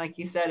everything. Like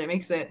you said, it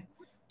makes it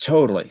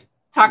totally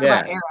talk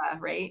about era,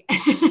 right?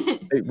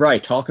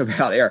 Right. Talk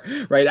about era,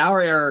 right?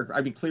 Our era,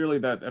 I mean, clearly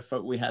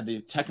we had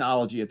the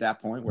technology at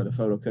that point where the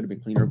photo could have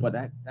been cleaner, but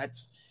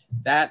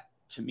that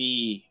to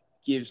me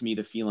gives me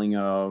the feeling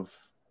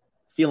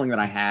that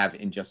I have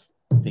in just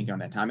thinking on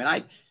that time. And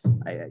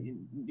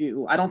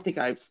I don't think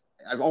I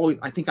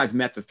think I've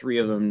met the three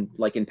of them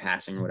like in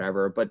passing or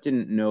whatever, but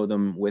didn't know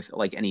them with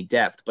like any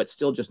depth, but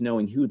still just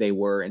knowing who they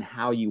were and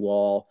how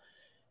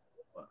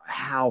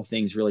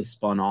things really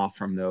spun off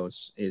from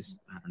those is,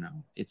 I don't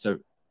know, it's a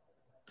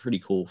pretty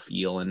cool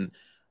feel.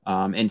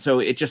 And so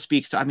it just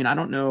speaks to, I mean, I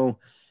don't know.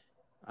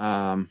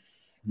 Let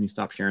me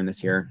stop sharing this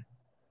here.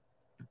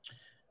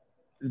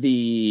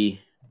 The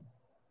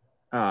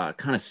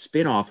kind of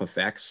spin-off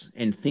effects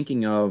and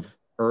thinking of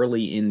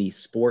early in the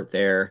sport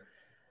there.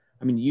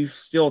 I mean, you're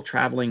still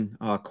traveling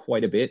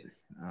quite a bit.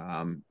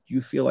 Do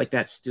you feel like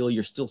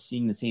you're still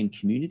seeing the same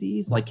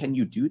communities? Like, can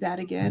you do that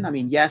again? I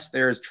mean, yes,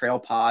 there's trail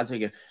pods.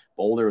 Like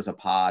Boulder was a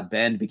pod.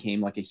 Bend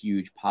became like a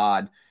huge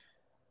pod.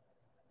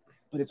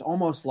 But it's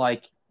almost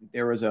like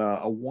there was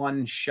a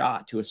one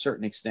shot to a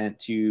certain extent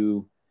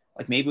to,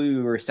 like, maybe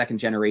we were second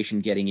generation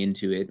getting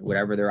into it,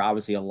 whatever. There are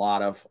obviously a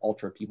lot of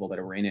ultra people that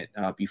were in it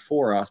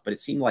before us, but it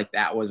seemed like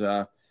that was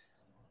a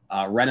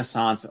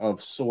renaissance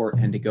of sort,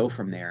 and to go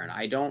from there. And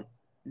I don't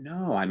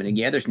know. I mean,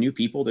 yeah, there's new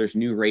people, there's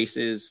new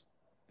races,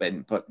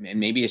 but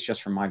maybe it's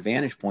just from my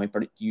vantage point,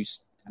 but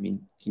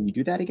can you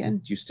do that again?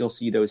 Do you still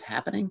see those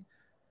happening?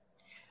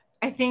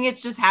 I think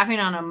it's just happening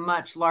on a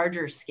much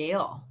larger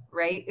scale,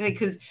 right? Like,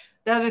 because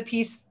the other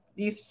piece,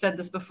 you said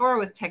this before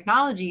with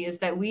technology, is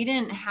that we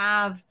didn't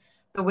have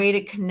the way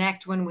to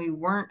connect when we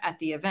weren't at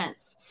the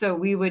events. So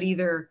we would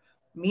either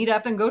meet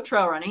up and go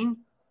trail running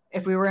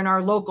if we were in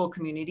our local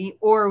community,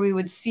 or we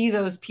would see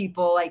those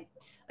people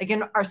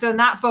so in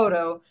that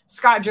photo,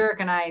 Scott Jurek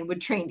and I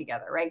would train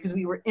together, right? Because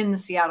we were in the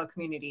Seattle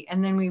community.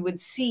 And then we would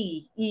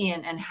see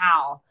Ian and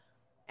Hal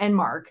and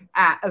Mark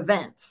at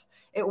events.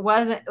 It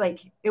wasn't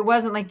like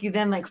you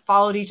then like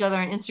followed each other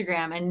on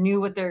Instagram and knew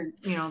what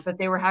that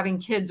they were having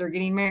kids or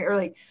getting married or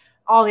like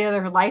all the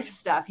other life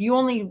stuff. You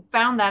only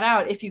found that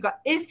out if you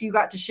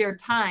got to share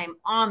time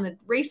on the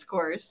race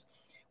course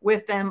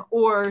with them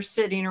or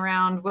sitting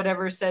around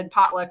whatever said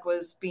potluck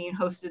was being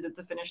hosted at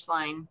the finish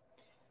line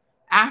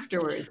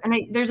afterwards. And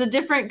there's a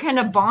different kind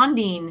of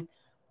bonding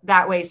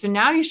that way. So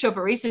now you show up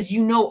at races,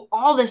 you know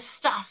all this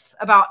stuff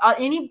about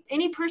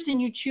any person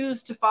you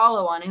choose to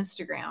follow on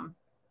Instagram,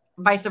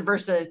 vice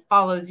versa,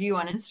 follows you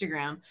on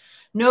Instagram,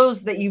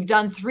 knows that you've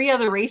done 3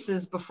 other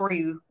races before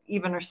you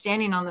even are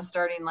standing on the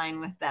starting line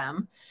with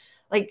them.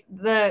 Like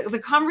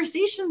the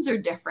conversations are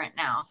different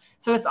now.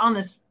 So it's on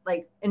this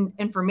like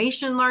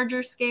information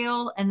larger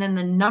scale. And then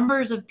the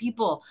numbers of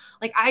people,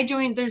 like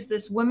there's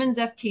this women's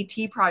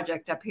FKT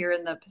project up here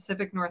in the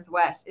Pacific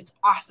Northwest. It's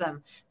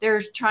awesome.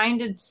 They're trying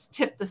to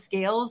tip the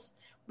scales,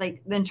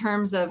 like in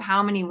terms of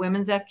how many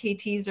women's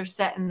FKTs are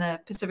set in the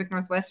Pacific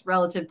Northwest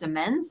relative to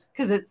men's,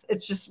 because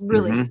it's just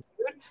really skewed.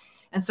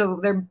 And so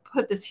they're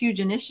put this huge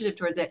initiative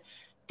towards it.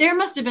 There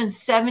must have been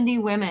 70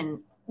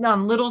 women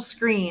on little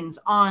screens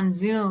on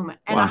Zoom.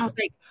 And Wow. I was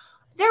like,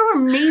 there were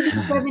maybe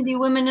 70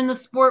 women in the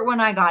sport when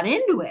I got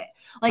into it.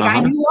 Like I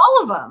Uh-huh. knew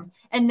all of them.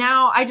 And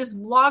now I just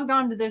logged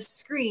onto this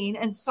screen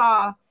and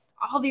saw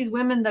all these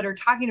women that are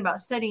talking about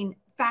setting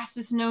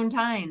fastest known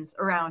times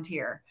around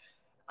here.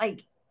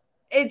 Like,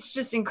 it's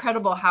just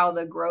incredible how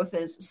the growth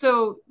is.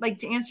 So, like,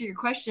 to answer your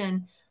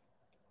question,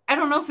 I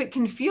don't know if it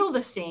can feel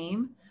the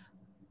same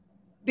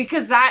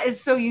because that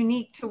is so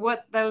unique to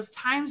what those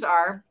times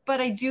are. But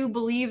I do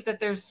believe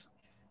that there's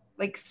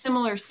like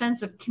similar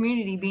sense of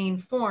community being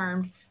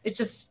formed. It's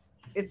just,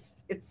 it's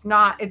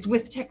not, it's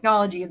with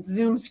technology, it's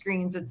Zoom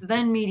screens, it's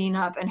then meeting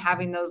up and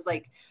having those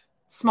like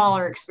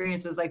smaller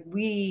experiences like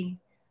we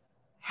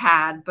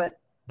had, but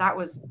that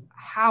was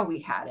how we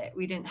had it.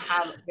 We didn't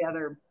have the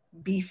other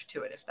beef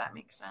to it, if that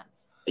makes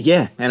sense.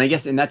 Yeah, and I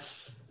guess, and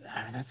that's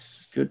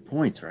good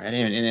points, right?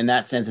 And in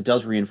that sense, it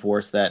does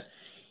reinforce that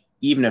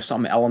even if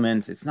some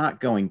elements, it's not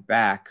going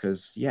back,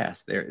 because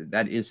yes,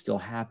 that is still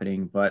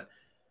happening. But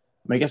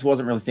I guess I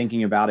wasn't really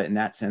thinking about it in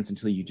that sense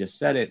until you just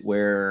said it.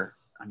 Where,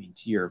 I mean,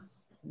 to your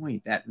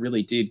point, that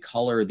really did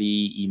color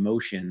the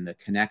emotion, the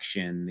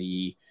connection,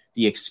 the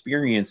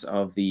experience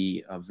of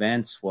the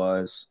events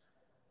was.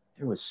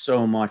 There was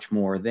so much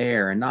more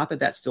there. And not that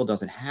that still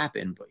doesn't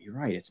happen, but you're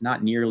right. It's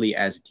not nearly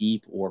as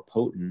deep or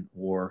potent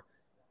or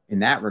in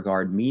that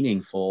regard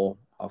meaningful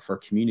for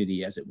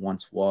community as it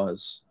once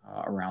was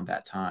around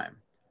that time.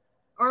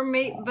 Or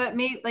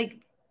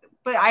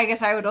but I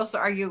guess I would also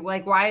argue,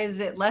 like, why is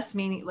it less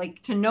meaning,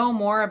 like to know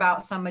more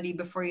about somebody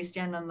before you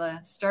stand on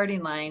the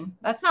starting line?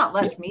 That's not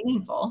less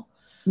meaningful.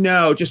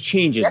 No, it just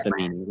changes the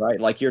meaning, right?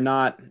 Like you're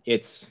not,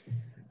 it's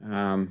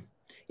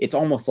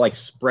almost like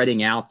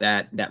spreading out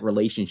that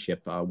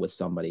relationship with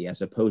somebody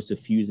as opposed to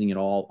fusing it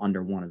all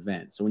under one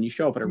event. So when you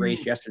show up at a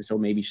race yesterday, so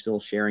maybe still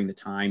sharing the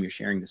time, you're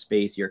sharing the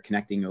space, you're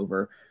connecting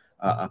over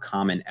a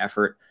common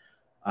effort.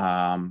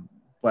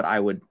 But I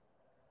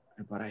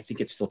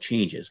think it still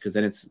changes because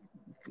then it's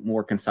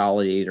more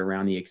consolidated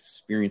around the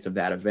experience of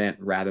that event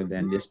rather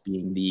than this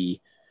being the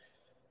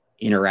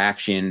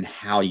interaction,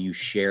 how you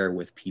share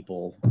with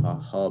people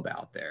hub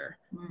out there.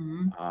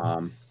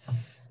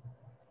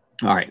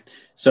 All right,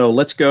 so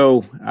let's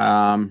go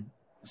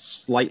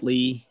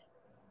slightly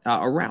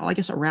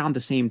around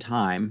the same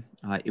time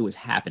it was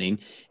happening.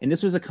 And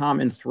this was a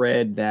common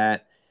thread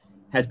that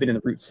has been in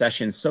the Root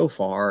session so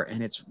far,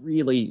 and it's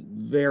really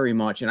very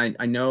much, and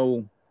I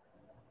know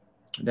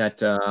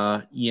that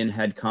Ian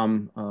had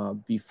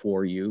come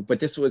before you, but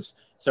this was,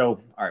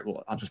 so, all right,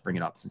 well, I'll just bring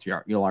it up since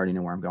you'll already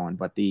know where I'm going,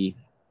 but the,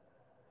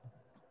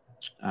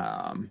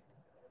 and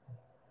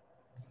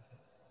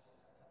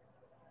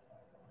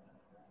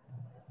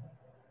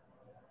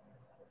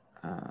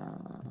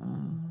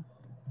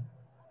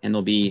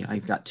there'll be,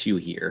 I've got two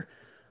here.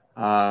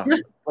 But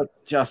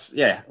just,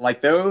 yeah,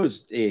 like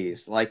those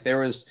days, like there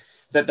was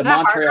the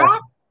Montreal.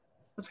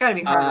 It's got to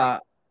be Hard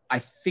Rock. I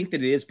think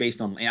that it is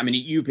based on, I mean,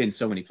 you've been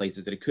so many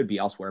places that it could be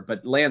elsewhere,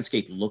 but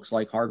landscape looks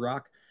like Hard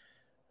Rock.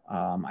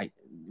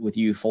 With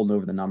you folding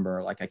over the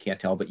number, like I can't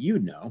tell, but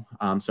you'd know.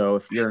 So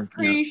if you're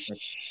pretty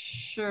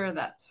sure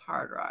that's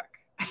Hard Rock.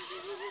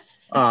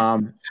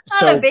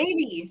 So a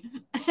baby.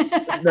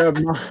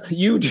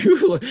 You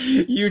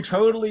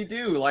totally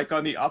do. Like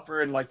on the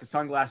upper and like the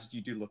sunglasses,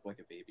 you do look like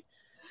a baby.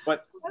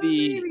 But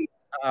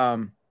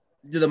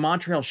the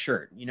Montreal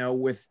shirt, you know,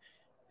 with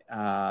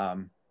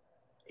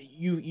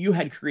you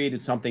had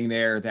created something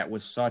there that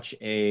was such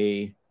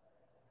a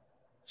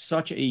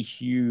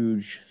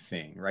huge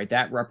thing, right?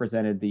 That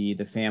represented the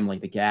family,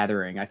 the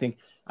gathering. I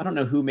don't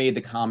know who made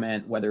the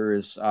comment, whether it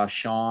was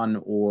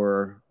Sean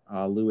or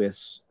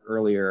Lewis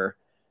earlier,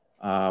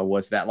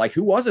 was that like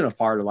who wasn't a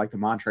part of like the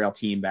Montreal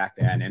team back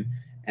then,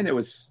 and it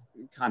was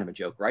kind of a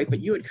joke, right? But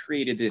you had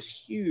created this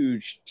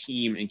huge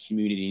team and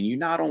community, and you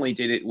not only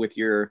did it with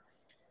your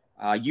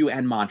you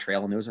and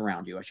Montreal and those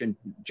around you. I shouldn't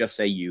just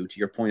say you. To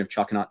your point of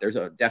chucking out, there's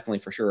definitely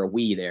for sure a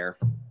we there,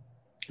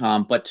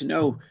 but to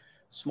know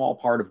small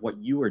part of what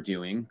you were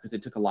doing, because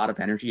it took a lot of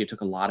energy, it took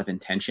a lot of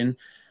intention,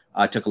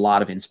 it took a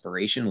lot of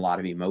inspiration, a lot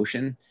of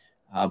emotion.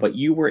 But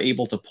you were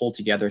able to pull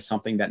together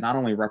something that not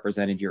only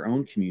represented your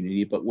own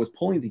community, but was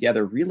pulling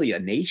together really a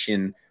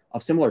nation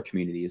of similar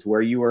communities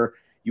where you were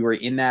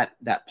in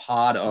that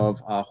pod of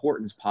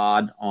Horton's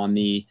pod on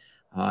the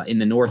in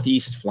the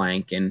northeast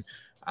flank, and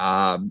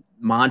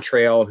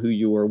Montreal, who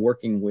you were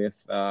working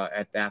with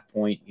at that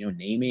point, you know,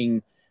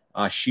 naming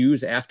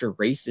shoes after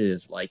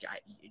races. Like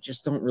you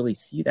just don't really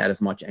see that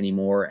as much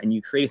anymore. And you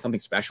created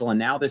something special. And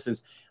now this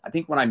is, I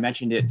think when I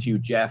mentioned it to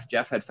Jeff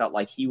had felt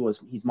like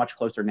he's much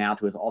closer now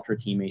to his ultra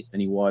teammates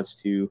than he was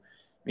to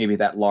maybe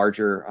that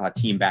larger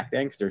team back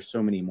then, because there's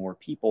so many more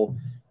people.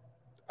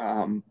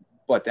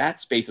 But that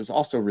space has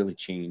also really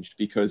changed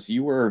because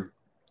you were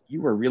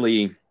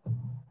really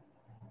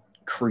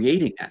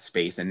creating that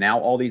space. And now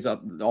all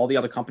the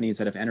other companies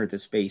that have entered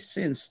this space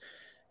since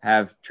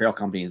have trail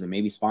companies and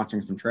maybe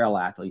sponsoring some trail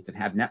athletes and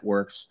have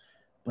networks,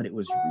 but it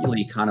was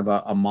really kind of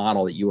a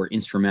model that you were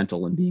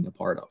instrumental in being a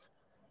part of.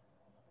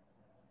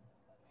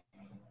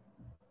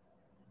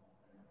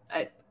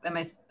 Am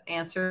I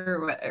answer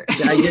or whatever.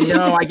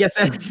 No, I guess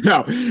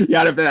no.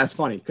 Yeah, that's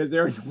funny because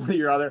there was one of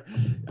your other.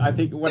 I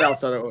think what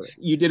else?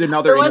 You did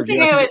another interview.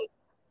 Thing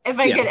if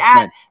I could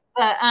add,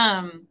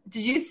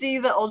 did you see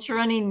the ultra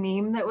running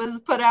meme that was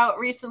put out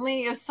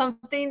recently? It was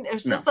something. It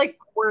was just like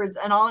words,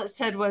 and all it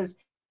said was,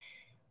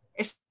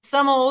 "If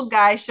some old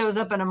guy shows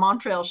up in a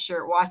Montreal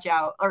shirt, watch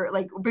out," or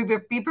like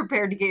be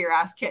prepared to get your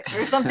ass kicked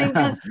or something.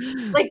 Because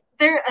like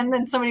there, and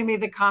then somebody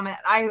made the comment.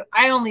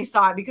 I only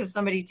saw it because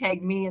somebody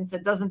tagged me and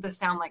said, "Doesn't this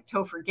sound like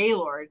Topher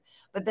Gaylord?"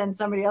 But then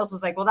somebody else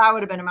was like, "Well, that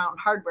would have been a Mountain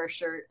Hardwear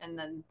shirt," and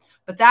then,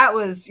 but that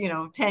was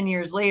 10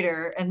 years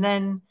later, and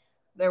then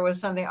there was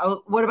something.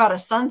 Oh, what about a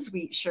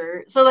Sunsweet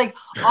shirt? So like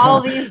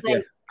all these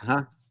like,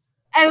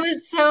 I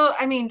was so.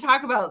 I mean,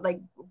 talk about like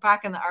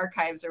back in the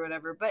archives or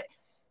whatever, but.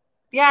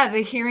 Yeah,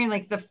 the hearing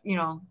like the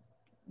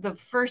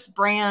first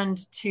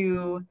brand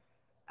to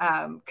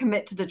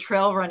commit to the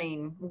trail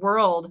running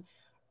world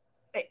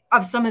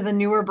of some of the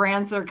newer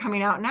brands that are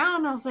coming out now.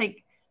 And I was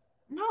like,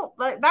 no,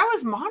 like that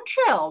was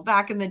Montreal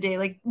back in the day.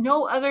 Like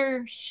no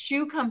other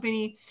shoe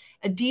company.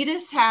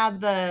 Adidas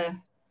had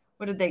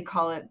what did they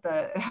call it?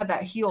 It had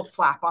that heel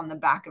flap on the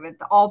back of it,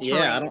 the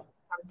all-terrain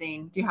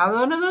something. Do you have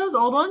one of those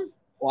old ones?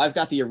 Well, I've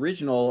got the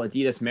original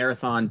Adidas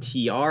Marathon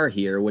TR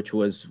here, which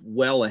was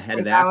well ahead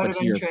of that. But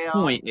to your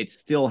point, it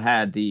still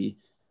had the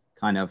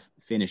kind of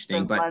finish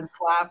thing, but mud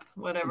flap,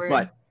 whatever.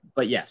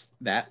 But yes,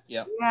 that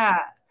yeah.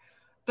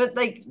 But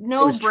like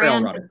no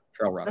brand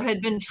that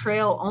had been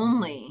trail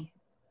only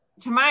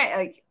to my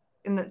like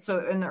in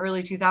the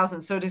early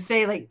 2000s. So to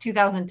say like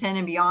 2010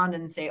 and beyond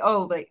and say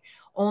like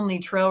only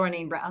trail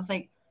running brand, I was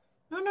like.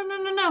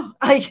 No.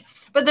 Like,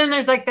 but then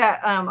there's like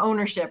that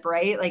ownership,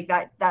 right? Like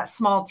that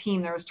small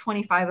team. There was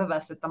 25 of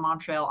us at the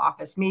Montreal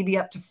office, maybe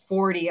up to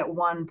 40 at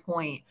one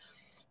point.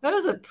 That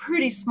was a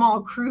pretty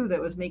small crew that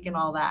was making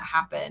all that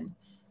happen,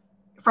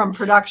 from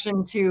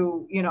production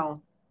to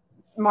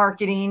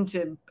marketing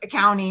to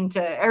accounting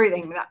to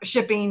everything,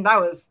 shipping. That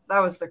was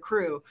the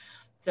crew.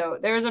 So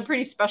there was a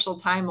pretty special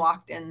time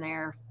locked in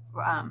there.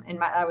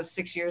 That was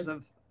 6 years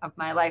of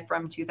my life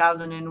from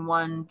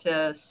 2001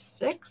 to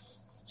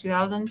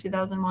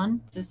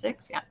 2001 to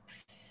 6. Yeah.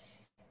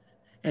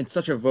 And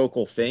such a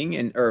vocal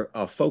thing or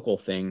a focal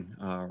thing,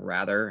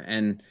 rather.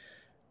 And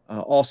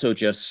also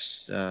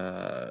just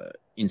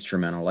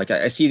instrumental. Like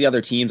I see the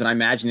other teams and I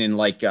imagine in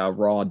like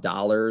raw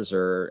dollars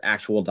or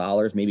actual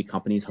dollars, maybe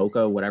companies,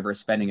 Hoka, whatever,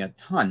 spending a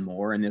ton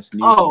more in this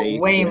new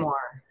space. Way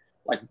more.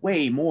 Like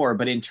way more.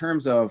 But in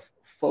terms of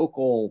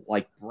focal,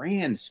 like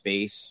brand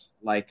space,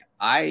 like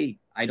I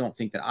don't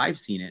think that I've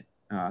seen it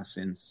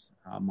since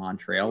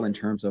Montreal in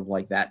terms of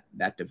like that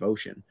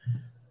devotion.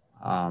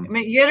 I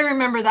mean, you got to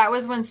remember that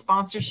was when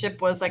sponsorship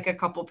was like a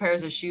couple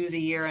pairs of shoes a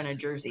year and a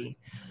jersey.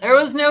 There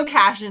was no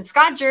cash. And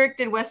Scott Jurek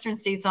did Western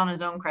States on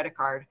his own credit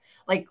card.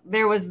 Like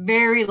there was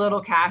very little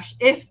cash,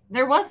 if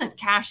there wasn't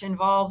cash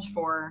involved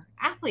for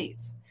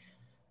athletes.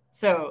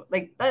 So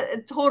like a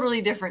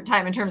totally different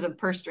time in terms of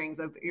purse strings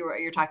of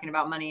you're talking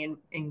about money and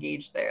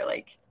engaged there.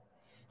 Like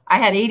I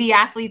had 80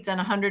 athletes and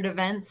 100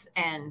 events,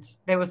 and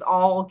there was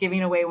all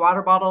giving away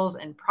water bottles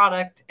and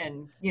product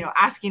and,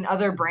 asking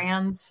other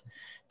brands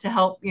to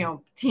help,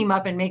 team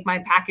up and make my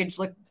package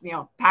look,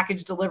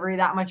 package delivery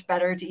that much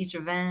better to each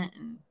event.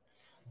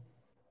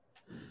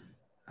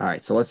 All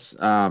right. So let's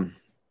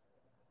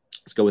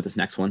go with this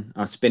next one,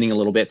 spinning a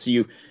little bit. So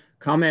you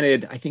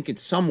commented, I think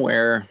it's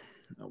somewhere,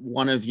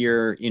 one of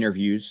your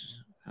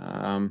interviews,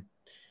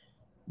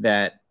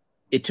 that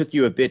it took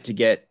you a bit to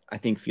get, I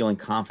think, feeling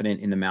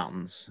confident in the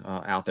mountains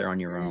out there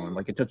on your own.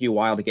 Like it took you a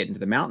while to get into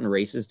the mountain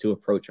races, to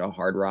approach a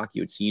hard rock.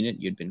 You had seen it.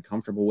 You'd been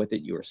comfortable with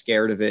it. You were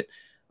scared of it,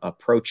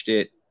 approached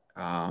it,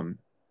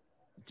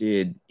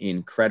 did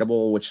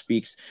incredible, which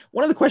speaks.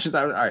 One of the questions,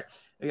 all right,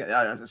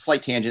 a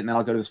slight tangent, and then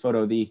I'll go to this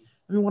photo.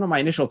 One of my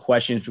initial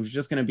questions was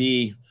just going to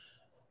be,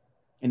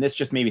 and this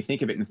just made me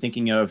think of it and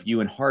thinking of you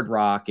in hard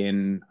rock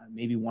and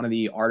maybe one of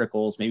the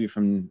articles, maybe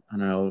from, I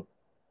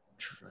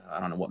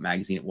don't know what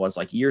magazine it was,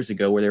 like years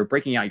ago, where they were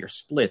breaking out your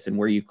splits and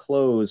where you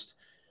closed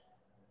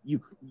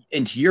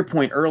and to your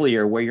point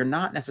earlier, where you're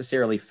not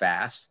necessarily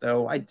fast,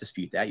 though I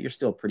dispute that, you're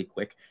still pretty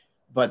quick,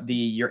 but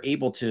you're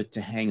able to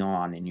hang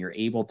on and you're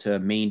able to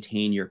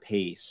maintain your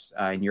pace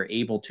and you're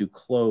able to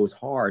close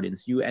hard. And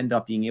so you end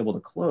up being able to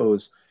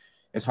close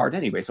as hard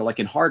anyway. So like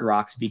in hard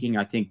rock speaking,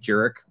 I think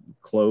Jurek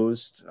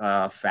closed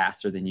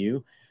faster than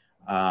you.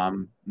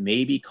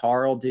 Maybe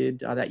Carl did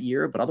that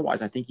year, but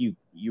otherwise I think you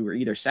were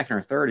either second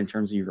or third in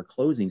terms of your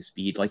closing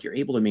speed. Like you're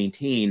able to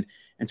maintain.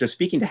 And so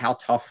speaking to how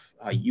tough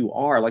you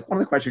are, like one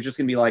of the questions is just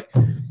going to be like,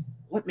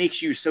 what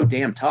makes you so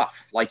damn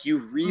tough? Like you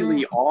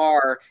really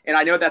are. And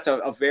I know that's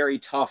a very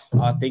tough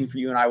thing for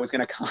you. And I was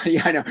going to,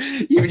 I know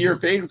even your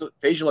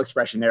facial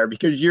expression there,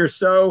 because you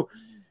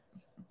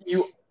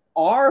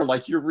are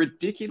like, you're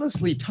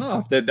ridiculously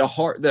tough.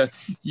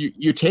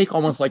 You take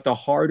almost like the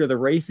heart of the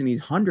race in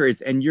these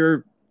hundreds, and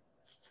you're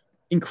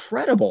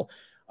incredible.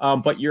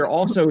 But you're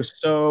also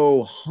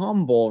so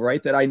humble,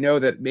 right? That I know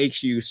that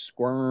makes you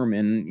squirm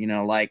and,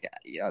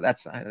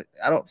 that's, I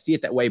don't see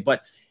it that way,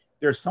 but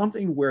there's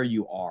something where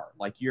you are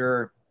like,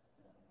 you're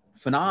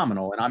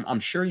phenomenal. And I'm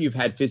sure you've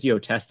had physio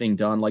testing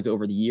done like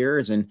over the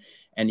years, and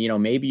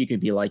maybe you could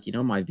be like,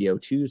 my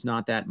VO2 is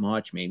not that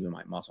much. Maybe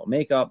my muscle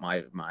makeup,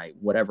 my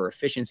whatever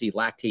efficiency,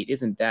 lactate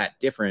isn't that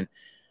different.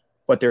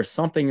 But there's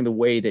something in the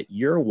way that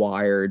you're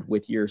wired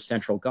with your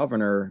central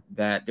governor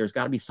that there's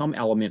got to be some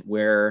element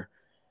where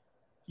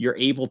you're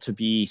able to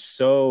be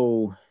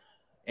so,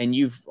 and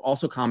you've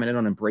also commented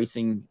on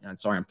embracing,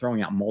 sorry, I'm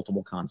throwing out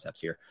multiple concepts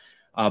here,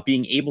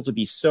 being able to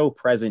be so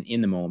present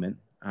in the moment,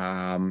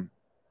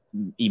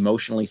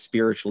 emotionally,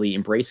 spiritually,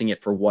 embracing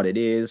it for what it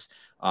is,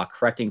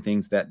 correcting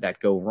things that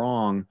go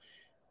wrong.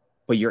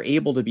 But you're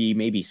able to be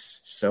maybe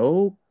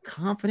so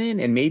confident,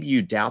 and maybe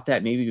you doubt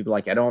that. Maybe you're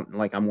like,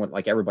 I'm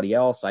like everybody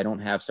else. I don't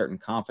have certain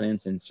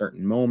confidence in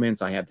certain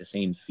moments. I have the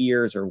same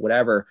fears or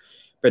whatever.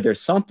 But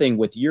there's something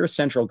with your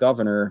central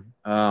governor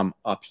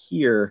up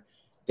here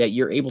that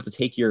you're able to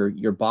take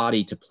your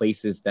body to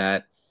places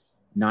that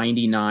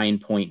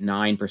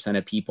 99.9%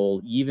 of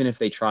people, even if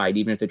they tried,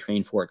 even if they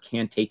trained for it,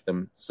 can't take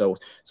them. So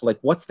like,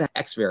 what's the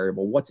X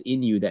variable? What's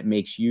in you that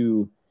makes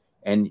you,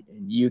 and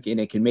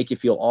it can make you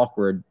feel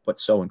awkward, but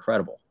so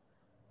incredible?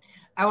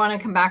 I want to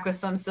come back with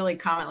some silly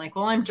comment like,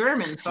 well, I'm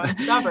German, so I'm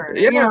stubborn.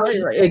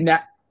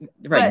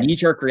 Right.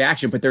 Knee-jerk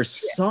reaction, but there's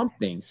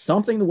something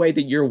the way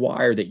that you're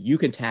wired that you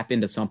can tap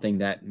into something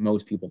that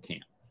most people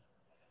can't.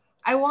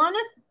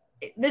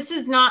 This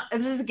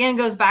again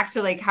goes back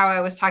to like how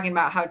I was talking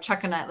about how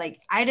Chuck and I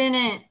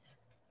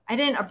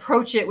didn't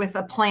approach it with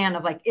a plan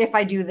of like, if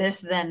I do this,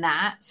 then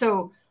that.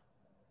 So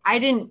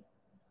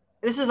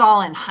this is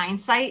all in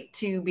hindsight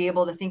to be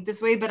able to think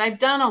this way, but I've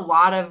done a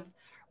lot of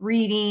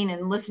reading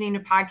and listening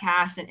to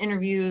podcasts and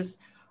interviews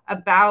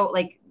about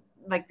like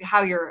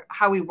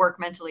how we work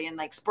mentally and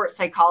like sports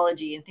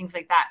psychology and things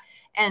like that.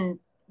 And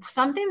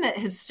something that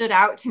has stood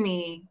out to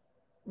me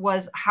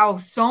was how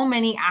so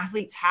many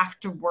athletes have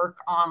to work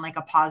on like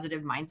a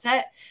positive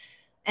mindset.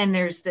 And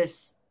there's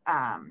this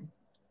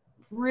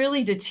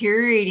really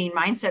deteriorating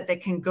mindset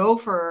that can go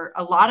for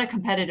a lot of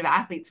competitive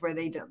athletes where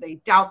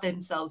they doubt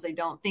themselves. They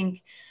don't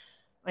think,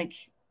 like,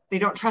 they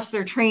don't trust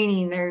their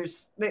training.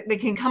 They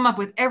can come up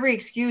with every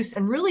excuse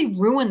and really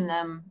ruin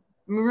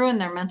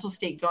their mental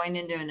state going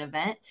into an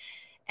event.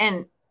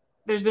 And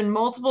there's been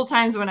multiple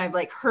times when I've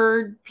like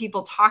heard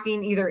people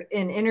talking either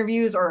in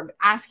interviews or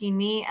asking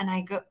me, and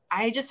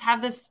I just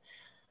have this,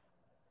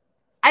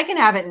 I can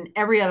have it in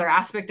every other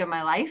aspect of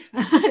my life,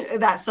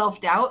 that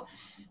self-doubt,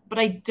 but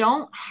I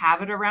don't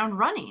have it around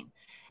running.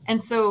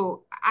 And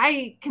so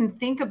I can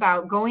think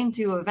about going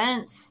to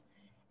events,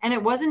 and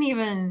it wasn't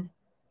even,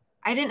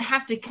 I didn't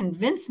have to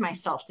convince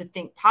myself to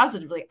think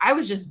positively. I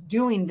was just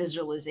doing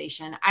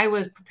visualization. I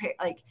was prepared.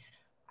 Like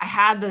I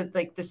had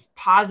this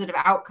positive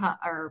outcome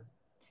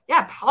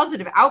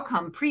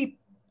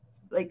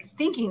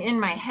thinking in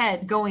my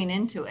head going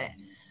into it.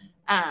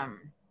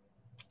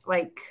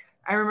 Like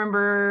I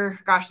remember,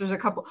 gosh, there's a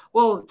couple,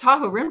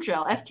 Tahoe Rim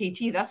Trail,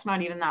 FKT, that's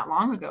not even that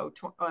long ago.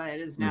 It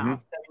is now 7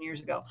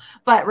 years ago,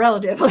 but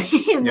relatively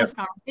in this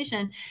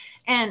conversation.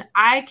 And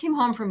I came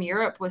home from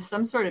Europe with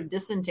some sort of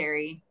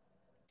dysentery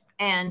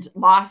and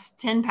lost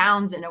 10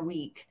 pounds in a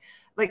week,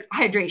 like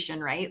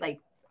hydration, right? Like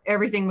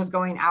everything was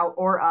going out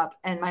or up.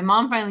 And my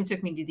mom finally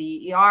took me to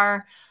the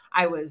ER.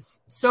 I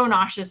was so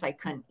nauseous, I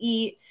couldn't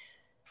eat.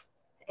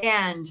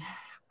 And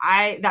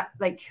I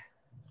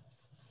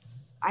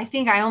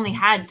think I only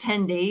had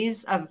 10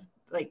 days of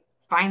like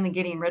finally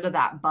getting rid of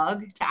that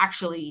bug to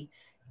actually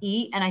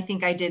eat. And I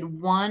think I did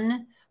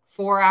 1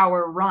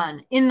 4-hour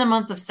run in the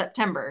month of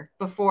September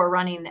before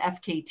running the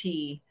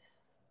FKT.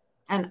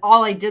 And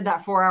all I did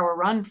that 4-hour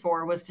run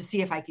for was to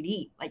see if I could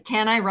eat. Like,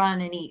 can I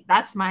run and eat?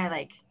 That's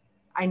my,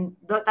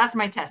 that's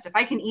my test. If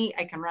I can eat,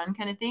 I can run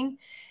kind of thing.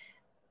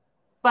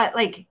 But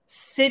like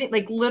sitting,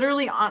 like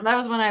literally on, that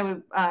was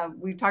when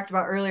we talked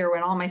about earlier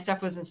when all my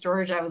stuff was in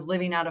storage. I was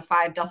living out of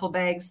 5 duffel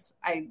bags.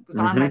 I was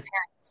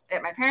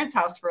at my parents'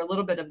 house for a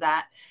little bit of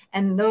that.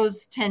 And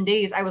those 10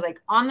 days I was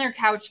like on their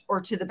couch or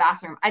to the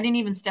bathroom. I didn't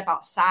even step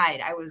outside.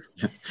 I was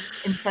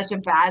in such a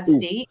bad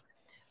state.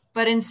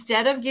 But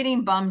instead of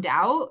getting bummed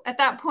out at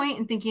that point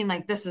and thinking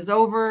like, this is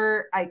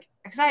over,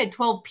 because I had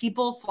 12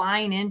 people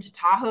flying into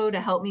Tahoe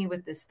to help me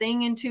with this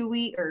thing in 2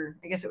 weeks, or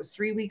I guess it was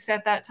 3 weeks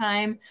at that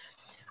time.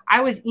 I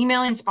was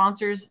emailing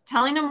sponsors,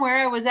 telling them where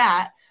I was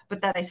at,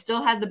 but that I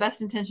still had the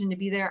best intention to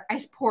be there. I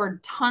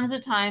poured tons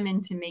of time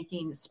into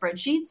making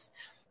spreadsheets.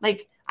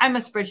 Like I'm a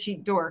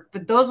spreadsheet dork,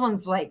 but those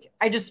ones, like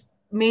I just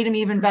made them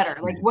even better.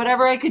 Like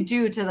whatever I could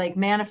do to like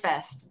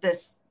manifest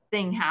this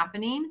thing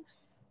happening.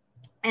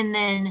 And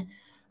then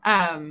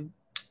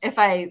if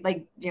I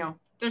like,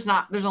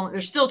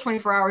 there's still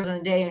 24 hours in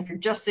a day. And if you're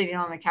just sitting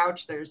on the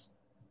couch,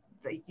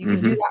 you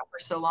can do that for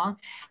so long.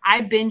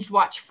 I binge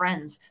watch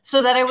Friends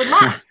so that I would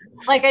laugh.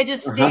 Like I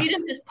just stayed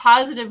in this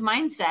positive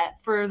mindset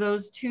for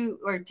those 2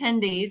 or 10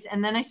 days.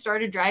 And then I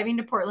started driving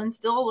to Portland,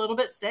 still a little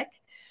bit sick,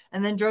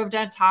 and then drove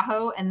down to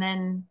Tahoe. And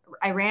then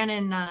I ran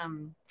in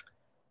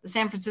the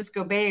San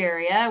Francisco Bay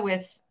Area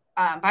with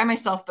by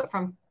myself, but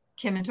from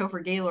Kim and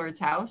Topher Gaylord's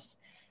house,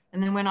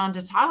 and then went on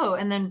to Tahoe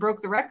and then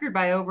broke the record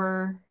by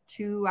over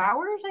 2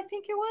 hours, I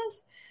think it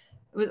was.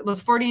 it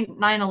was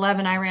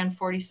 49:11. I ran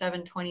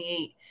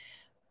 47:28.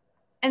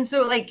 And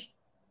so like,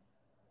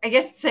 I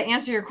guess to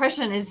answer your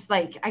question is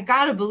like, I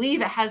got to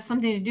believe it has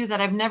something to do that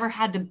I've never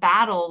had to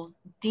battle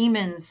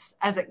demons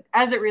as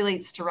it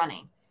relates to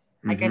running.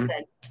 Like I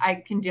said, I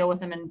can deal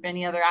with them in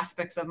many other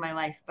aspects of my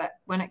life. But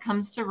when it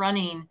comes to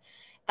running,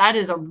 that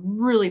is a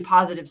really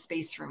positive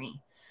space for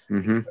me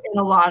in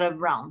a lot of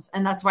realms.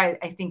 And that's why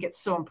I think it's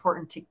so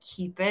important to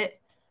keep it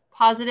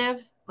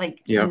positive,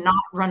 like to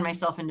not run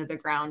myself into the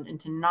ground and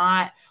to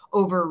not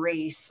over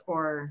race,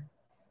 or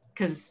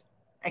because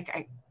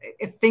like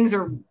if things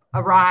are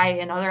awry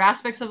in other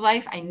aspects of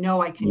life, I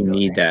know I can you go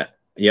need there. that.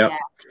 Yep.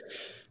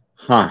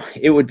 Yeah.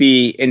 It would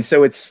be, and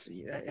so it's,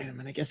 I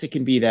mean, I guess it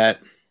can be that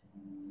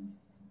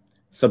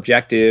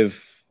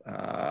subjective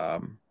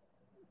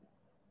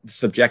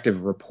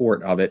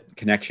report of it,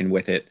 connection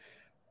with it.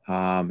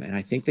 And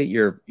I think that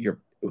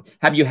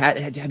have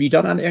you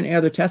done any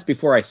other tests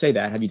before I say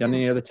that? Have you done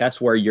any other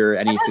tests where you're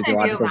any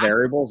physiological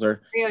variables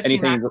or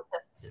anything?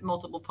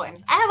 Multiple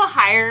points. I have a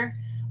higher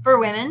for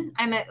women.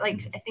 I'm at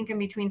like, I think I'm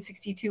between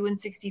 62 and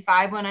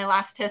 65 when I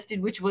last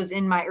tested, which was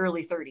in my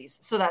early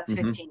 30s. So that's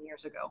 15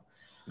 years ago.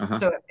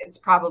 So it's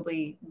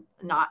probably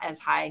not as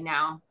high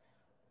now,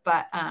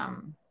 but,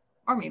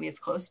 or maybe it's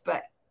close,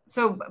 but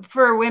so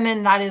for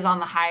women, that is on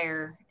the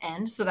higher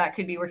end. So that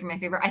could be working my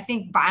favor. I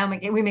think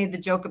we made the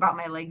joke about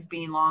my legs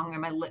being long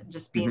and my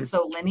just being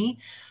so limmy,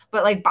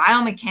 but like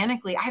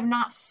biomechanically, I've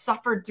not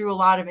suffered through a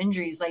lot of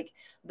injuries. Like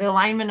the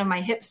alignment of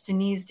my hips to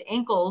knees to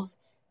ankles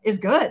is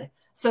good.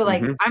 So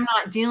like I'm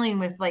not dealing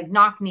with like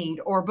knock knee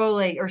or bow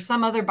leg or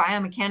some other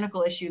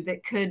biomechanical issue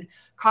that could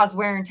cause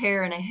wear and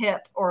tear in a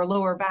hip or a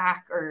lower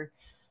back, or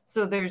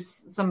so there's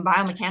some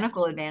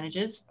biomechanical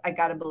advantages, I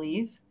gotta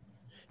believe.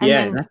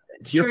 And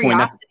that's, to your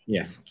point.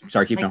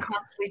 Sorry, keep going.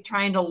 Constantly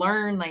trying to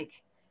learn, like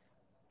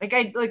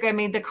I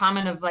made the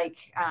comment of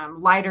like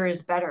lighter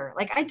is better.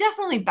 Like I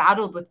definitely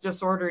battled with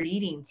disordered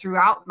eating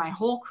throughout my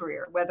whole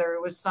career, whether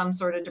it was some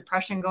sort of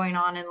depression going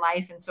on in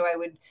life, and so I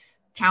would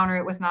counter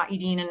it with not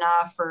eating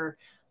enough, or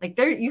like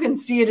there you can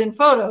see it in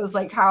photos,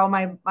 like how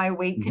my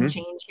weight can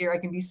change here. I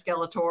can be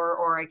Skeletor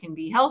or I can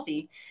be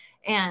healthy,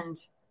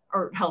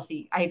 or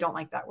healthy. I don't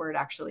like that word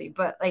actually,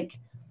 but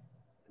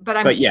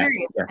I'm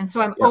curious. And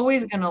so I'm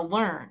always going to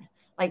learn.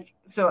 Like,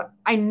 so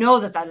I know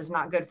that is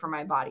not good for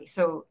my body.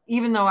 So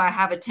even though I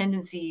have a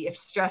tendency, if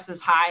stress is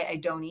high, I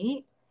don't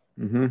eat.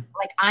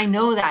 Like I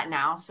know that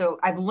now. So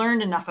I've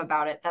learned enough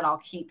about it that I'll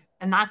keep,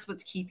 and that's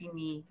what's keeping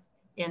me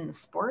in the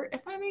sport,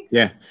 if that makes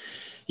sense.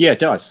 Yeah, it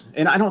does.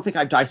 And I don't think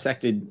I've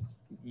dissected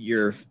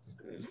your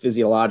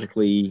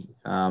physiologically.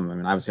 I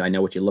mean, obviously I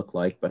know what you look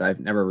like, but I've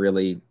never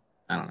really,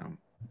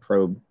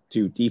 probed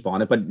too deep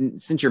on it. But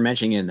since you're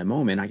mentioning it in the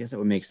moment, I guess that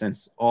would make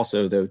sense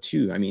also though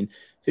too. I mean,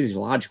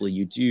 physiologically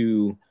you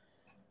do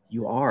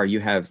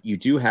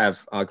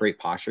have great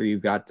posture.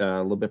 You've got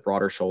a little bit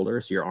broader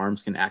shoulders. Your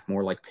arms can act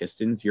more like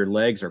pistons. Your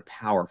legs are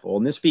powerful.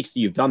 And this speaks to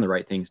you've done the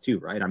right things too,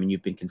 right? I mean,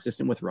 you've been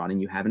consistent with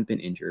running. You haven't been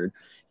injured.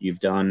 You've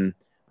done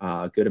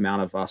a good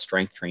amount of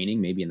strength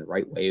training, maybe in the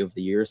right way over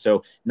the years.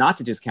 So not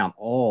to discount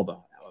all the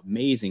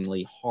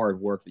amazingly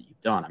hard work that you've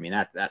done. I mean,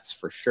 that's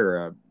for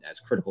sure as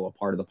critical a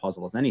part of the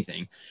puzzle as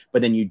anything.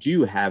 But then you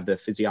do have the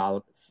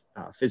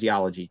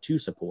physiology to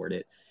support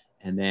it.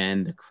 And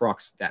then the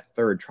crux, that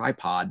third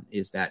tripod,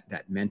 is that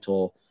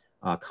mental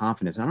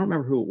confidence. I don't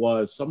remember who it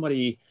was.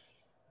 Somebody,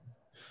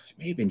 it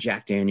may have been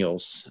Jack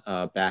Daniels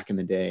back in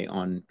the day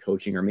on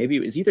coaching, or maybe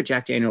it was either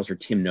Jack Daniels or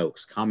Tim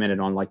Noakes,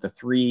 commented on like the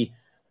 3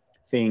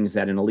 things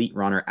that an elite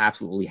runner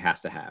absolutely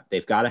has to have.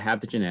 They've got to have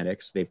the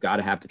genetics, they've got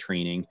to have the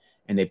training,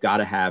 and they've got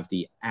to have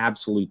the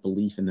absolute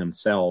belief in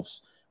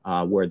themselves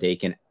where they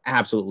can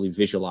absolutely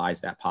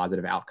visualize that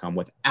positive outcome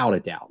without a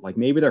doubt. Like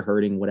maybe they're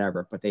hurting,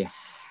 whatever, but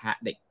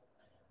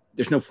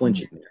there's no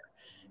flinching there.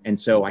 And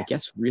so I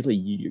guess really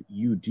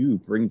you do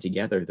bring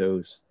together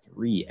those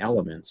 3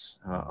 elements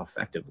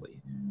effectively,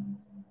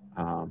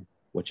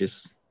 which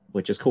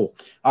is cool.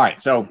 All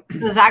right. So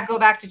does that go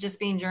back to just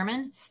being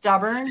German?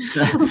 Stubborn?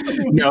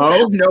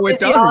 No, it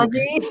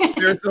doesn't.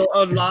 There's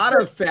a lot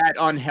of fat,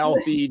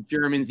 unhealthy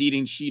Germans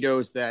eating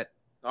Cheetos that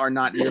are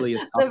not nearly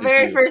as tough. The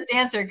very first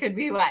answer could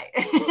be why.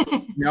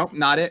 Nope,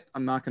 not it.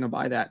 I'm not going to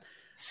buy that.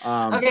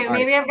 Okay,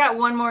 maybe I've got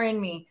one more in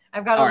me.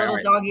 I've got a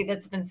little doggy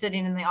that's been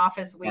sitting in the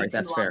office way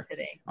too long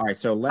today. All right,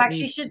 so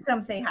she should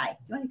come say hi.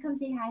 Do you want to come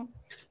say hi?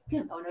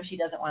 Oh no, she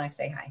doesn't want to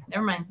say hi.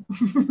 Never mind.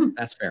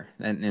 That's fair,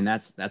 and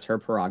that's her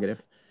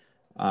prerogative.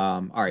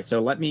 All right,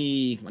 so let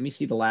me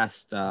see the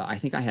last. I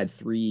think I had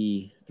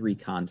three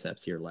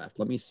concepts here left.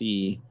 Let me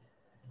see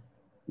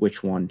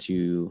which one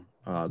to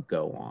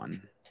go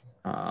on.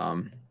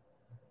 All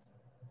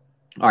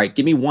right,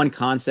 give me one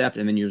concept,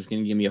 and then you're just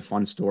going to give me a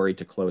fun story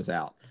to close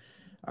out.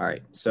 All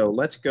right, so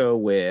let's go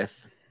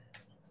with,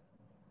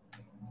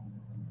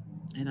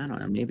 and I don't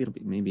know, maybe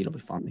it'll be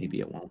fun,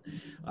 maybe it won't.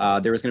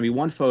 There was going to be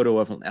one photo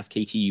of an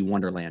FKTU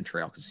Wonderland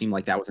Trail because it seemed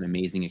like that was an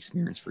amazing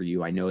experience for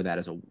you. I know that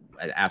is an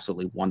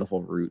absolutely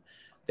wonderful route.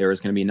 There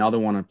is going to be another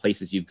one on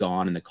places you've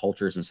gone and the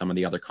cultures in some of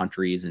the other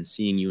countries, and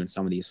seeing you in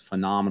some of these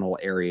phenomenal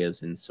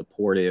areas and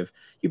supportive,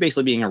 you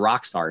basically being a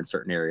rock star in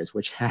certain areas,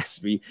 which has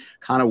to be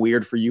kind of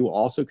weird for you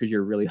also, because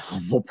you're a really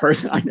humble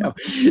person. I know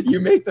you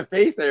make the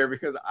face there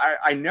because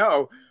I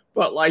know,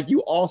 but like,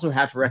 you also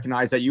have to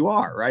recognize that you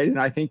are, right? And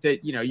I think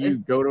that, you know, you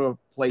go to a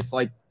place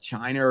like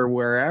China or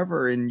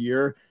wherever, and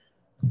you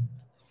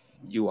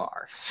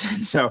are.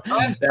 So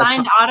I've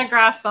signed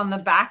autographs on the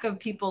back of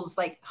people's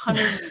like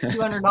 $100,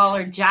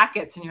 $200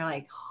 jackets, and you're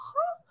like,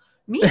 huh?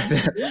 Me?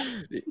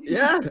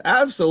 Yeah,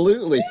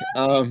 absolutely.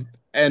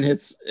 And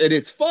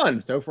it's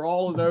fun. So for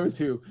all of those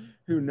who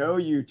know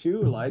you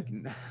too, like,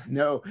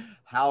 know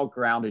how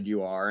grounded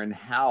you are and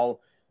how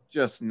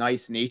just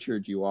nice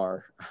natured you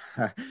are,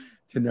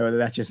 to know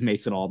that just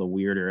makes it all the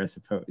weirder, I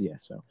suppose. Yeah.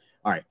 So,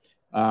 all right.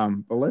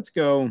 But let's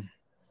go.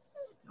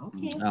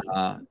 Okay.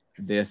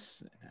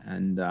 This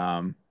and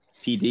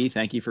PD,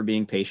 thank you for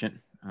being patient.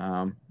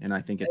 And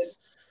I think it's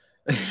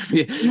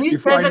you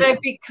said that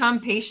I've become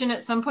patient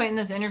at some point in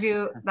this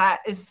interview. I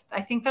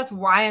think that's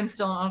why I'm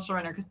still an ultra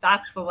runner, because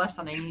that's the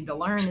lesson I need to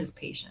learn is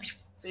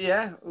patience.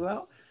 Yeah,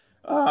 well,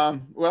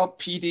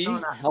 PD,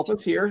 help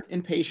us here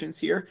in patience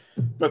here.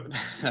 But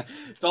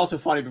it's also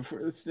funny,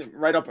 before it's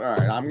right up. All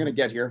right, I'm gonna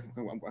get here.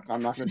 I'm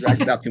not gonna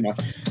drag it out too much.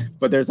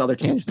 But there's other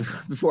tangents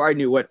before I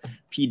knew what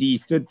PD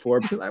stood for,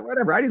 because I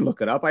didn't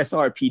look it up. I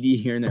saw a PD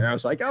here and there. I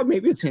was like, oh,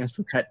 maybe it stands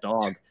for pet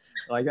dog.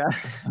 Like that.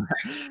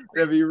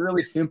 That'd be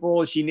really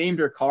simple. She named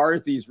her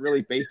cars these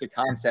really basic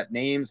concept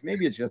names.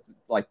 Maybe it's just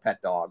like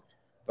pet dog,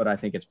 but I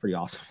think it's pretty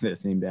awesome that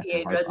it's named after.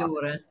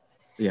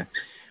 Yeah.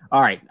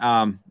 All right.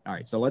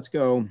 So let's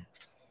go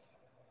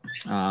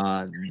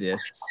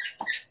this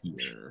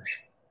here,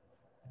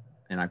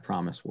 and I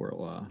promise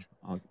I'll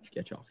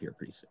get you off here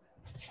pretty soon.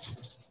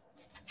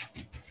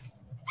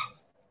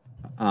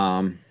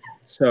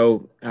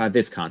 So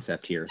this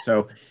concept here.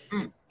 So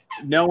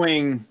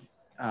knowing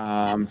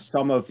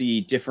some of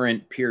the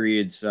different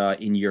periods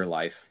in your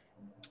life,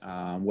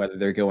 whether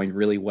they're going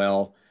really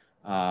well,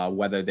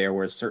 whether there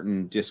was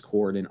certain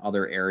discord in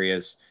other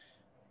areas,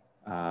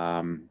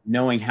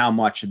 knowing how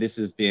much this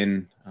has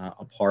been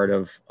a part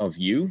of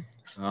you.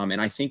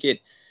 And I think it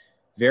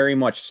very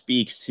much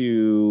speaks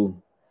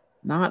to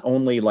not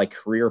only like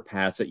career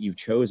paths that you've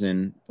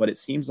chosen, but it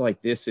seems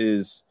like this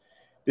is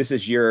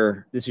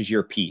your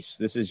peace.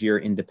 This is your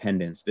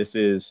independence. This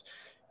is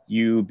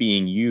you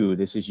being you.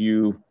 This is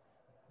you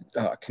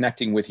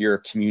connecting with your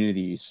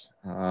communities,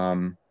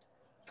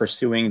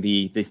 pursuing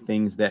the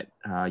things that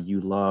you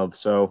love.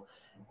 So,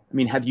 I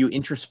mean, have you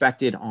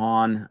introspected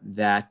on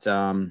that,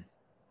 kind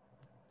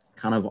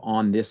of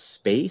on this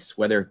space,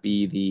 whether it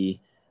be the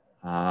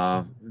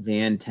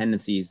van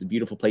tendencies, the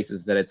beautiful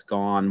places that it's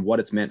gone, what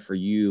it's meant for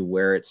you,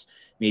 where it's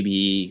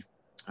maybe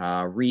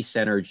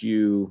recentered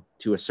you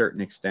to a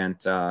certain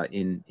extent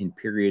in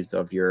periods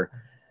of your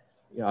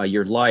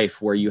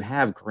life where you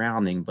have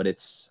grounding, but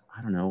it's,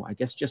 I don't know, I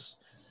guess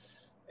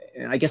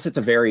it's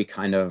a very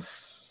kind of,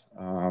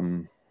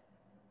 I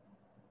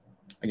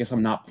guess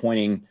I'm not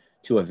pointing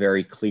to a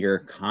very clear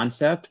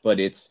concept, but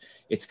it's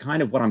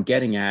kind of what I'm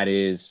getting at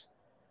is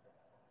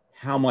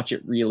how much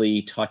it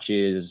really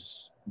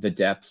touches the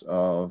depths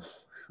of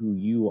who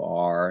you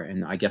are,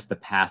 and I guess the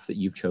path that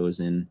you've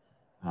chosen,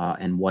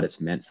 and what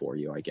it's meant for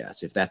you, I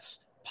guess, if that's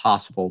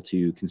possible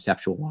to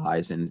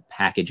conceptualize and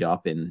package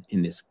up in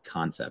this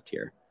concept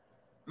here.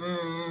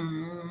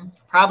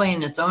 Probably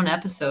in its own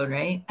episode,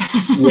 right?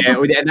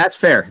 Yeah, and that's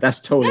fair.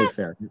 That's totally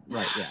fair.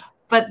 Right, yeah.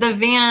 But the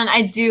van,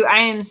 I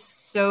am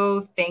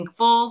so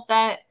thankful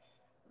that,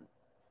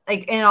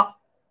 like,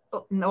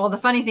 well, the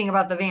funny thing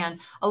about the van,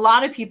 a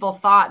lot of people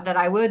thought that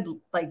I would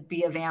like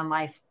be a van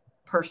life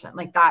person.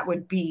 Like that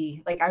would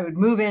be like, I would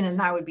move in and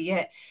that would be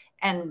it.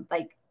 And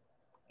like,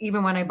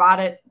 even when I bought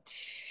it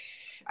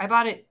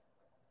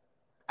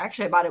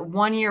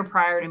 1 year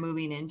prior to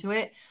moving into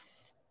it,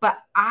 but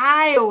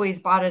I always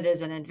bought it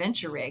as an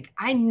adventure rig.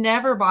 I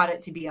never bought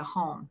it to be a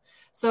home.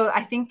 So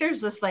I think there's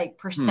this like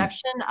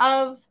perception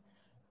of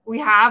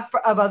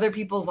other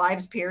people's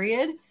lives,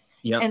 period.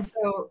 Yep. And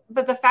so,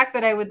 but the fact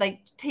that I would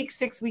like take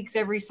 6 weeks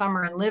every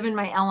summer and live in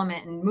my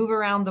element and move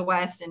around the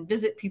West and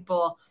visit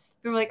people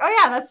were like,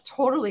 oh yeah, that's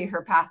totally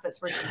her path. That's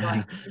where she's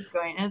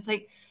going. And it's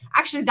like,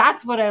 actually,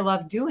 that's what I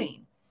love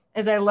doing,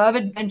 is I love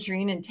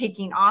adventuring and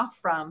taking off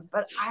from,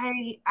 but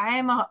I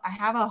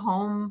have a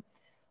home,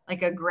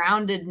 like a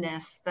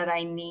groundedness that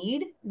I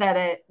need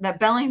that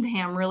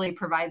Bellingham really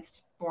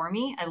provides for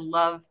me. I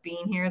love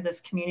being here,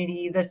 this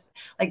community, this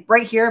like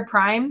right here at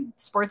Prime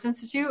Sports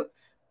Institute.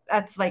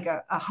 That's like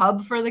a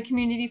hub for the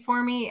community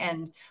for me,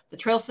 and the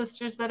Trail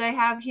Sisters that I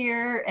have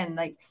here, and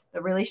like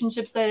the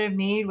relationships that I've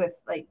made with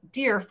like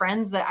dear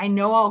friends that I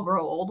know I'll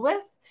grow old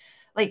with,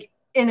 like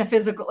in a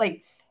physical,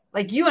 like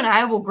you and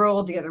I will grow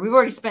old together. We've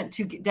already spent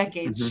 2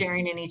 decades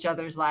sharing in each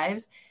other's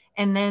lives.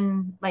 And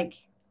then like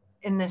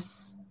in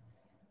this,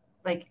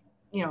 like,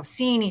 you know,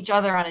 seeing each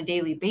other on a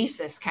daily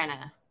basis kind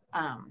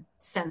of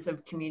sense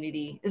of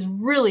community is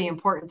really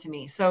important to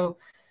me. So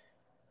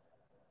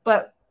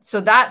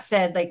that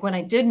said, like when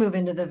I did move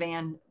into the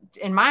van,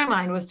 in my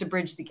mind was to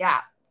bridge the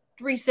gap.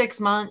 3-6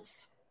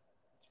 months,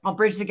 I'll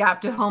bridge the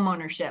gap to home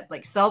ownership,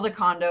 like sell the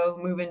condo,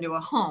 move into a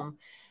home.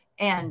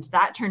 And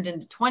that turned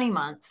into 20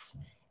 months.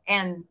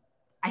 And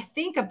I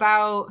think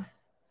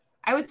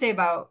I would say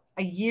about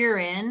a year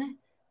in,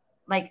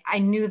 like I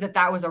knew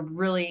that was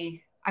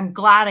I'm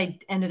glad I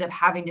ended up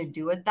having to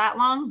do it that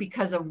long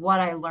because of what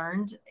I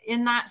learned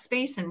in that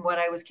space and what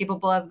I was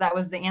capable of. That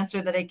was the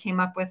answer that I came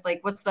up with.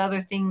 Like, what's the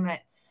other thing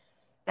that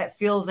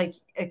feels like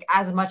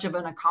as much of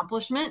an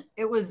accomplishment?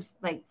 It was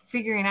like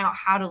figuring out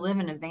how to live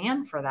in a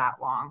van for that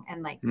long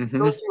and like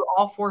go through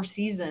all 4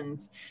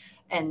 seasons.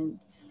 And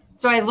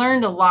so I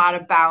learned a lot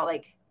about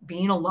like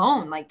being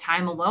alone, like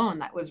time alone.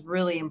 That was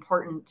really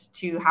important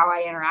to how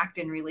I interact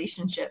in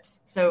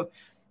relationships. So,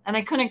 and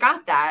I couldn't have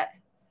got that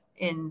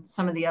in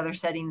some of the other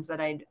settings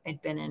that I'd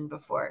been in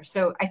before.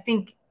 So I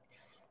think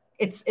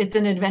it's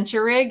an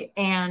adventure rig,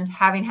 and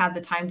having had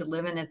the time to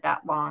live in it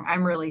that long,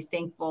 I'm really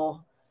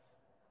thankful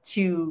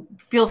to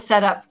feel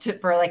set up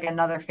for like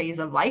another phase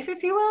of life,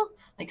 if you will,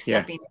 like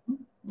stepping in.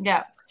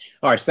 Yeah.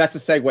 All right. So that's a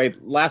segue.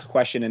 Last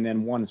question, and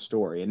then one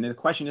story. And the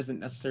question isn't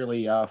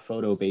necessarily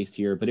photo based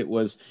here, but it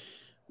was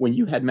when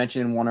you had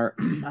mentioned in one, or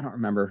I don't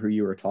remember who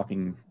you were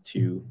talking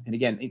to. And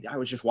again, I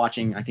was just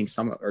watching, I think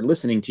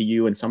listening to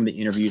you and some of the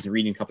interviews and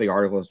reading a couple of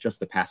articles just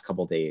the past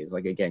couple of days.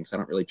 Like, again, because I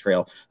don't really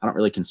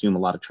consume a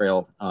lot of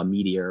trail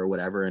media or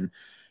whatever. And,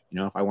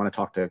 if I want to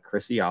talk to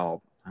Chrissy, I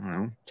don't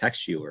know,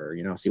 text you or,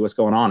 see what's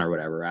going on or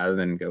whatever, rather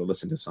than go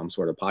listen to some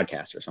sort of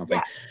podcast or something.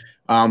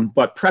 Yeah.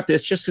 But prep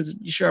this just because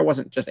you sure I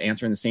wasn't just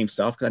answering the same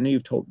stuff. Cause I know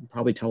you've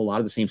probably tell a lot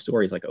of the same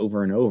stories like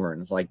over and over.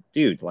 And it's like,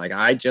 dude, like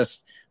I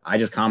just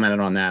commented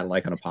on that,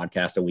 like on a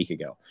podcast a week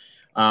ago.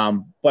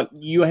 But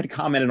you had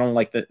commented on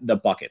like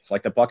the buckets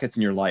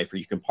in your life, where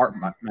you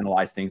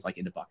compartmentalize things like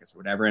into buckets or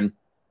whatever. And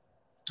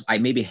I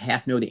maybe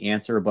half know the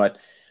answer, but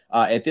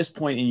at this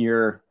point in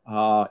your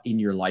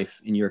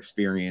life, in your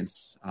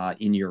experience,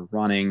 in your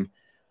running,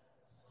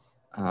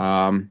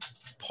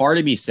 part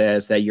of me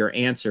says that your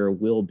answer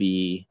will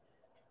be,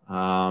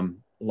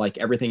 like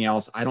everything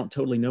else, I don't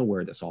totally know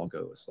where this all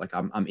goes. Like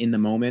I'm in the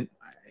moment.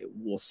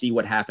 We'll see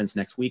what happens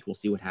next week. We'll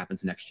see what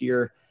happens next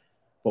year.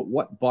 But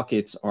what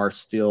buckets are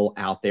still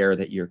out there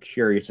that you're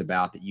curious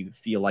about, that you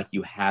feel like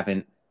you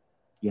haven't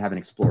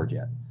explored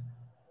yet?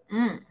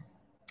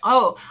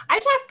 Oh,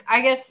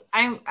 I guess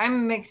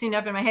I'm mixing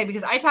up in my head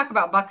because I talk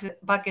about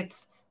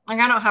buckets. Like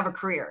I don't have a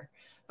career,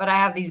 but I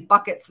have these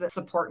buckets that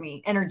support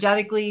me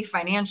energetically,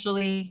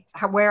 financially,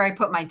 where I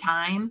put my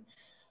time.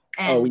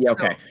 And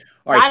okay.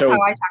 All right. That's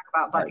how I talk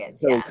about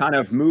buckets. So kind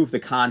of move the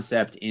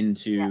concept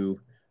into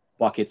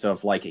buckets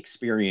of like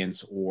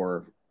experience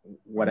or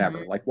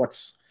whatever. Like what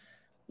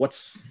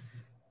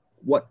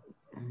do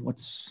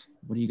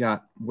you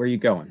got? Where are you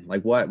going?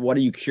 Like what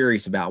are you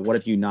curious about? What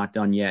have you not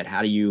done yet?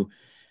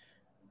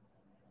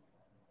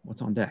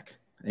 What's on deck?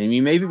 And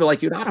you maybe be like,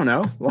 dude, I don't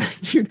know.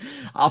 Like, dude,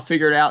 I'll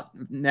figure it out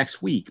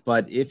next week.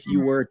 But if you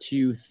were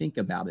to think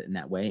about it in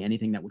that way,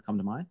 anything that would come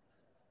to mind?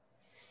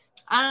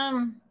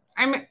 I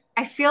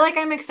feel like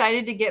I'm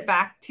excited to get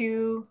back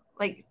to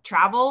like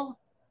travel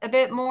a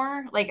bit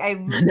more. Like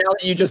now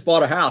that you just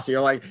bought a house, you're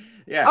like,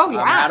 I'm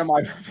out of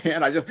my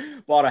van. I just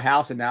bought a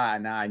house, and now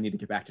I need to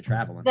get back to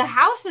traveling. The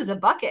house is a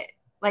bucket.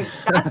 Like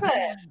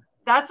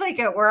that's like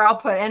where I'll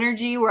put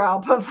energy, where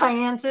I'll put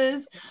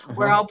finances,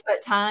 where I'll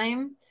put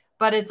time.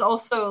 But it's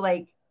also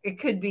like, it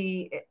could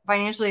be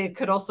financially, it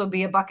could also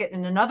be a bucket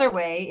in another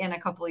way in a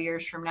couple of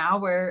years from now,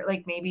 where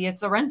like maybe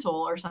it's a rental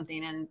or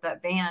something. And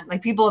that van,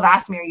 like people have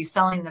asked me, are you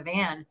selling the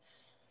van?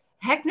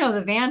 Heck no,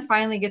 the van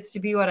finally gets to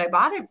be what I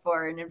bought it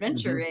for, an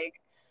adventure rig.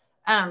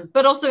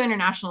 But also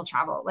international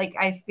travel. Like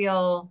I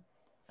feel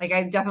like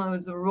I definitely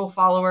was a rule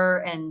follower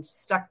and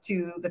stuck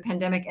to the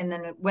pandemic. And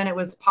then when it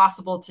was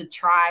possible to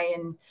try,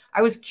 and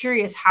I was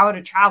curious how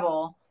to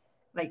travel,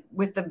 like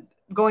with the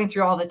going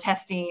through all the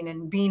testing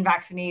and being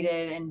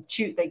vaccinated and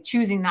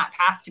choosing that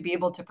path to be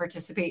able to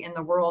participate in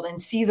the world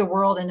and see the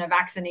world in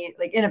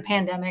a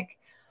pandemic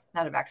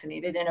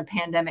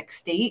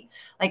state.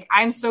 Like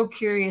I'm so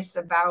curious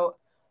about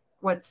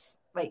what's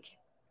like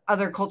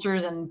other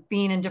cultures and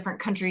being in different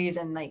countries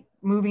and like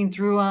moving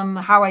through them,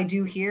 how I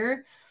do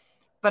here.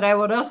 But I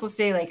would also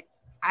say like,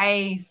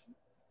 I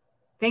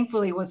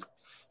thankfully was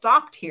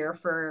stopped here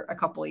for a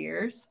couple of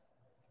years,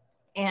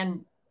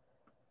 and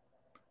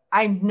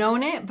I've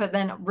known it, but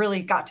then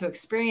really got to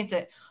experience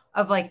it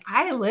of like,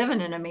 I live in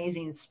an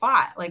amazing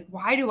spot. Like,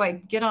 why do I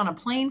get on a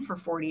plane for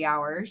 40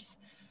 hours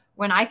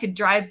when I could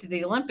drive to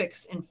the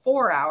Olympics in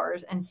 4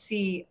 hours and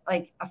see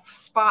like a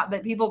spot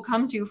that people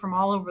come to from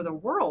all over the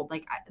world?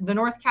 Like the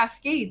North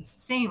Cascades,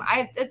 same.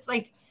 It's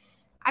like,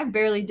 I've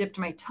barely dipped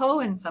my toe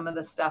in some of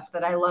the stuff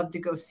that I love to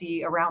go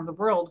see around the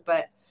world,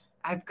 but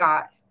I've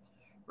got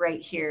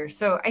right here.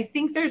 So I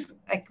think there's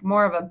like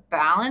more of a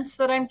balance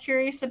that I'm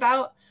curious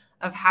about,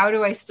 of how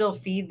do I still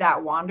feed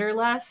that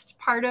wanderlust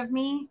part of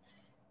me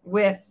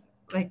with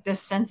like this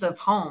sense of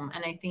home.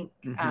 And I think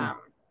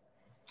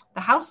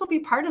the house will be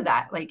part of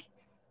that. Like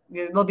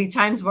there'll be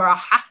times where I'll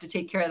have to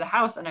take care of the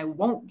house and I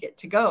won't get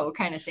to go,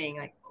 kind of thing.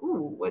 Like,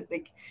 ooh, what,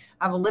 like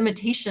I have a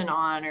limitation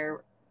on,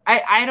 or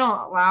I don't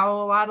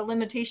allow a lot of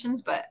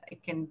limitations, but I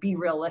can be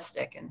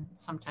realistic. And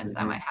sometimes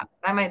that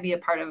might be a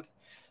part of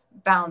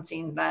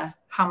balancing the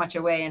how much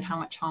away and how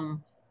much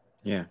home.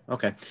 Yeah.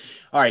 Okay.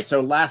 All right.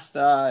 So last,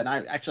 and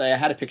I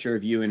had a picture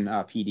of you and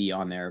PD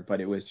on there, but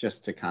it was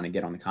just to kind of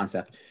get on the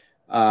concept.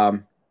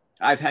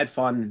 I've had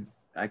fun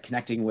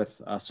connecting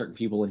with certain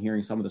people and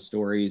hearing some of the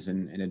stories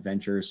and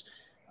adventures,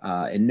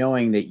 and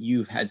knowing that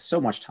you've had so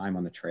much time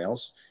on the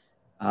trails.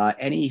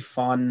 Any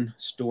fun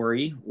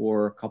story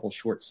or a couple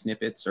short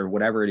snippets or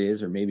whatever it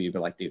is, or maybe you'd be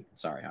like, dude,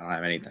 sorry, I don't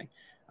have anything,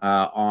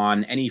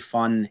 on any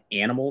fun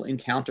animal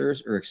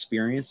encounters or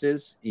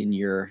experiences in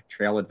your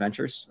trail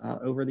adventures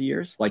over the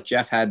years? Like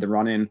Jeff had the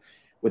run-in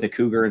with a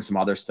cougar and some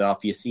other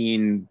stuff. You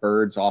seen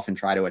birds often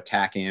try to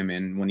attack him,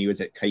 and when he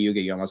was at Cayuga,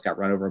 he almost got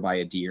run over by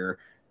a deer.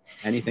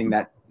 Anything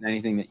that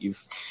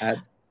you've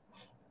had?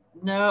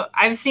 No,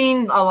 I've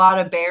seen a lot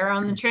of bear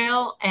on the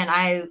trail and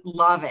I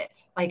love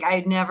it. Like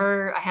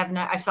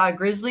I saw a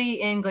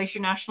grizzly in Glacier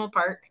National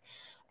Park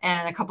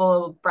and a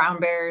couple of brown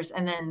bears,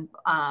 and then,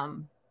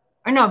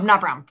 or no, not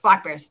brown,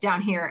 black bears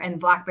down here, and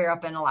black bear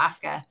up in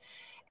Alaska.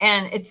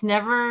 And it's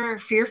never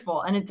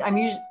fearful. And I'm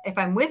usually, if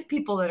I'm with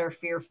people that are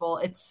fearful,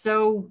 it's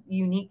so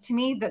unique to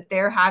me that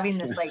they're having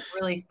this like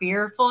really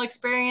fearful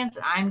experience.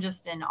 And I'm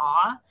just in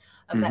awe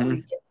of that we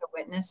get to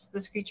witness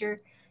this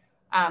creature.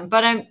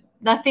 But I'm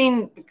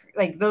nothing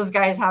like those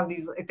guys have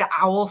these, like the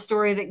owl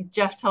story that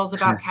Jeff tells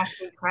about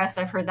Cascade Crest.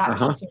 I've heard that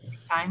so many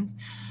times.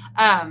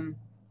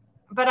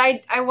 But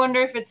I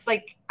wonder if it's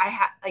like,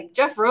 like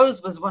Jeff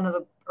Rose was one of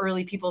the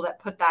early people that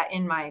put that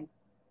in my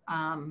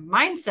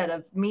mindset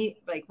of me,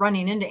 like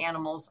running into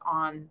animals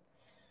on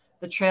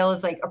the trail,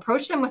 is like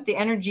approach them with the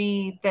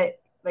energy that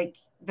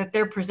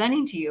they're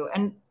presenting to you.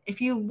 And if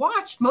you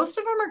watch, most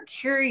of them are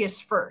curious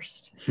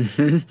first.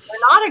 They're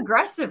not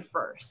aggressive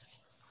first.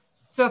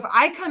 So if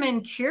I come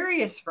in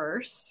curious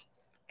first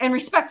and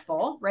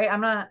respectful, right?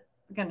 I'm not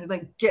going to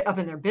like get up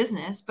in their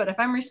business, but if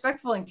I'm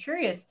respectful and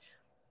curious,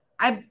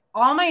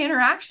 all my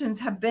interactions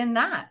have been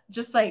that,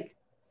 just like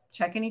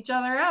checking each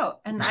other out.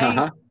 And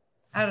I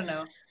don't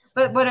know.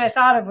 But what I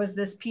thought of was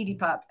this PD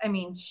pup. I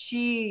mean,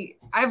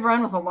 I've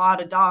run with a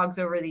lot of dogs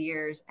over the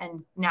years,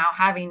 and now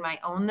having my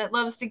own that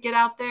loves to get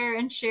out there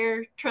and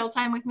share trail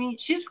time with me.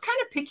 She's kind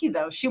of picky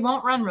though. She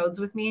won't run roads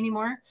with me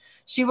anymore.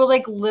 She will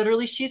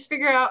she's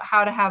figured out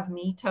how to have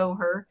me tow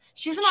her.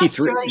 She's an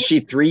Australian. Is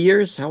she 3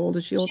 years? How old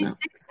is she? She's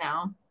 6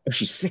 now. Oh,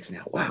 she's 6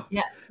 now. Wow.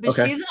 Yeah. But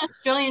she's an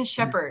Australian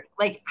Shepherd.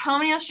 Like, how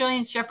many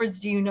Australian Shepherds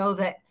do you know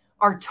that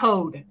are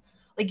towed?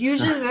 Like,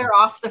 usually they're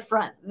off the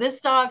front. This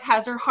dog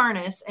has her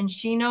harness, and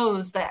she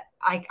knows that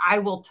I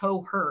will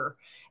tow her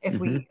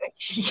if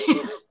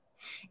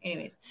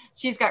anyways,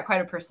 she's got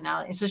quite a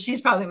personality. So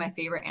she's probably my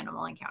favorite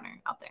animal encounter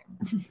out there.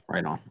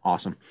 Right on.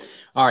 Awesome.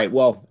 All right.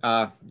 Well,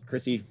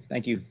 Chrissy,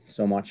 thank you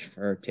so much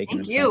for taking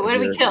Thank you. What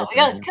did we kill? We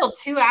got killed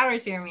 2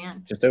 hours here,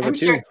 man. Just over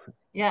 2. Sure,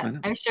 yeah.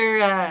 I'm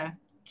sure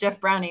Jeff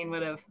Browning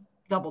would have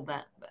doubled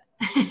that. But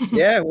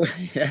yeah.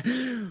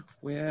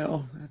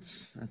 Well,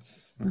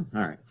 that's well,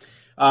 all right.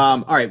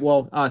 All right.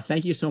 Well,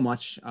 thank you so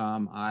much.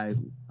 I,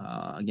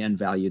 again,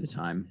 value the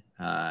time,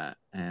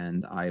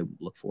 and I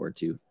look forward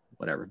to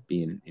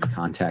being in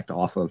contact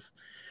off of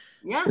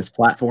this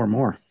platform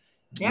more.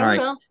 Yeah, all right.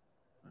 Will.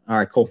 All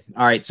right, cool.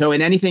 All right. So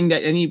any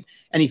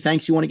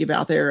thanks you want to give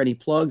out there, any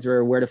plugs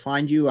or where to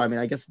find you? I mean,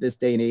 I guess this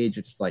day and age,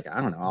 it's like,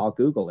 I don't know, I'll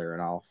Google her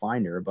and I'll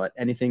find her, but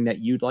anything that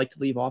you'd like to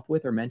leave off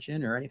with or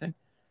mention or anything?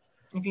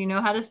 If you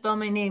know how to spell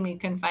my name, you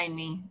can find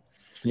me.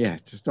 Yeah,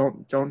 just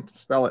don't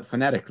spell it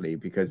phonetically,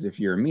 because if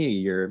you're me,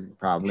 you're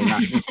probably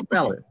not going to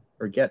spell it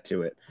or get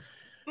to it.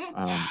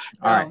 All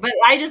right. But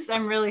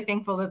I'm really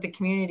thankful that the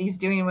community is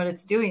doing what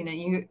it's doing, and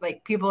you,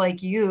 like, people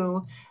like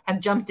you have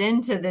jumped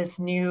into this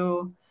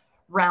new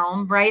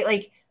realm, right?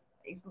 Like,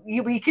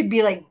 we could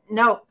be like,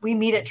 no, we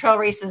meet at trail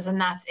races and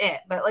that's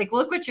it. But like,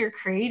 look what you're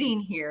creating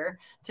here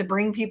to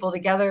bring people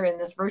together in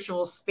this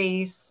virtual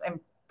space. I'm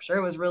sure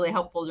it was really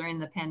helpful during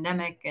the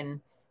pandemic,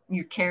 and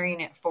you're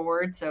carrying it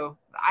forward. So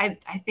I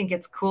think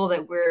it's cool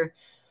that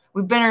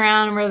we've been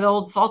around and we're the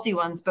old salty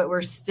ones, but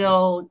we're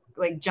still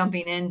like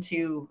jumping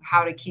into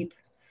how to keep,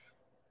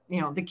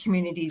 the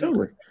community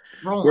rolling.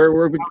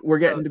 We're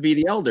getting to be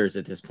the elders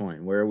at this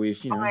point, where we've,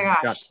 oh my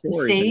gosh, got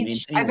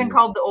sage. I've been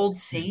called the old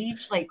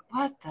sage. Like,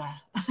 what the?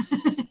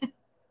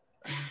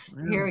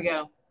 Here we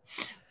go.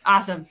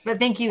 Awesome. But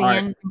thank you,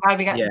 Ian. Right. I'm glad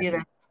we got to do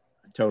this.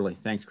 Totally.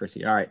 Thanks,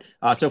 Chrissy. All right.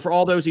 So for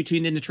all those who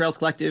tuned into Trails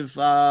Collective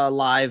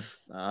live,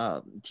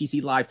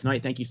 TC Live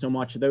tonight, thank you so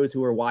much. To those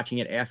who are watching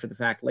it after the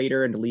fact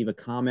later, and to leave a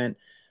comment,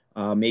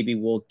 maybe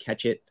we'll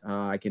catch it.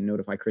 I can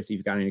notify Chrissy if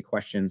you've got any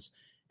questions,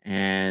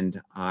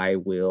 and I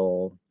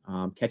will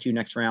catch you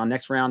next round.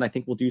 Next round, I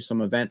think we'll do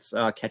some events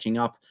catching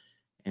up,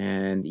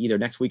 and either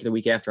next week or the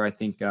week after, I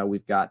think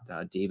we've got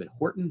David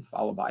Horton,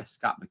 followed by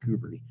Scott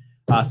McCoubrey.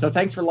 So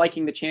thanks for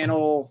liking the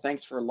channel.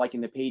 Thanks for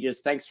liking the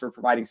pages. Thanks for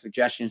providing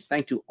suggestions.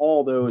 Thank to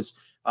all those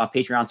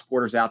Patreon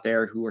supporters out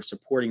there who are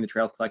supporting the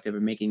Trails Collective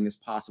and making this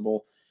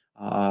possible.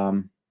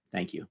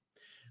 Thank you.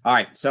 All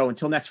right. So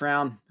until next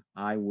round,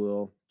 I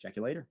will check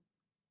you later.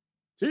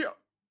 See ya.